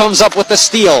Nelson comes up with the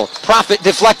steal. Profit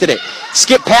deflected it.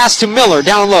 Skip pass to Miller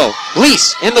down low.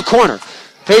 Lease in the corner.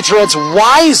 Patriots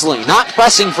wisely not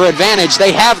pressing for advantage.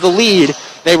 They have the lead.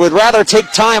 They would rather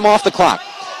take time off the clock.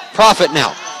 Profit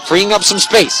now, freeing up some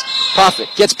space. Profit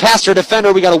gets past her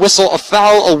defender. We got a whistle, a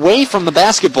foul away from the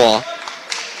basketball.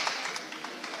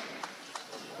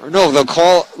 Or no, they'll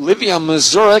call Livia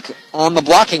Mazurek on the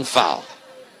blocking foul.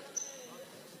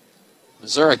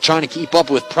 Mazurek trying to keep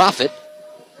up with Profit.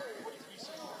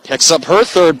 Picks up her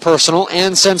third personal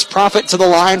and sends Profit to the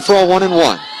line for a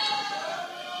 1-and-1.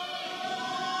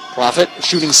 Profit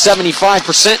shooting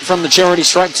 75% from the charity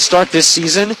stripe to start this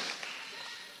season.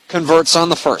 Converts on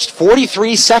the first.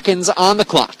 43 seconds on the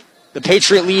clock. The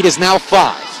Patriot lead is now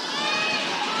 5.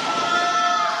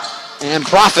 And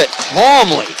Profit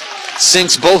calmly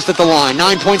sinks both at the line.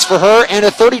 9 points for her and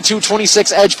a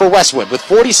 32-26 edge for Westwood. With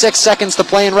 46 seconds to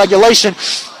play in regulation,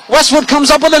 Westwood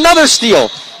comes up with another steal.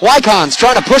 Wycons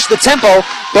trying to push the tempo,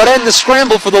 but in the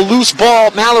scramble for the loose ball,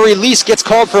 Mallory Lease gets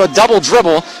called for a double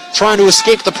dribble, trying to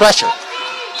escape the pressure.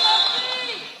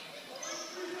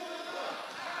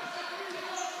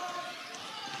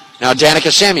 Now Danica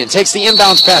Shamian takes the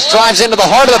inbounds pass, drives into the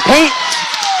heart of the paint,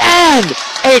 and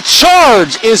a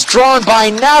charge is drawn by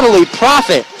Natalie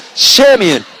Profit.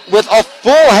 Shamian, with a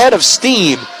full head of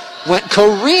steam, went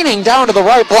careening down to the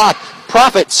right block.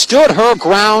 Profit stood her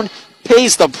ground,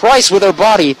 pays the price with her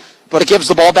body, but it gives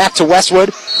the ball back to Westwood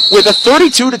with a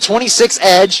 32-26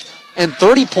 edge and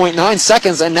 30.9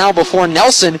 seconds. And now before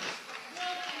Nelson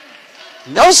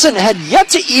had yet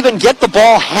to even get the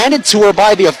ball handed to her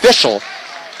by the official.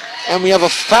 And we have a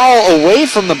foul away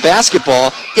from the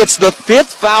basketball. It's the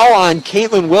 5th foul on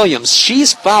Caitlin Williams.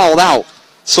 She's fouled out.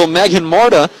 So Megan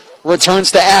Marta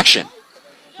returns to action.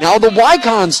 Now the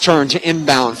Wycons turn to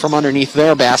inbound from underneath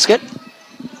their basket.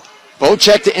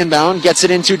 Bocek to inbound, gets it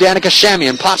into Danica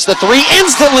Shamian, pops the three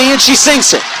instantly, and she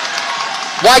sinks it.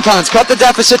 Wycons cut the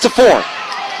deficit to 4.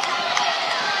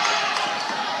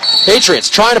 Patriots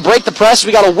trying to break the press.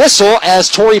 We got a whistle as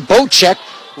Tori Bocek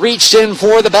reached in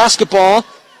for the basketball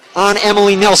on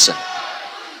Emily Nelson.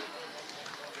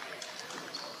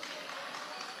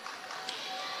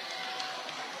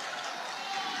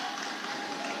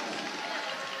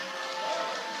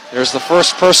 There's the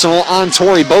first personal on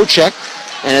Tori Bocek,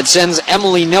 and it sends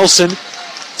Emily Nelson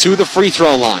to the free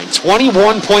throw line.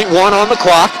 21.1 on the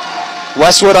clock.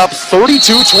 Westwood up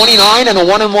 32-29, and a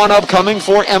 1-and-1 upcoming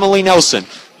for Emily Nelson.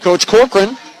 Coach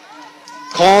Corcoran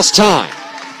calls time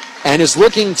and is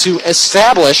looking to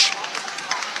establish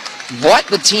what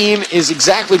the team is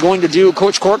exactly going to do.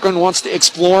 Coach Corcoran wants to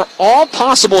explore all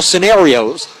possible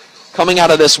scenarios coming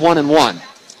out of this 1-and-1.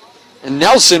 And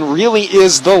Nelson really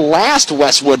is the last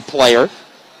Westwood player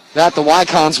that the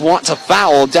Wycons want to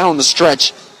foul down the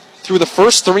stretch. Through the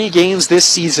first 3 games this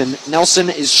season, Nelson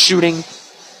is shooting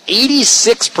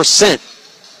 86%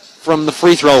 from the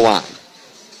free throw line.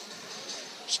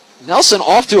 Nelson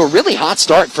off to a really hot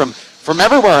start from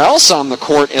everywhere else on the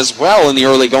court as well in the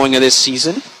early going of this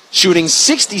season, shooting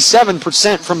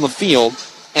 67% from the field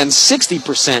and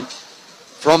 60%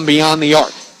 from beyond the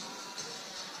arc.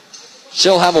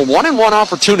 She'll have a 1-and-1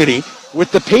 opportunity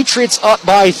with the Patriots up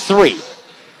by 3.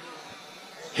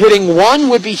 Hitting 1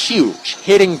 would be huge.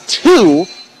 Hitting 2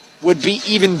 would be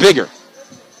even bigger.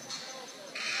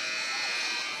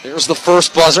 There's the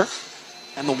first buzzer.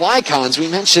 And the Wycons, we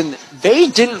mentioned, they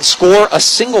didn't score a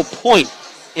single point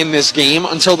in this game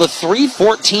until the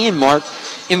 3:14 mark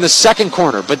in the second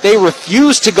quarter. But they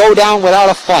refused to go down without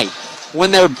a fight.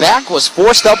 When their back was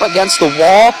forced up against the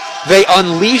wall, they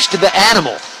unleashed the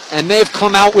animal. And they've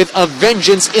come out with a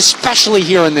vengeance, especially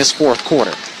here in this fourth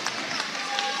quarter.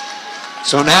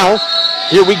 So now,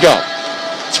 here we go.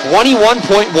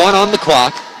 21.1 on the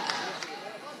clock.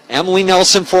 Emily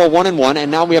Nelson for a 1-and-1,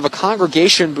 and now we have a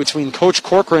congregation between Coach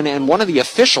Corcoran and one of the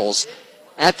officials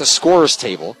at the scorer's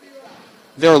table.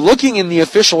 They're looking in the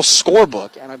official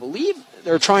scorebook, and I believe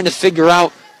they're trying to figure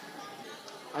out,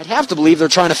 I'd have to believe they're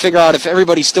trying to figure out if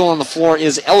everybody still on the floor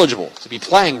is eligible to be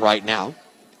playing right now.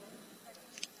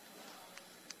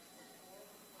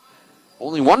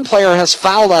 Only one player has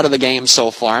fouled out of the game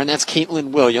so far, and that's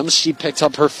Caitlin Williams. She picked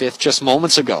up her 5th just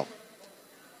moments ago.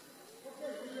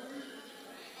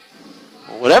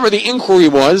 Whatever the inquiry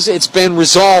was, it's been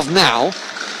resolved now.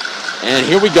 And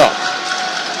here we go.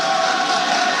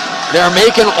 They're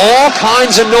making all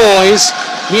kinds of noise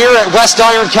here at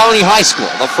West-Iron-County High School.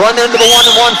 The front end of the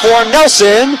 1-and-1 for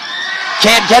Nelson.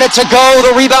 Can't get it to go.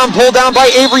 The rebound pulled down by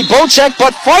Avery Bocek,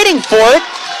 but fighting for it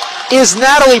is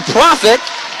Natalie Profit.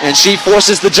 And she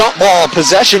forces the jump ball.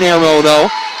 Possession arrow, though,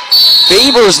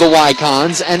 favors the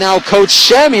Wycons. And now Coach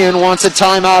Shamian wants a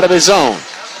timeout of his own.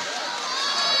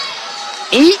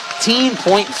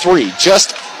 18.3,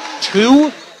 just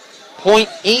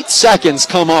 2.8 seconds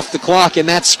come off the clock in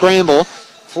that scramble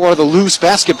for the loose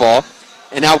basketball.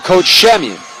 And now Coach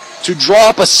Shemian to draw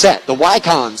up a set. The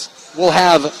Wycons will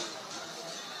have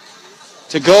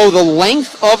to go the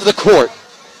length of the court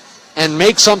and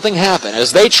make something happen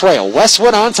as they trail.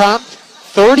 Westwood on top,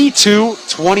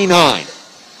 32-29.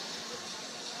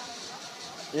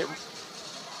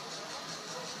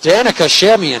 Danica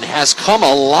Shemian has come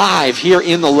alive here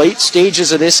in the late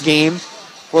stages of this game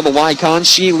for the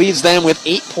Wycons. She leads them with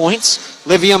 8 points.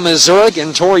 Livia Mazurik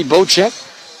and Tori Bocek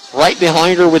right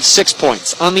behind her with 6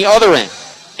 points. On the other end,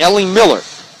 Ellie Miller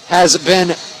has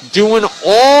been doing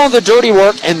all the dirty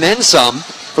work and then some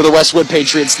for the Westwood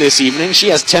Patriots this evening. She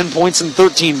has 10 points and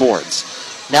 13 boards.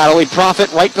 Natalie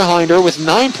Profit right behind her with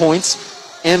 9 points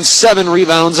and 7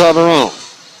 rebounds of her own.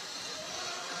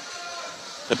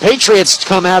 The Patriots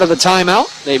come out of the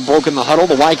timeout. They've broken the huddle.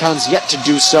 The Wycons yet to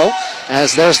do so,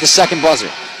 as there's the second buzzer.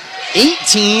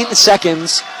 18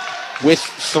 seconds with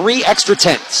 3 extra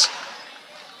tenths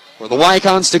for the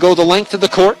Wycons to go the length of the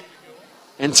court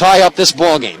and tie up this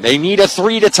ball game. They need a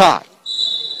 3 to tie.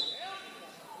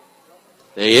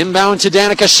 They inbound to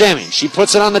Danica Shamian. She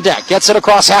puts it on the deck, gets it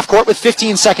across half court with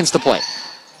 15 seconds to play.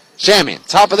 Shamian,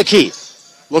 top of the key.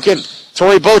 Looking,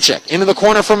 Tori Bocek into the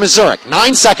corner for Mazurik.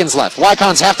 9 seconds left.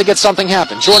 Wycons have to get something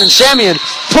happen. Jordan Shamian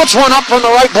puts one up from the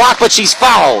right block, but she's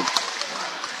fouled.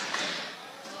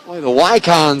 Boy, the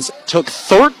Wycons took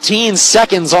 13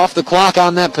 seconds off the clock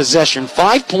on that possession.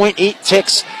 5.8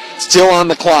 ticks still on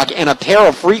the clock, and a pair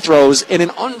of free throws in an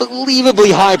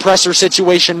unbelievably high pressure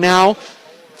situation now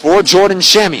for Jordan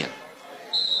Shamian.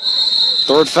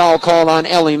 Third foul called on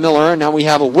Ellie Miller. Now we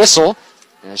have a whistle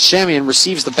as Shamian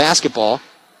receives the basketball.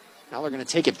 Now they're going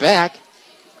to take it back.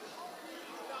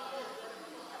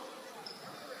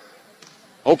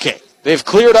 Okay, they've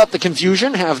cleared up the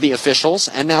confusion, have the officials,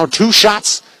 and now 2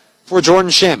 shots for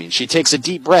Jordan Shamian. She takes a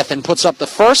deep breath and puts up the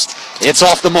first. It's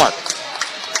off the mark.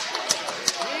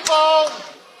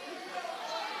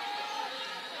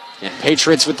 And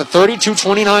Patriots with the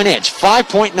 32-29 edge.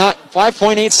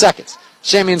 5.8 seconds.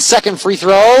 Shamian's second free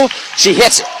throw. She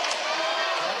hits it.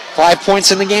 5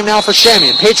 points in the game now for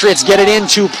Shamian. Patriots get it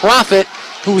into Profit,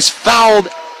 who's fouled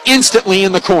instantly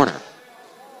in the corner.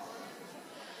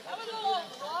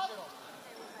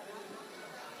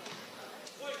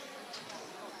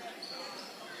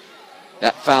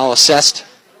 That foul assessed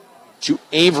to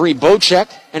Avery Bocek,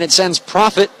 and it sends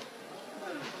Profit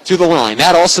to the line.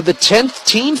 That also the 10th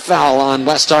team foul on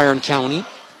West Iron County.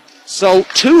 So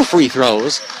 2 free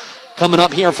throws coming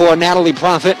up here for Natalie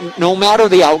Profit, no matter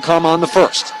the outcome on the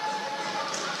first.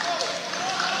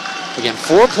 Again,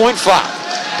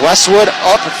 4.5. Westwood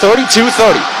up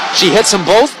 32-30. She hits them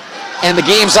both, and the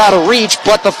game's out of reach,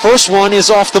 but the first one is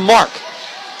off the mark.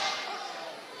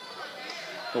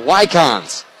 The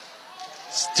Wycons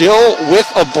still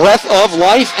with a breath of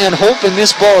life and hope in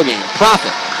this ballgame.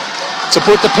 Profit to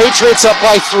put the Patriots up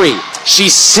by 3. She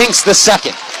sinks the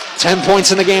second. 10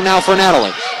 points in the game now for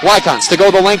Natalie. Wycons to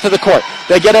go the length of the court.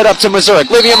 They get it up to Mazurek.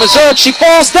 Livia Mazurek, she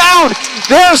falls down.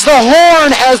 There's the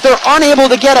horn as they're unable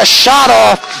to get a shot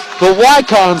off. The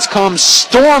Wycons come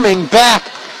storming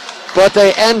back, but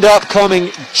they end up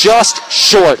coming just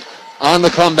short on the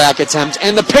comeback attempt.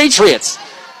 And the Patriots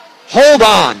hold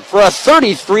on for a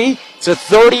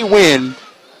 33-30 win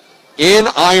in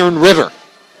Iron River.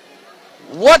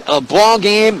 What a ball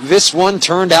game this one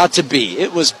turned out to be.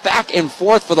 It was back and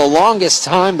forth for the longest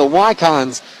time. The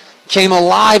Wycons came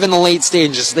alive in the late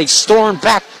stages. They stormed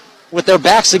back with their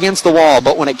backs against the wall,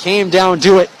 but when it came down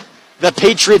to it, the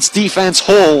Patriots defense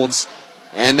holds,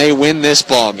 and they win this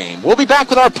ball game. We'll be back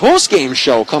with our post-game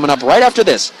show coming up right after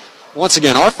this. Once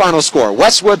again, our final score,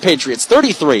 Westwood Patriots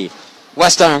 33,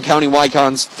 West Iron County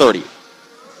Wycons 30.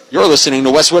 You're listening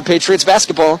to Westwood Patriots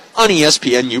basketball on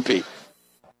ESPN UP.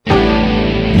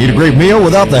 Need a great meal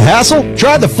without the hassle?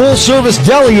 Try the full-service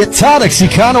deli at Todix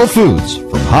Econo Foods.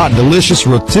 From hot and delicious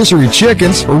rotisserie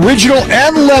chickens, original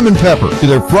and lemon pepper, to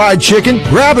their fried chicken,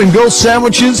 grab-and-go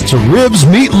sandwiches, to ribs,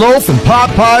 meatloaf, and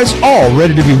pot pies, all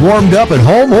ready to be warmed up at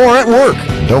home or at work.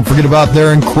 And don't forget about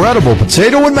their incredible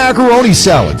potato and macaroni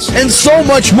salads, and so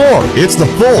much more. It's the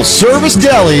full-service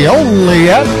deli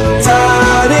only at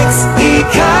Todix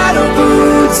Econo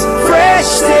Foods. Fresh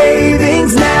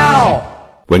savings now.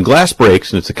 When glass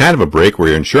breaks, and it's the kind of a break where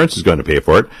your insurance is going to pay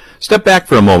for it, step back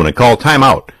for a moment and call time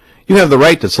out. You have the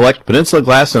right to select Peninsula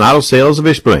Glass and Auto Sales of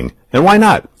Ishpeming. And why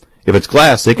not? If it's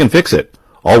glass, they can fix it.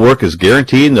 All work is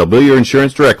guaranteed and they'll bill your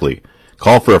insurance directly.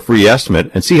 Call for a free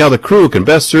estimate and see how the crew can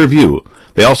best serve you.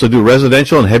 They also do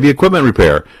residential and heavy equipment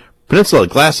repair. Peninsula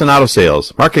Glass and Auto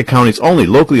Sales, Marquette County's only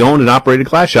locally owned and operated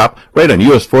glass shop, right on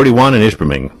US 41 in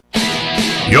Ishpeming.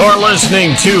 You're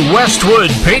listening to Westwood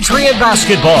Patriot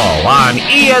Basketball on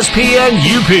ESPN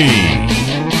UP.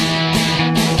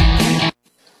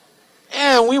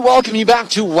 And we welcome you back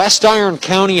to West Iron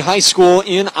County High School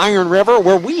in Iron River,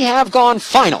 where we have gone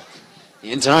final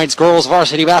in tonight's girls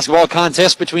varsity basketball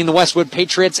contest between the Westwood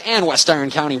Patriots and West Iron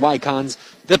County Wycons.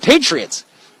 The Patriots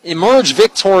emerge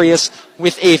victorious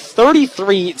with a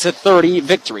 33-30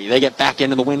 victory. They get back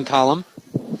into the win column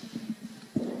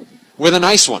with a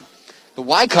nice one. The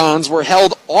Wycons were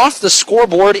held off the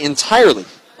scoreboard entirely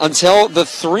until the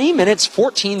 3 minutes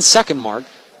 14 second mark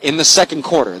in the second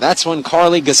quarter. That's when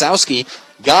Carly Gazowski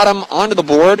got him onto the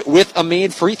board with a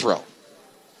made free throw.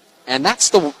 And that's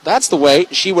the way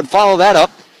she would follow that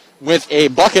up with a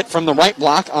bucket from the right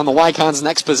block on the Wycons'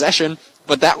 next possession.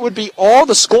 But that would be all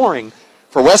the scoring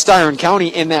for West Iron County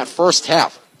in that first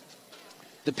half.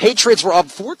 The Patriots were up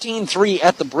 14-3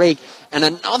 at the break, and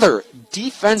another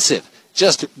defensive,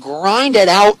 just grinded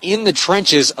out in the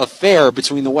trenches affair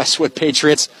between the Westwood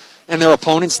Patriots and their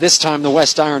opponents, this time the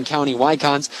West Iron County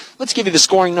Wycons. Let's give you the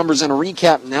scoring numbers and a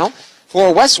recap now.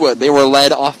 For Westwood, they were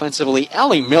led offensively.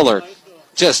 Ellie Miller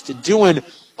just doing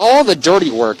all the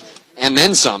dirty work and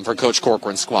then some for Coach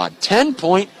Corcoran's squad. 10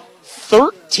 point,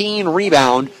 13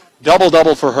 rebound,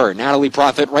 double-double for her. Natalie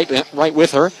Profit right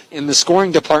with her in the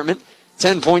scoring department.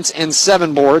 10 points and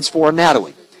 7 boards for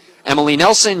Natalie. Emily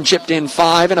Nelson chipped in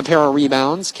 5 and a pair of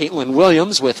rebounds. Caitlin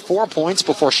Williams with 4 points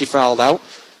before she fouled out.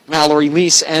 Mallory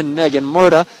Lease and Megan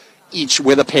Murda each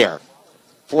with a pair.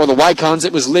 For the Wycons,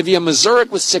 it was Livia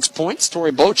Mazurek with 6 points.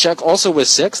 Tori Bocek also with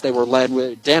 6. They were led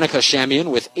with Danica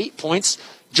Shamian with 8 points.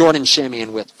 Jordan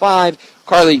Shamian with 5.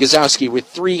 Carly Gazowski with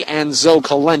 3. And Zoe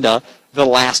Kalenda, the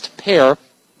last pair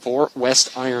for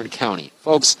West Iron County.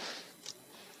 Folks,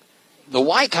 the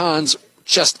Wycons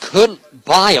just couldn't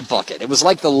buy a bucket. It was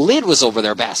like the lid was over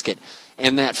their basket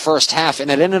in that first half, and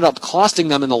it ended up costing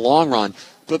them in the long run.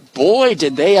 But boy,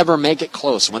 did they ever make it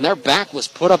close. When their back was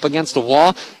put up against the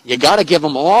wall, you got to give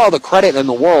them all the credit in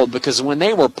the world, because when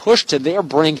they were pushed to their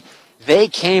brink, they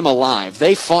came alive.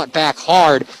 They fought back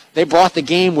hard. They brought the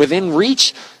game within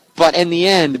reach, but in the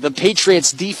end, the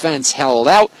Patriots' defense held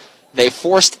out. They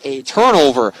forced a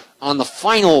turnover on the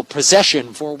final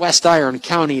possession for West Iron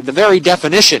County, the very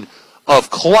definition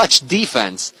of clutch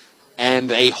defense, and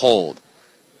they hold.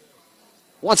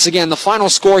 Once again, the final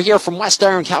score here from West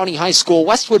Iron County High School.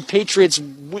 Westwood Patriots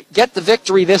get the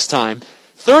victory this time,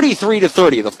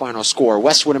 33-30, the final score.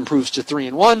 Westwood improves to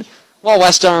 3-1, while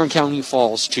West Iron County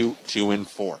falls to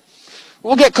 2-4.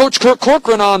 We'll get Coach Kirk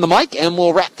Corcoran on the mic, and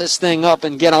we'll wrap this thing up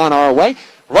and get on our way.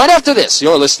 Right after this,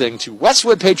 you're listening to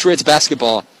Westwood Patriots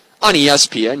basketball on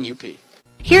ESPN UP.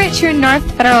 Here at True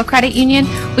North Federal Credit Union,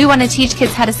 we want to teach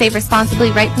kids how to save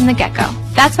responsibly right from the get-go.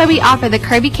 That's why we offer the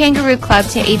Kirby Kangaroo Club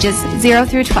to ages 0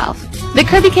 through 12. The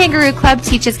Kirby Kangaroo Club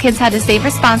teaches kids how to save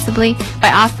responsibly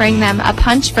by offering them a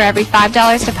punch for every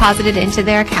 $5 deposited into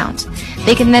their account.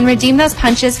 They can then redeem those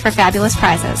punches for fabulous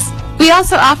prizes. We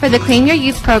also offer the Claim Your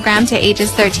Youth program to ages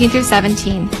 13 through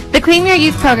 17. The Claim Your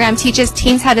Youth program teaches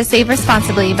teens how to save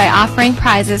responsibly by offering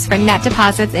prizes for net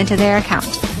deposits into their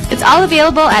account. It's all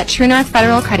available at True North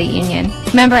Federal Credit Union.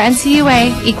 Member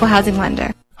NCUA, Equal Housing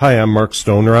Lender. Hi, I'm Mark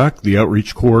Stonerock, the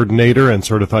Outreach Coordinator and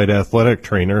Certified Athletic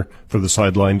Trainer for the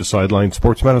Sideline to Sideline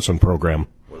Sports Medicine Program.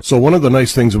 So one of the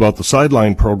nice things about the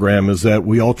Sideline program is that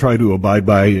we all try to abide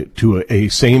by to a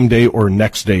same day or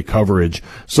next day coverage.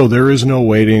 So there is no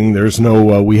waiting. There's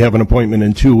no, we have an appointment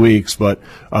in 2 weeks, but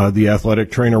the athletic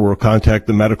trainer will contact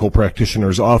the medical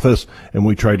practitioner's office, and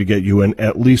we try to get you in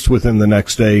at least within the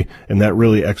next day, and that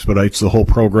really expedites the whole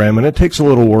program, and it takes a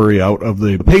little worry out of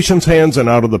the patient's hands and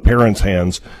out of the parents'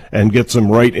 hands and gets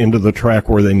them right into the track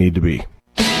where they need to be.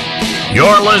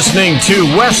 You're listening to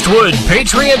Westwood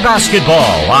Patriot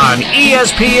Basketball on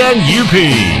ESPN UP.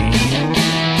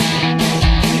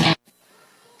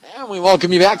 And we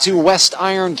welcome you back to West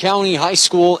Iron County High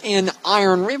School in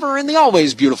Iron River in the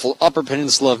always beautiful Upper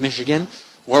Peninsula of Michigan,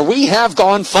 where we have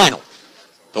gone final.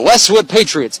 The Westwood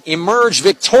Patriots emerge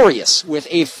victorious with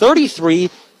a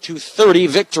 33-30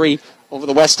 victory over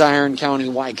the West Iron County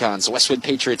Wycons. The Westwood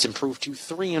Patriots improve to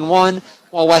 3-1,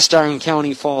 while West Iron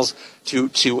County falls to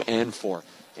 2-4.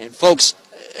 And folks,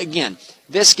 again,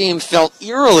 this game felt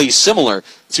eerily similar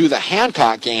to the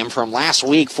Hancock game from last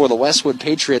week for the Westwood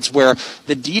Patriots, where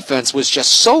the defense was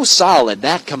just so solid,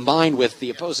 that combined with the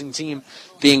opposing team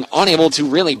being unable to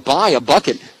really buy a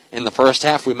bucket in the first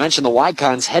half. We mentioned the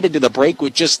Wycons headed to the break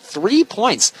with just 3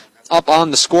 points up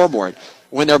on the scoreboard.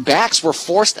 When their backs were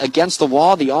forced against the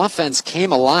wall, the offense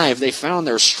came alive. They found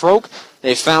their stroke,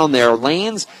 they found their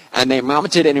lanes, and they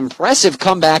mounted an impressive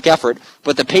comeback effort.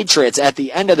 But the Patriots, at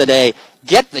the end of the day,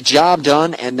 get the job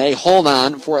done, and they hold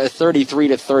on for a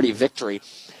 33-30 victory.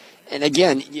 And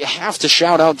again, you have to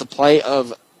shout out the play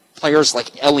of players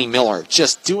like Ellie Miller,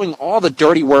 just doing all the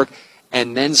dirty work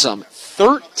and then some.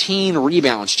 13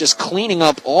 rebounds, just cleaning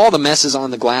up all the messes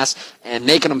on the glass and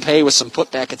making them pay with some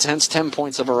putback attempts, 10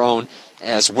 points of her own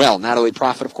as well. Natalie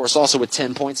Profit, of course, also with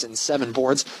 10 points and 7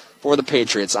 boards for the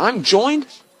Patriots. I'm joined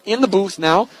in the booth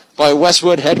now by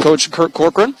Westwood head coach Kurt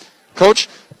Corcoran. Coach,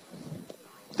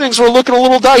 things were looking a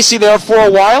little dicey there for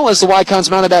a while as the Wycons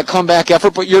mounted that comeback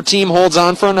effort, but your team holds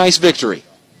on for a nice victory.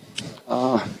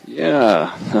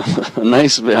 Yeah, a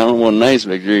nice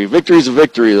victory. Victory's a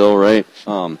victory, though, right?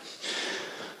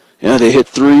 Yeah, they hit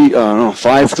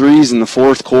 5 threes in the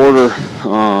fourth quarter.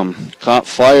 Caught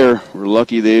fire. We're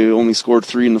lucky they only scored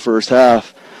 3 in the first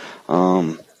half.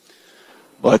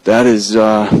 But that is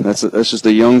that's just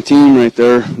a young team right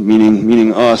there,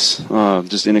 meaning us,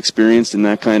 just inexperienced in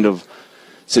that kind of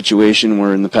situation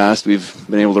where in the past we've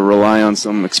been able to rely on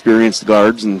some experienced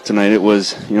guards, and tonight it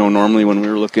was, normally when we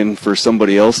were looking for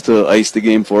somebody else to ice the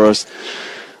game for us,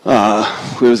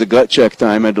 it was a gut check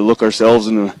time. I had to look ourselves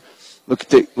in the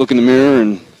look in the mirror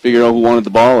and figure out who wanted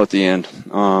the ball at the end.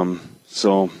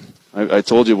 So I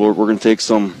told you we're going to take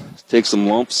some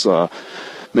lumps.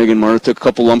 Megan Marta took a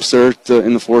couple lumps there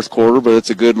in the fourth quarter, but it's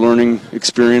a good learning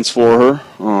experience for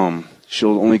her.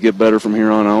 She'll only get better from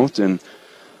here on out. And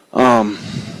I'm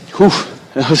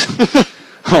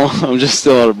just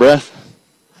still out of breath.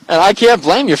 And I can't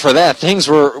blame you for that. Things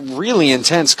were really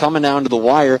intense coming down to the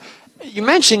wire. You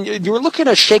mentioned you were looking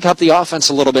to shake up the offense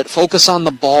a little bit, focus on the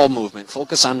ball movement,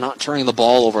 focus on not turning the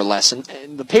ball over less. And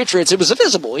the Patriots, it was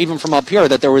visible, even from up here,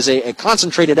 that there was a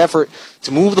concentrated effort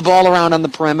to move the ball around on the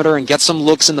perimeter and get some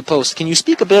looks in the post. Can you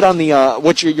speak a bit on the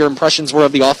what your impressions were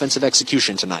of the offensive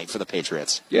execution tonight for the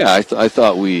Patriots? Yeah, I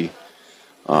thought we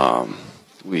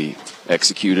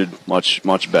executed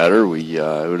much better. It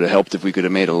would have helped if we could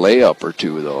have made a layup or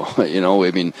two, though.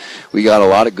 We got a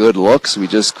lot of good looks. We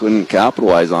just couldn't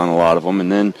capitalize on a lot of them.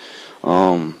 And then,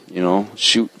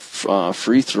 shoot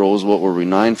free throws. What were we?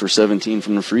 9 for 17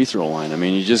 from the free throw line.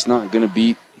 You're just not going to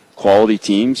beat quality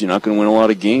teams. You're not going to win a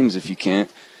lot of games if you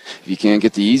can't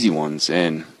get the easy ones.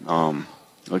 And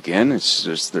again, it's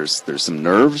just there's some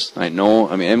nerves. I know.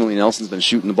 Emily Nelson's been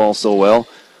shooting the ball so well.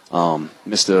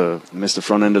 Missed the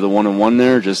front end of the 1-on-1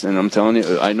 there. And I'm telling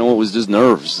you, I know it was just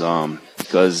nerves.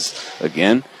 Because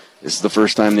again, this is the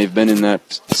first time they've been in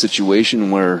that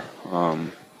situation where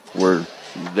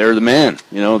they're the man.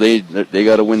 They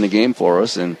got to win the game for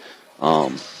us, and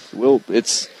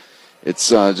it's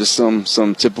just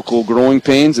some typical growing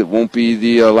pains. It won't be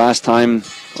the last time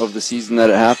of the season that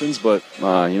it happens, but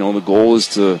the goal is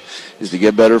to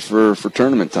get better for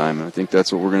tournament time. And I think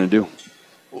that's what we're going to do.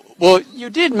 Well, you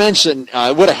did mention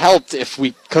it would have helped if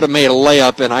we could have made a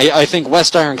layup, and I think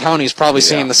West Iron County is probably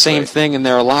saying the same thing in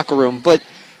their locker room. But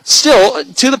still,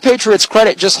 to the Patriots'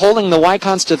 credit, just holding the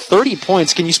Wycons to 30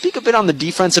 points. Can you speak a bit on the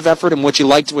defensive effort and what you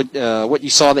liked, what you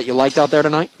saw that you liked out there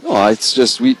tonight? Well, it's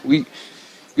just we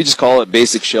just call it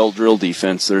basic shell drill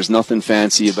defense. There's nothing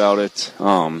fancy about it.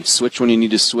 Switch when you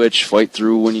need to switch, fight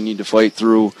through when you need to fight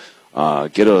through.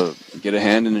 Get a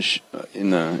hand in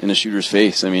the shooter's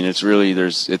face. I mean, it's really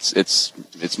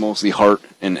it's mostly heart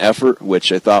and effort,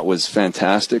 which I thought was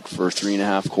fantastic for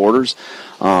 3.5 quarters.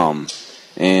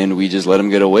 And we just let them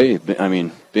get away. I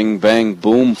mean, bing, bang,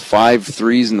 boom, 5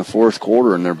 threes in the fourth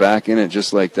quarter, and they're back in it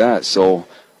just like that. So,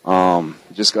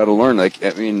 just got to learn. Like,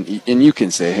 I mean, and you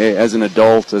can say, hey, as an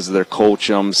adult, as their coach,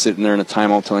 I'm sitting there in a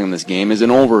timeout telling them this game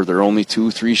isn't over. They're only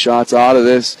 2-3 shots out of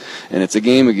this, and it's a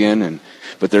game again.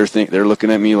 But they're looking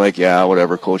at me like, yeah,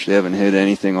 whatever, coach. They haven't hit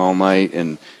anything all night,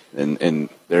 and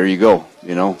there you go.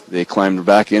 You know, they climbed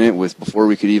back in it before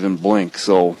we could even blink.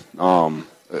 So,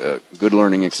 a good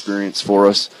learning experience for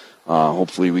us.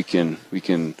 Hopefully we can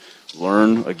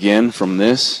learn again from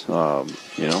this. You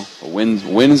know, a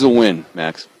win is a win,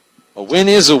 Max. A win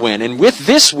is a win. And with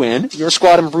this win, your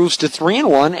squad improves to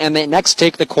 3-1, and they next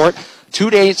take the court 2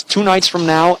 nights from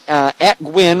now at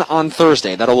Gwynn on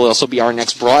Thursday. That'll also be our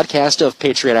next broadcast of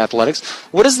Patriot Athletics.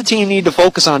 What does the team need to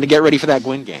focus on to get ready for that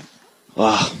Gwynn game?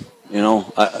 You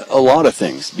know, a lot of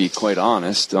things, to be quite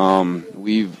honest. We're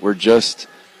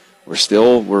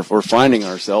finding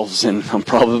ourselves, and I'm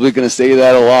probably going to say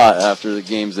that a lot after the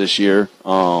games this year.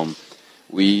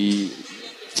 We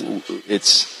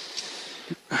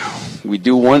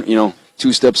do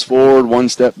 2 steps forward, 1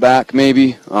 step back,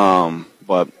 maybe.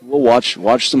 But we'll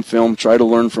watch some film, try to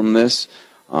learn from this,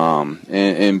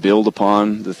 and build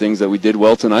upon the things that we did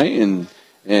well tonight,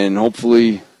 and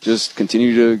hopefully just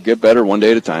continue to get better one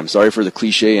day at a time. Sorry for the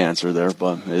cliche answer there,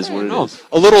 but it is what it is.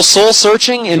 A little soul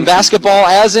searching in basketball,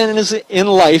 as in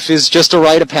life, is just a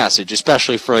rite of passage,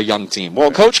 especially for a young team.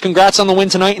 Well, Coach, congrats on the win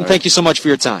tonight, and thank you so much for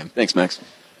your time. Thanks, Max.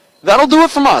 That'll do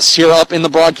it from us here up in the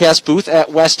broadcast booth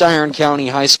at West Iron County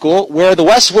High School, where the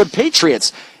Westwood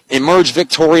Patriots emerged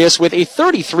victorious with a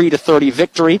 33-30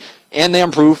 victory, and they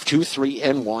improved to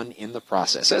 3-1 in the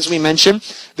process. As we mentioned,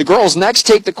 the girls next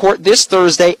take the court this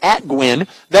Thursday at Gwynn.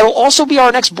 That'll also be our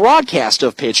next broadcast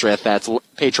of Patriot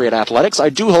Athletics. I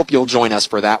do hope you'll join us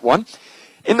for that one.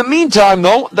 In the meantime,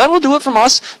 though, that'll do it from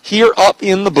us here up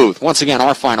in the booth. Once again,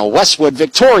 our final, Westwood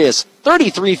victorious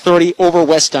 33-30 over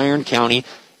West Iron County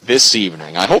this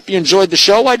evening. I hope you enjoyed the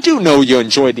show. I do know you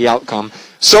enjoyed the outcome.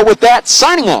 So with that,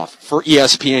 signing off for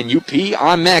ESPN UP,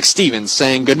 I'm Max Stevens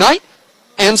saying good night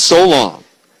and so long.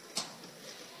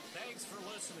 Thanks for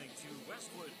listening to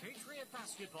Westwood Patriot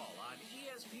Basketball on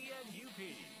ESPN UP.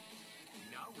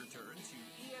 Now return to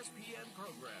ESPN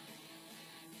programming.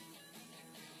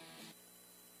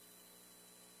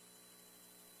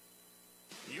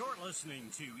 You're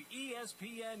listening to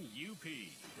ESPN UP,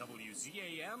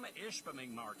 WZAM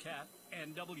Ishpeming Marquette,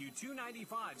 and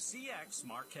W295CX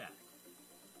Marquette.